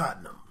up with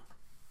Tottenham?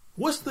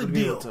 What's the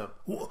deal? What's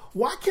up?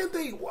 Why can't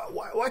they?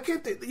 Why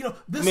can't they?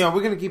 This. I mean, are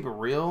we going to keep it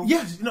real?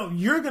 Yes.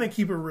 You're going to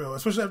keep it real,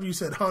 especially after you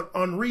said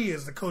Henry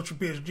is the coach of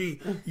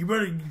PSG. You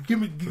better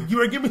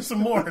give me some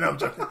more. And I'm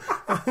joking.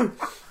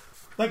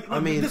 I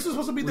mean, this is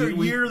supposed to be their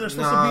year. They're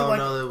supposed to be like.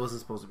 No, it wasn't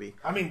supposed to be.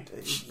 I mean,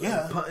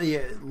 yeah.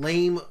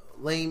 Lame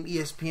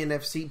ESPN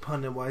FC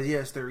pundit wise,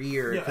 yes, their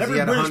year because every he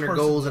had British 100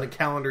 goals in a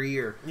calendar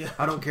year. Yeah.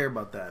 I don't care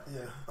about that.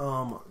 Yeah.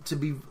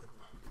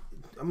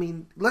 I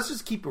mean, let's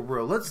just keep it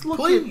real. Let's look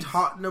at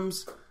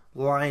Tottenham's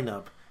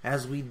lineup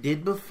as we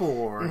did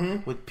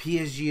before with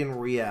PSG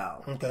and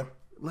Real. Okay.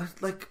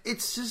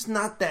 It's just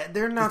not that.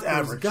 They're not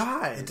those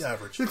guys. It's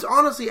average. It's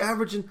honestly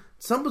average, and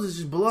some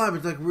positions below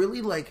average. Like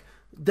really, like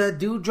that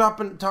dude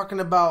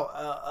talking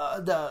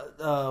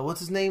about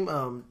what's his name?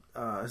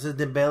 Is it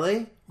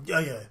Dembele?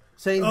 Yeah.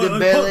 Saying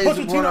Dembele's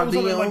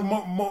Ronaldinho, like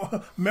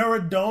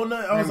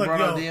Maradona. I was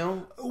like,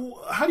 yo,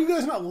 how do you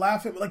guys not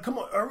laugh at? Like, come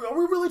on, are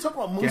we really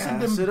talking about Moussa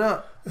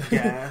Dembele?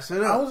 Gas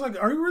it up. I was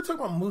like, are you really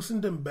talking about Moussa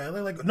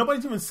Dembele? Like,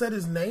 nobody's even said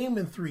his name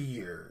in 3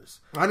 years.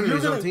 I didn't know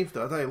he was on team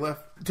though. I thought he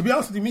left. To be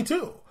honest with you, me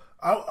too.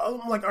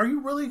 I'm like, are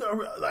you really?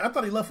 I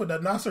thought he left with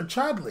that Nasser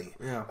Chadli.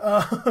 Yeah,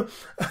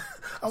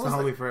 I was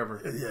homie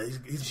forever. Yeah,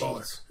 he's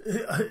baller.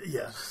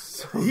 Yeah,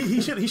 he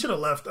should have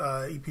left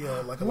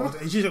EPL like a long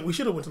time. We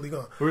should have went to Ligue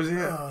 1. Where's he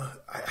at?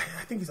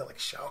 I think he's at like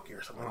Schalke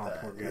or something like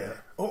that. Poor guy. Yeah,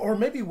 or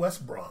maybe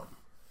West Brom.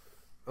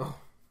 Oh,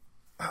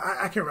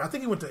 I can't remember. I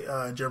think he went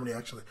to Germany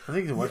actually. I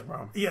think he's in West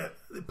Brom. Yeah,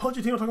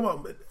 Pochettino talking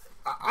about.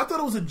 I thought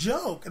it was a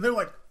joke, and they're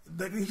like,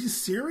 he's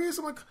serious.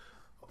 I'm like,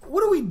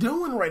 what are we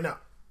doing right now?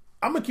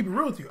 I'm going to keep it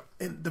real with you.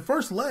 In the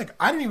first leg,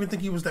 I didn't even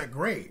think he was that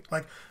great.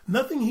 Like,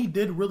 nothing he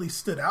did really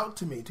stood out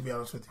to me, to be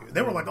honest with you.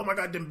 They were like, oh my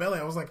God, Dembele.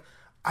 I was like,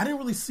 I didn't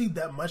really see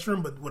that much from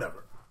him, but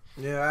whatever.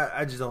 Yeah,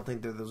 I just don't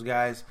think they're those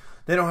guys.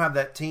 They don't have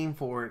that team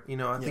for it.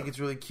 I think it's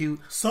really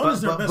cute. Son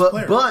is their best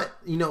player. But,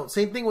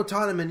 same thing with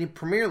Tottenham in the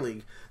Premier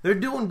League. They're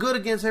doing good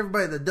against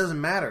everybody that doesn't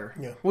matter,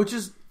 which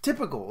is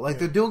typical. Like,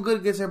 they're doing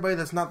good against everybody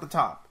that's not the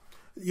top.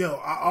 Yo,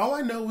 all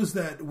I know is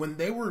that when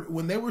they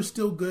were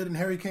still good and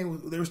Harry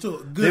Kane, they were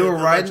still good. They were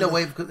riding the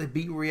wave because they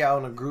beat Real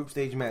in a group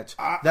stage match.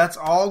 That's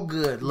all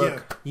good.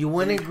 Look, you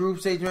win a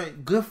group stage match.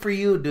 Good for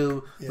you,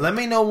 dude. Yeah. Let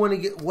me know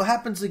what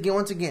happens again.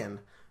 Once again,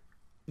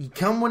 you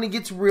come when it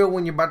gets real.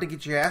 When you're about to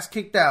get your ass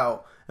kicked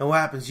out, and what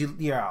happens?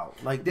 You're out.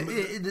 Like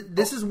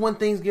this is when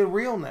things get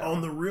real now.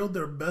 On the real,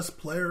 their best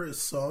player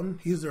is Son.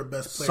 He's their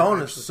best player.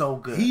 Son is so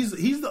good. He's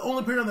the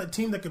only player on that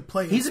team that could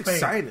play in Spain. He's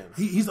exciting.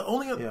 He's the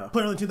only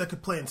player on the team that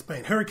could play in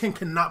Spain. Harry Kane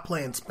cannot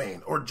play in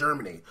Spain or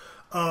Germany.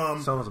 Son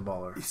is a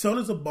baller. Son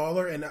is a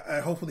baller, and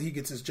hopefully he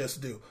gets his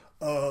just due.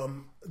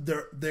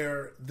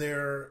 They're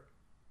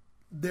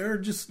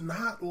just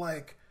not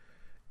like.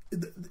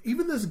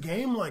 even this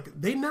game, like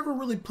they never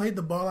really played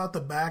the ball out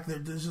the back.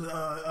 There's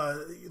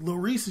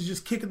Lloris is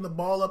just kicking the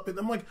ball up, and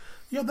I'm like,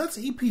 yo, that's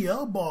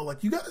EPL ball.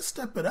 Like you got to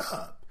step it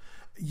up.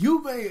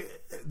 Juve,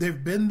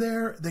 they've been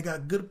there. They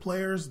got good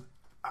players.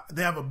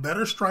 They have a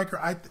better striker.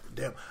 I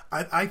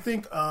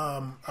think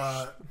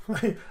I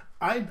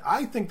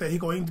think that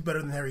Higuain's better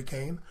than Harry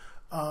Kane.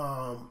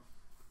 I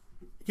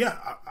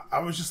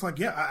was just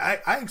like,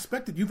 I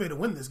expected Juve to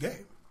win this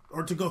game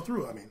or to go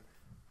through. I mean,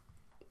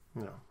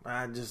 no,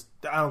 I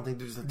don't think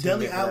there's a team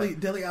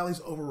Dele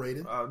Alli's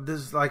overrated.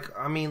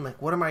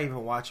 What am I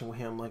even watching with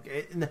him? Like,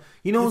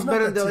 who's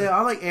better than Dele Alli?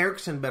 I like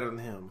Eriksen better than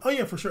him. Oh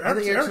yeah, for sure. I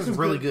think Eriksen's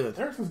really good.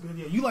 Eriksen's good.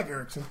 Yeah, you like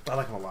Eriksen. I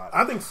like him a lot.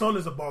 I think Son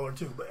is a baller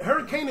too. But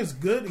Harry Kane is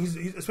good.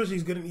 Especially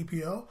he's good in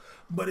EPL.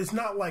 But it's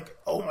not like,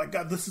 oh my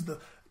god, this is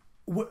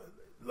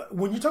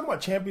when you talk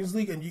about Champions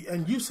League,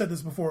 and you said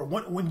this before,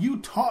 when you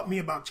taught me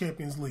about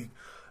Champions League,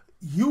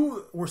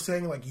 you were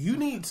saying like you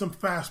need some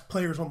fast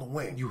players on the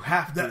wing. You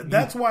have to.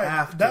 That's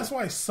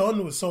why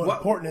Son was so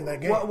important in that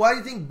game. Why do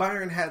you think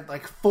Bayern had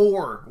like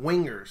 4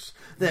 wingers?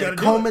 They had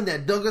Coleman, they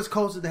had Douglas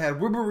Costa, they had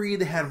Ribéry,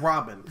 they had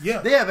Robin.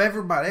 Yeah, they have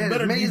everybody. They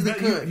had as many as they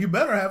could. You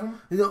better have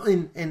them.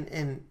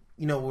 And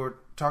we were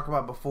talking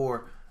about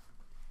before.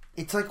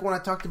 It's like when I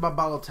talked about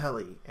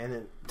Balotelli and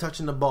then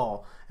touching the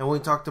ball, and when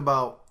we talked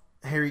about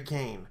Harry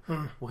Kane.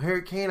 Well,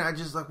 Harry Kane, I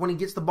just like when he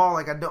gets the ball,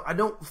 like I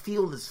don't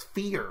feel this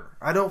fear.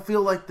 I don't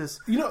feel like this.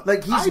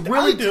 Like he's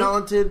really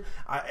talented.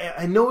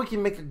 I know he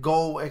can make a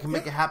goal. It can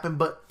make it happen.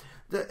 But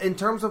in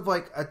terms of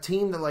like a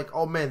team that like,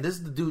 oh man, this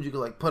is the dude you can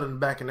like put in the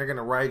back and they're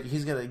gonna ride.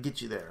 He's gonna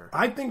get you there.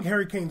 I think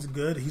Harry Kane's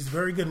good. He's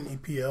very good in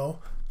EPL.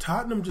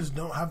 Tottenham just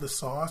don't have the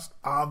sauce.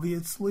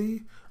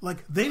 Obviously,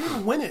 like they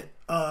didn't win it.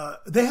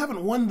 They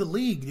haven't won the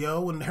league,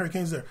 when Harry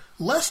Kane's there.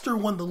 Leicester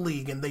won the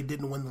league and they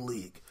didn't win the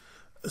league.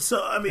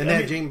 So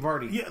James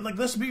Vardy. Yeah, like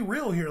let's be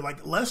real here.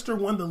 Like Leicester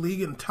won the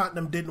league and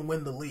Tottenham didn't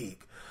win the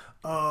league.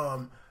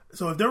 So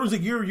if there was a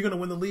year you're going to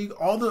win the league,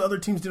 all the other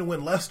teams didn't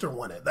win. Leicester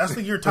won it. That's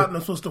the year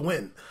Tottenham's supposed to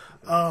win.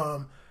 I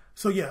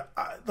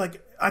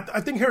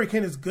think Harry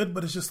Kane is good,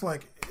 but it's just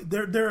like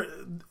they're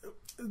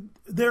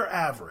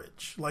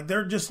average. Like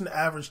they're just an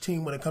average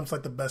team when it comes to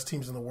like the best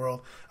teams in the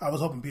world. I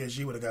was hoping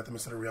PSG would have got them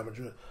instead of Real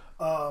Madrid.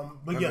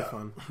 That'd be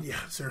fun. Yeah,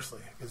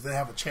 seriously, because they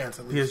have a chance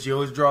at least. PSG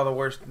always draw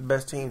the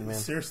best teams, man.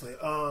 Seriously.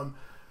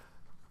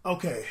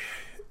 Okay.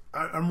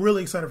 I'm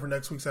really excited for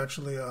next week's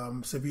actually.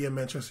 Sevilla,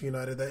 Manchester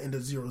United, that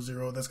ended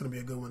 0-0. That's going to be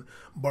a good one.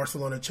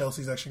 Barcelona,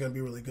 Chelsea is actually going to be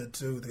really good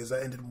too because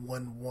that ended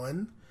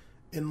 1-1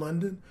 in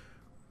London.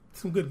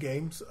 Some good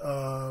games.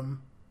 And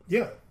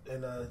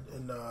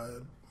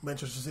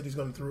Manchester City's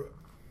going through.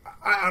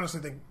 I honestly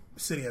think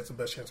City has the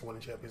best chance of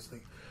winning Champions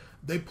League.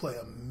 They play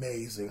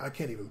amazing. I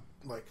can't even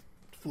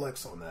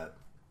flex on that.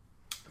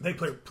 They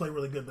play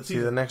really good. But see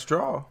the next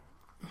draw.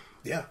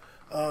 Yeah.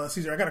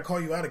 Caesar, I got to call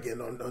you out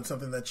again on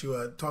something that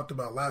you talked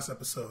about last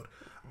episode.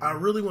 I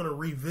really want to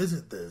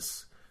revisit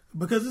this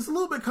because it's a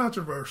little bit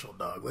controversial,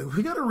 dog. Like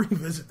we got to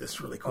revisit this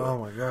really quick. Oh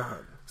my god,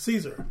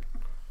 Caesar,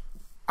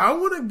 I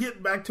want to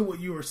get back to what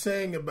you were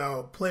saying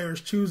about players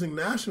choosing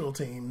national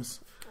teams.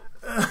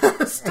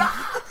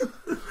 Stop.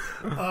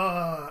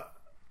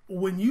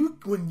 When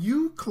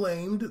you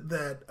claimed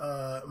that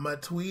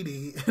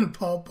Matuidi and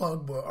Paul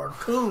Pogba are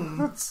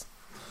coons,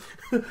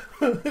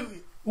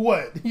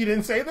 what? You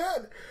didn't say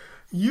that?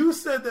 You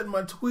said that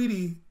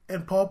Matuidi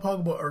and Paul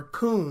Pogba are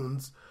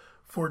coons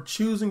for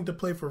choosing to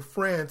play for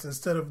France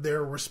instead of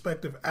their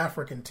respective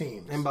African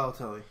teams. And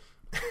Balotelli.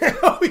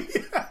 Oh,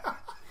 yeah.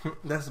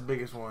 That's the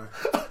biggest one.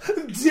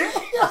 Damn.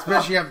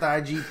 Especially after the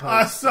IG post.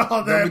 I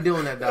saw that. Don't be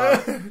doing that,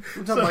 dog. I'm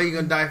talking about you're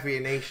going to die for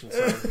your nation,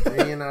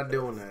 son. You're not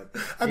doing that.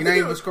 You're not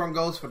even scoring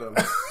goals for them.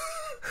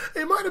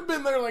 It might have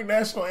been their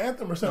national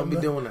anthem or something.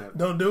 Don't be doing that.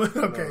 Don't do it?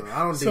 Okay. No,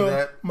 I don't do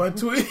that.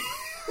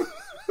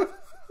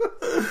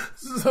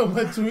 So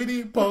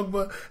Matuidi,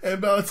 Pogba,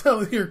 and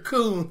Balotelli are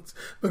coons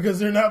because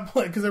they're not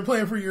playing because they're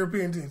playing for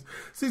European teams.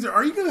 Caesar,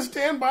 are you going to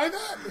stand by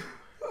that?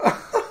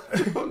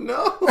 I don't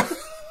know.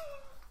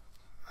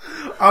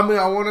 I mean,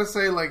 I want to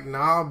say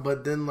nah,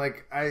 but then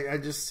I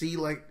just see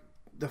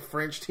the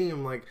French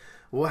team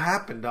what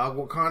happened, dog?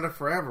 Wakanda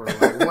forever.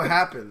 What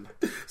happened?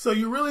 So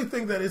you really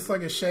think that it's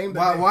a shame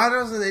that why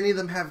doesn't any of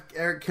them have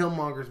Eric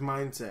Killmonger's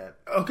mindset?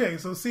 Okay,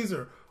 so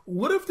Caesar,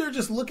 what if they're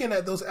just looking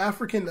at those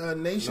African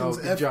nations?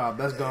 No, good job.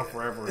 That's gone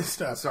forever.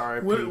 Stop.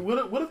 Sorry.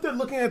 What if they're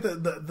looking at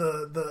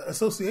the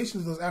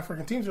associations of those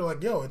African teams? They're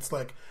it's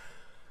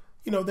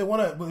they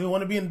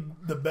want to be in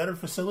the better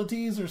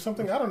facilities or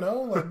something. I don't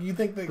know. You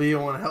think they? But you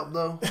don't want to help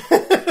though.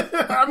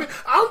 I mean,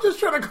 I'm just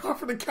trying to go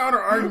for the counter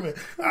argument.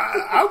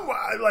 I'm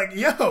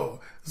yo.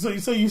 So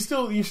you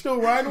still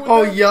riding with?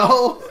 Oh, that?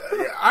 yo.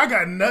 I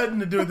got nothing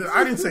to do with it.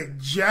 I didn't say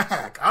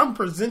jack. I'm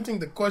presenting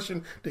the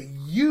question to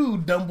you,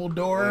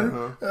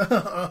 Dumbledore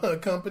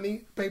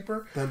company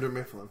paper. Thunder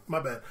Mifflin. My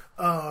bad.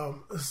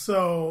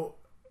 So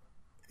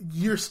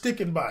you're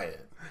sticking by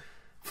it.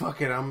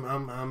 Fuck it,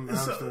 I'm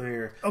still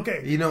here.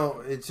 Okay.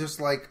 It's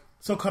just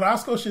so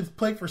Carrasco should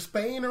play for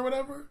Spain or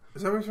whatever?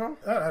 Is that where he's from?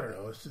 I don't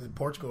know. It's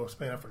Portugal or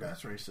Spain, I forgot.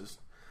 That's racist.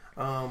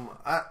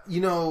 I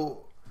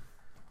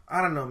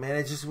don't know, man.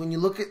 It's just when you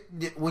look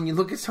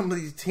at some of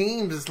these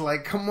teams, it's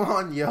like, come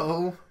on,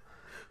 yo.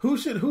 Who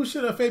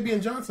should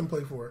Fabian Johnson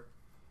play for?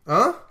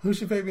 Huh? Who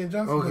should Fabian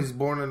Johnson? Oh,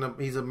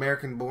 play? he's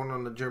American, born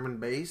on the German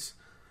base.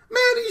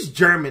 Man, he's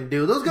German,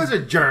 dude. Those guys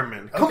are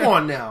German. Come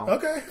on now.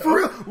 Okay. For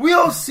real. We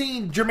all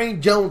seen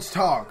Jermaine Jones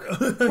talk.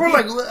 We're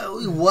like,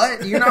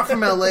 what? You're not from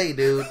LA,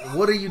 dude.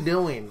 What are you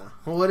doing?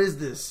 What is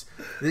this?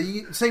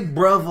 You say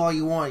bruv all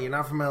you want. You're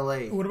not from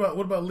LA. What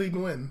about Lee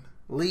Nguyen?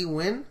 Lee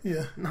Nguyen?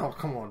 Yeah. No,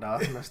 come on,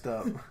 dog. That's messed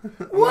up.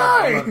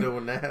 Why? I'm not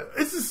doing that.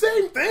 It's the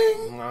same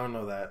thing. I don't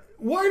know that.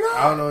 Why not?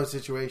 I don't know the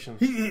situation.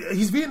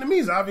 He's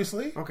Vietnamese,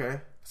 obviously.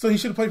 Okay. So he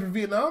should have played for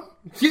Vietnam?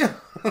 Yeah.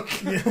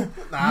 Yeah.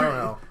 I don't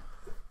know.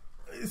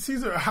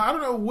 Caesar, I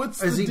don't know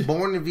what's... Is he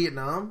born in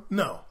Vietnam?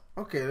 No.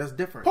 Okay, that's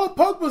different. Paul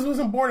Pogba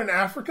wasn't born in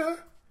Africa?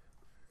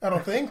 I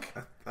don't think.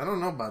 I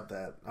don't know about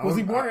that. Was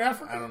he born in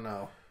Africa? I don't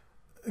know.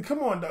 Come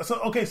on, dog.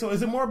 So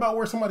is it more about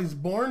where somebody's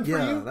born for you?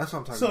 Yeah, that's what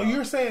I'm talking so about. So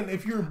you're saying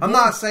if you're born... I'm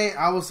not saying...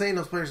 I was saying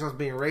those players I was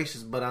being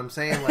racist, but I'm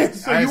saying, like,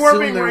 So I you weren't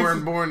assume being they racist.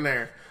 weren't born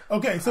there.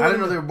 Okay, so... I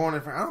didn't know they were born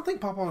in France. I don't think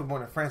Papa was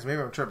born in France.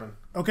 Maybe I'm tripping.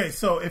 Okay,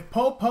 so if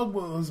Paul Pogba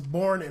was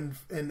born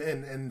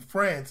in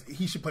France,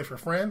 he should play for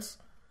France?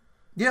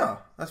 Yeah,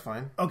 that's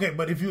fine. Okay,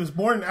 but if he was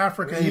born in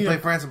Africa... And he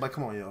played France, I'm like,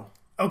 come on, yo.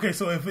 Okay,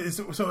 so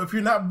if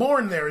you're not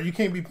born there, you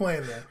can't be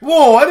playing there.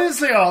 Whoa, I didn't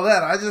say all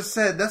that. I just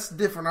said that's a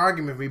different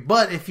argument for me.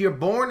 But if you're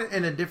born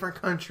in a different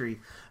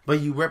country, but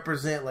you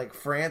represent like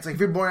France, like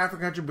if you're born in an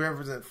African country but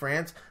represent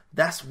France,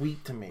 that's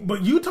weak to me.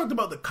 But you talked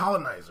about the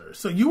colonizers,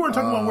 so you weren't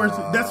talking about where.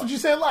 That's what you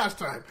said last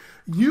time.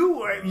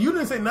 You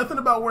didn't say nothing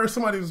about where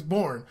somebody was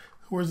born.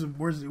 Where's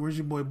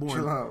your boy born?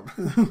 Chill out.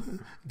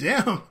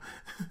 Damn,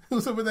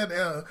 what's up with that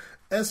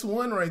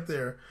S1 right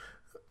there?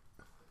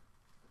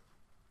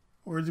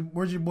 Where's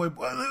your boy?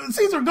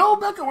 Caesar, go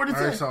back. Where did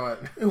I saw it.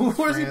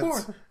 Where's he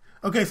born?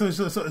 Okay, so it's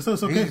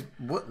okay.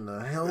 What in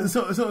the hell?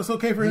 So it's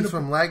okay for him He's to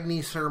from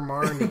Lagny sur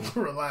Marne.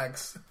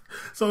 relax.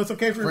 So it's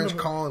okay for French him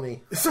to,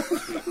 colony.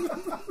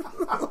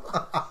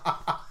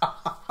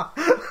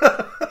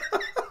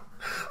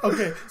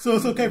 Okay, so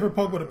it's okay for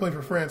Pogba to play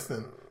for France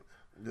then.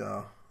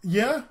 Yeah.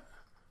 Yeah.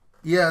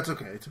 Yeah, it's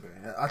okay. It's okay.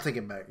 I'll take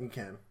it back. You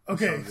can.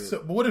 Okay,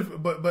 so but what if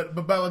but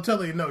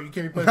Balotelli? No, you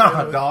can't be playing.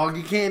 Nah, dog,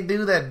 you can't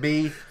do that,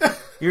 B.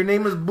 Your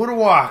name is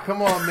Bourgeois.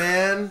 Come on,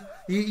 man.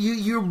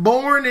 You're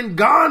born in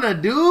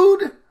Ghana,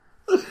 dude.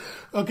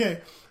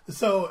 Okay,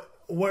 so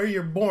where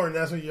you're born,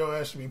 that's what your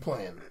ass should be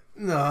playing.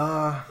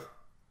 Nah,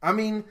 I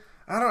mean,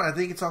 I don't. I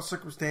think it's all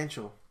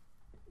circumstantial.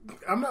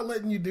 I'm not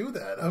letting you do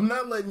that.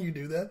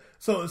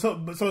 So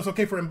it's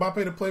okay for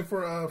Mbappe to play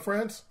for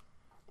France.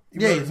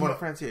 Yeah, he's born in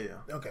France. Yeah.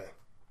 Okay.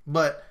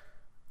 But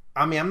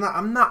I mean,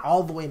 I'm not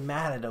all the way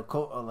mad at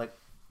Koto.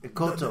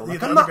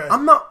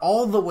 I'm not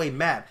all the way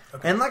mad.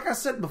 Okay. And like I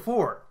said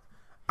before,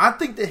 I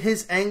think that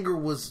his anger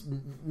was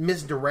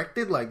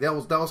misdirected. Like that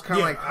was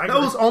kind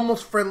of was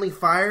almost friendly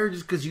fire,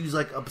 just because he was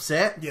like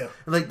upset. Yeah.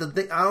 Like the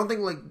thing, I don't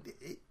think like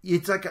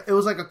it's like it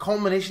was like a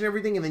culmination of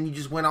everything, and then you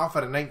just went off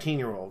at a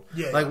 19-year-old.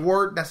 Yeah. Like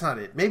that's not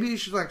it. Maybe you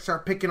should like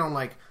start picking on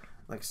like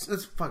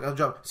let's fuck I'll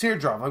drop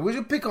Seedorf. Like, would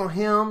you pick on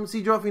him,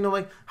 Seedorf? You know,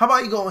 like how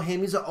about you go on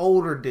him? He's an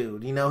older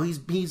dude. You know, he's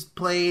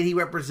played, he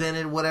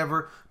represented,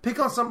 whatever. Pick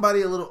on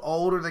somebody a little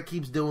older that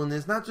keeps doing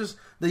this, not just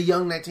the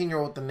young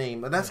 19-year-old with the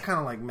name. But that's kind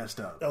of like messed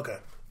up. Okay,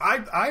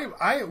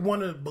 I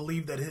want to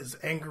believe that his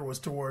anger was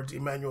towards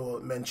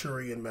Emmanuel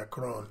Manchuri and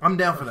Macron. I'm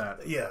down for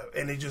that. Yeah,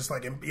 and he just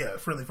like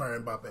friendly fire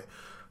Mbappe.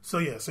 So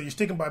you're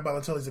sticking by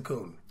Balotelli's a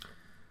coon.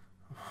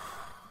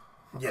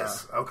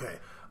 Yes. Okay.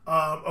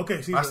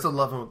 Okay, Caesar. I still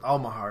love him with all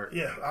my heart.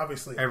 Yeah,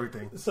 obviously.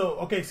 Everything. So,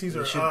 okay,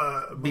 Caesar.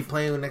 Be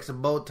playing next to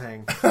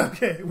Boateng.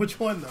 Okay, which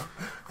one, though?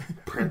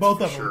 Prince,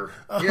 both of sure.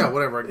 them. Yeah,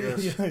 whatever, I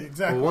guess. Yeah,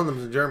 exactly. Well, one of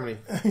them's in Germany.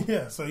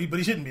 Yeah, but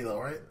he shouldn't be,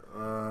 though, right?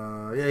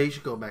 Yeah, he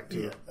should go back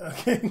to it.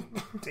 Okay.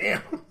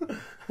 Damn.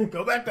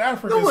 Go back to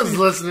Africa. No one's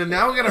listening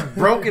now. We got a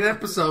broken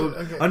episode.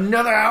 Okay.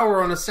 Another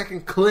hour on a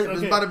second clip. Okay.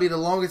 It's about to be the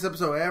longest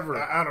episode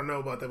ever. I don't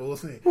know about that, but we'll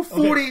see. Well,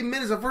 48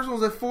 minutes. The first one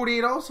was at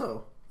 48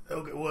 also.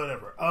 Okay,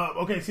 whatever.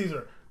 Okay,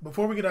 Caesar.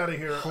 Before we get out of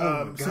here,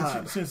 oh my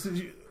God. Since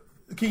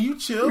can you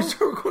chill? We're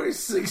still recording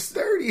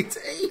 6:30. It's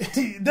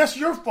 8. That's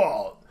your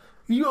fault.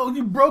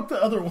 You broke the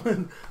other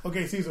one.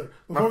 Okay, Caesar.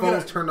 My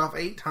phone's turned off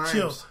 8 times.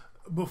 Chill.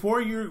 Before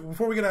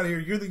we get out of here,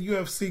 you're the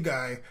UFC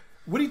guy.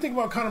 What do you think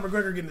about Conor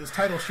McGregor getting his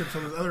title stripped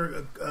from his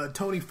other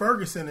Tony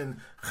Ferguson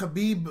and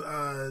Khabib?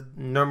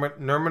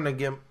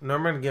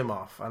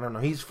 Nurmagomedov. I don't know.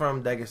 He's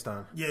from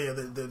Dagestan. Yeah,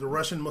 the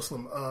Russian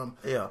Muslim.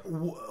 Yeah.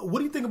 What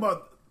do you think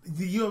about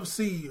the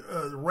UFC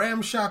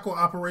ramshackle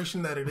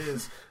operation that it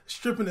is,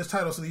 stripping his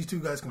title so these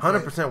two guys can fight?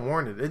 100%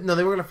 warranted. No,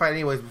 they were going to fight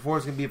anyways. Before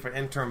it's going to be for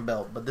interim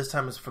belt, but this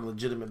time it's for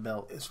legitimate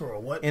belt. It's for a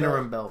what?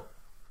 Interim belt.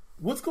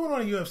 What's going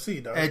on in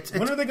UFC, dog? It's,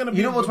 when are they going to be?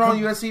 You know what's wrong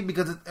with UFC?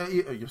 Because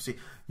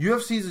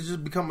UFC's has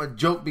just become a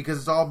joke because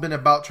it's all been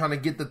about trying to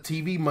get the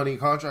TV money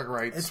contract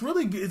rights. It's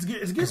really it's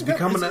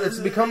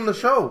becoming a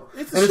show,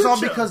 it's all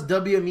show. because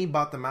WME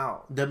bought them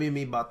out.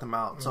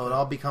 So it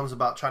all becomes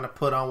about trying to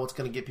put on what's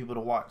going to get people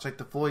to watch, like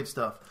the Floyd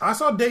stuff. I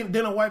saw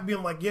Dana White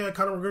being like, "Yeah,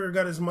 Conor McGregor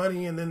got his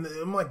money," and then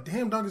I'm like,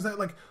 "Damn, dog, is that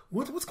like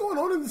what's going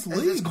on in this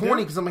league?" It's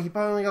corny because I'm like, he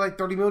probably only got like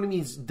 30 million.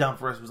 He's dumb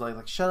for us. He was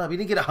like, shut up. He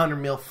didn't get 100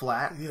 mil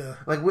flat. Yeah,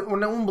 like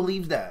no one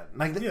believes that.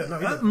 Like, yeah, no,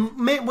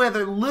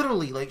 Mayweather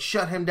literally like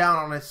shut him down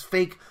on his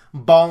fake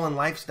balling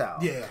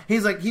lifestyle. Yeah,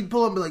 he's like, he'd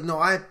pull up and be like, no,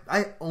 I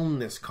own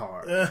this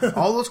car.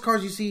 All those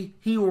cars you see,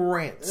 he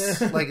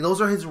rents. Like,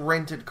 those are his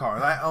rented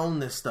cars. I own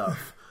this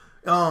stuff.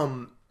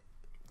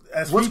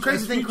 What's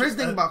crazy thing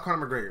about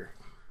Conor McGregor?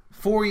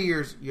 4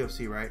 years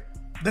UFC, right?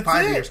 That's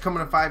 5 it. years,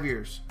 coming to 5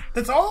 years.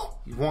 That's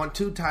all? He won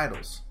 2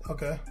 titles.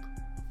 Okay.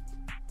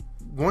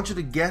 I want you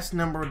to guess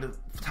number of the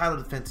title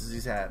defenses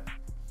he's had.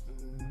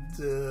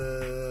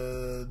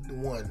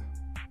 1.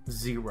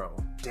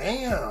 0.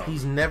 Damn.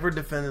 He's never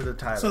defended a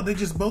title. So they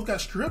just both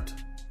got stripped?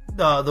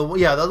 The other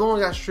one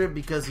got stripped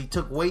because he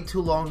took way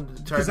too long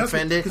to try to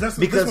defend it. Because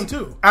this one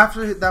too.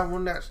 After that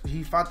one,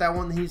 he fought that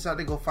one, he decided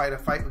to go fight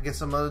against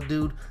some other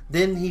dude.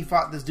 Then he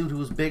fought this dude who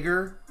was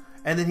bigger,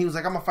 and then he was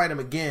like, "I'm gonna fight him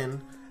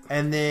again."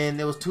 And then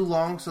it was too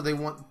long, so they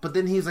went. But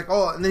then he's like,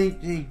 "Oh!" And then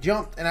he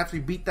jumped, and after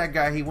he beat that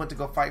guy, he went to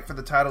go fight for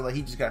the title that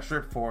he just got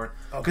stripped for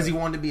because he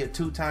wanted to be a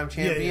 2-time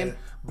champion. Yeah.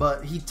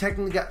 But he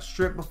technically got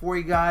stripped before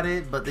he got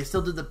it. But they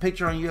still did the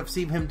picture on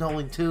UFC of him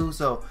holding 2.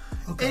 So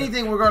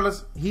anything,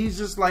 regardless, he's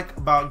just like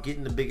about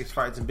getting the biggest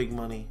fights and big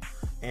money.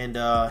 And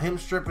him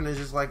stripping is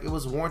just like, it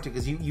was warranted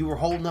because you were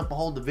holding up a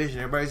whole division.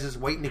 Everybody's just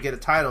waiting to get a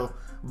title,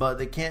 but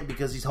they can't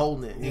because he's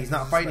holding it. And he's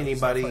not fighting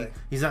anybody.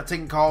 He's not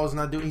taking calls.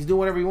 He's doing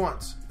whatever he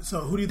wants.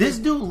 So who do you This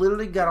think? dude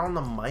literally got on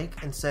the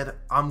mic and said,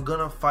 "I'm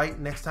gonna fight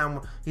next time."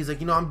 He's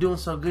like, I'm doing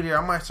so good here.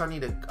 I might start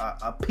need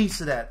a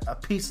piece of that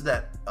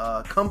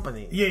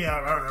company. Yeah,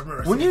 I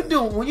remember. When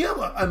you have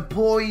an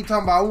employee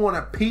talking about, "I want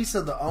a piece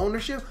of the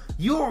ownership,"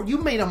 you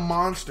made a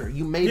monster.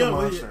 You made a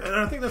monster. And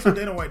I think that's what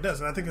Dana White does,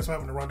 and I think that's what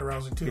happened to Ronda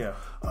Rousey too.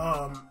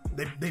 Yeah.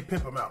 They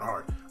pimp him out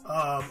hard.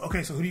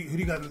 Okay, so who do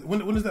you got?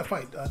 When is that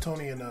fight?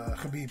 Tony and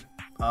Khabib.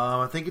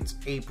 I think it's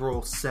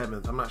April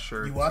 7th. I'm not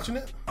sure. You watching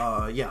it?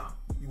 Yeah.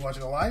 You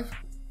watching it live?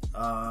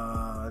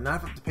 Not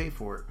if I have to pay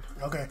for it.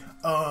 Okay.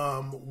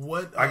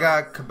 What? I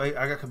got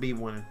Khabib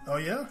winning. Oh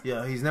yeah.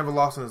 Yeah, he's never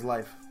lost in his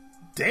life.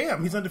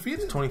 Damn, he's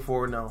undefeated.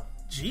 24-0.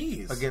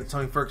 Jeez. Against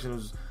Tony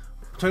Ferguson.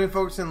 Tony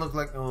Ferguson looked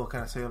like,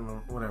 can I say it?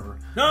 Whatever.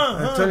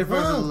 Tony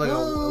Ferguson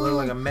looked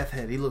like a meth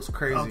head. He looks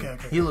crazy. Okay.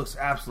 He looks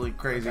absolutely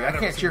crazy. I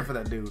can't cheer for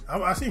that dude.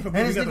 I seen Khabib.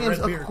 And his nickname's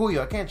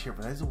Okukuya. I can't cheer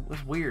for that.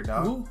 It's weird,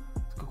 dog. Who?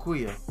 It's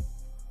Okukuya.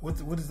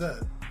 What is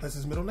that? That's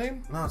his middle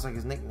name? No, it's like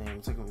his nickname.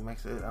 It's like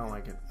Mexico. I don't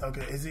like it.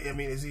 Okay. Is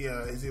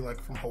he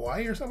like from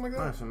Hawaii or something like that?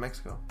 No, he's from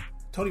Mexico.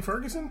 Tony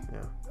Ferguson?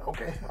 Yeah.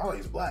 Okay. Oh,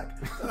 he's black.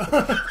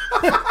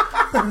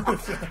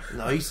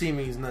 No, you see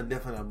me, he's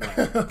definitely not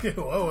black. Okay,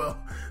 well,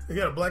 he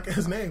got a black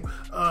ass name.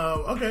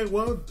 Okay,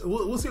 well,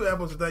 we'll see what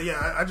happens with that.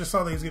 Yeah, I just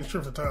saw that he's getting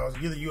stripped for titles.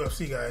 You're the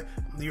UFC guy.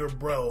 You're a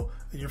bro.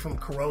 You're from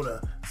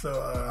Corona. So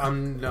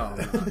no.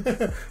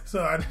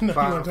 So I didn't know you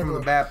want to from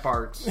the bad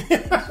parts.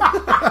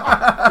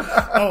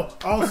 Oh,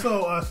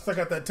 also, since I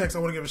got that text, I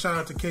want to give a shout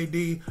out to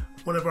KD,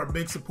 one of our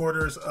big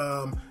supporters,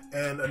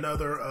 and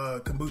another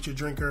kombucha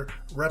drinker,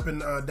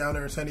 repping down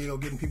there in San Diego,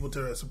 getting people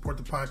to support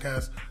the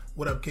podcast.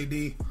 What up,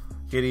 KD?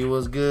 KD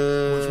was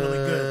good. Was really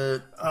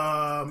good.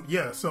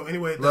 Yeah. So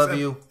anyway, love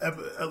you.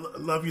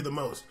 Love you the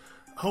most.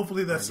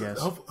 Hopefully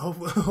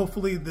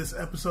hopefully this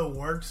episode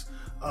works.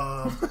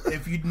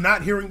 If you're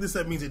not hearing this,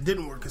 that means it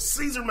didn't work because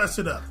Caesar messed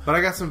it up. But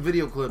I got some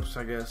video clips,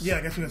 I guess. Yeah,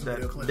 I guess you got some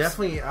video clips.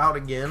 Definitely out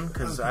again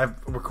because I've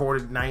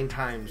recorded 9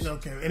 times.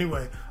 Okay.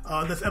 Anyway,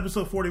 that's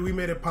episode 40. We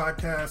Made It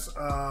podcast.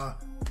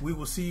 We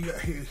will see you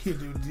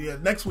here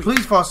next week.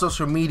 Please follow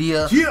social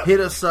media. Yeah. Hit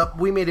us up.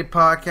 We Made It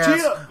podcast.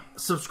 Yeah.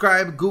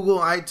 Subscribe. Google,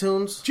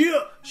 iTunes.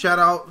 Cheer. Shout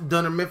out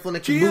Dunder Mifflin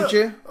and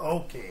Kombucha.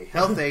 Okay.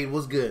 Health Aid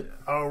was good.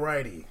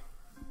 Alrighty.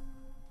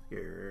 Yeah.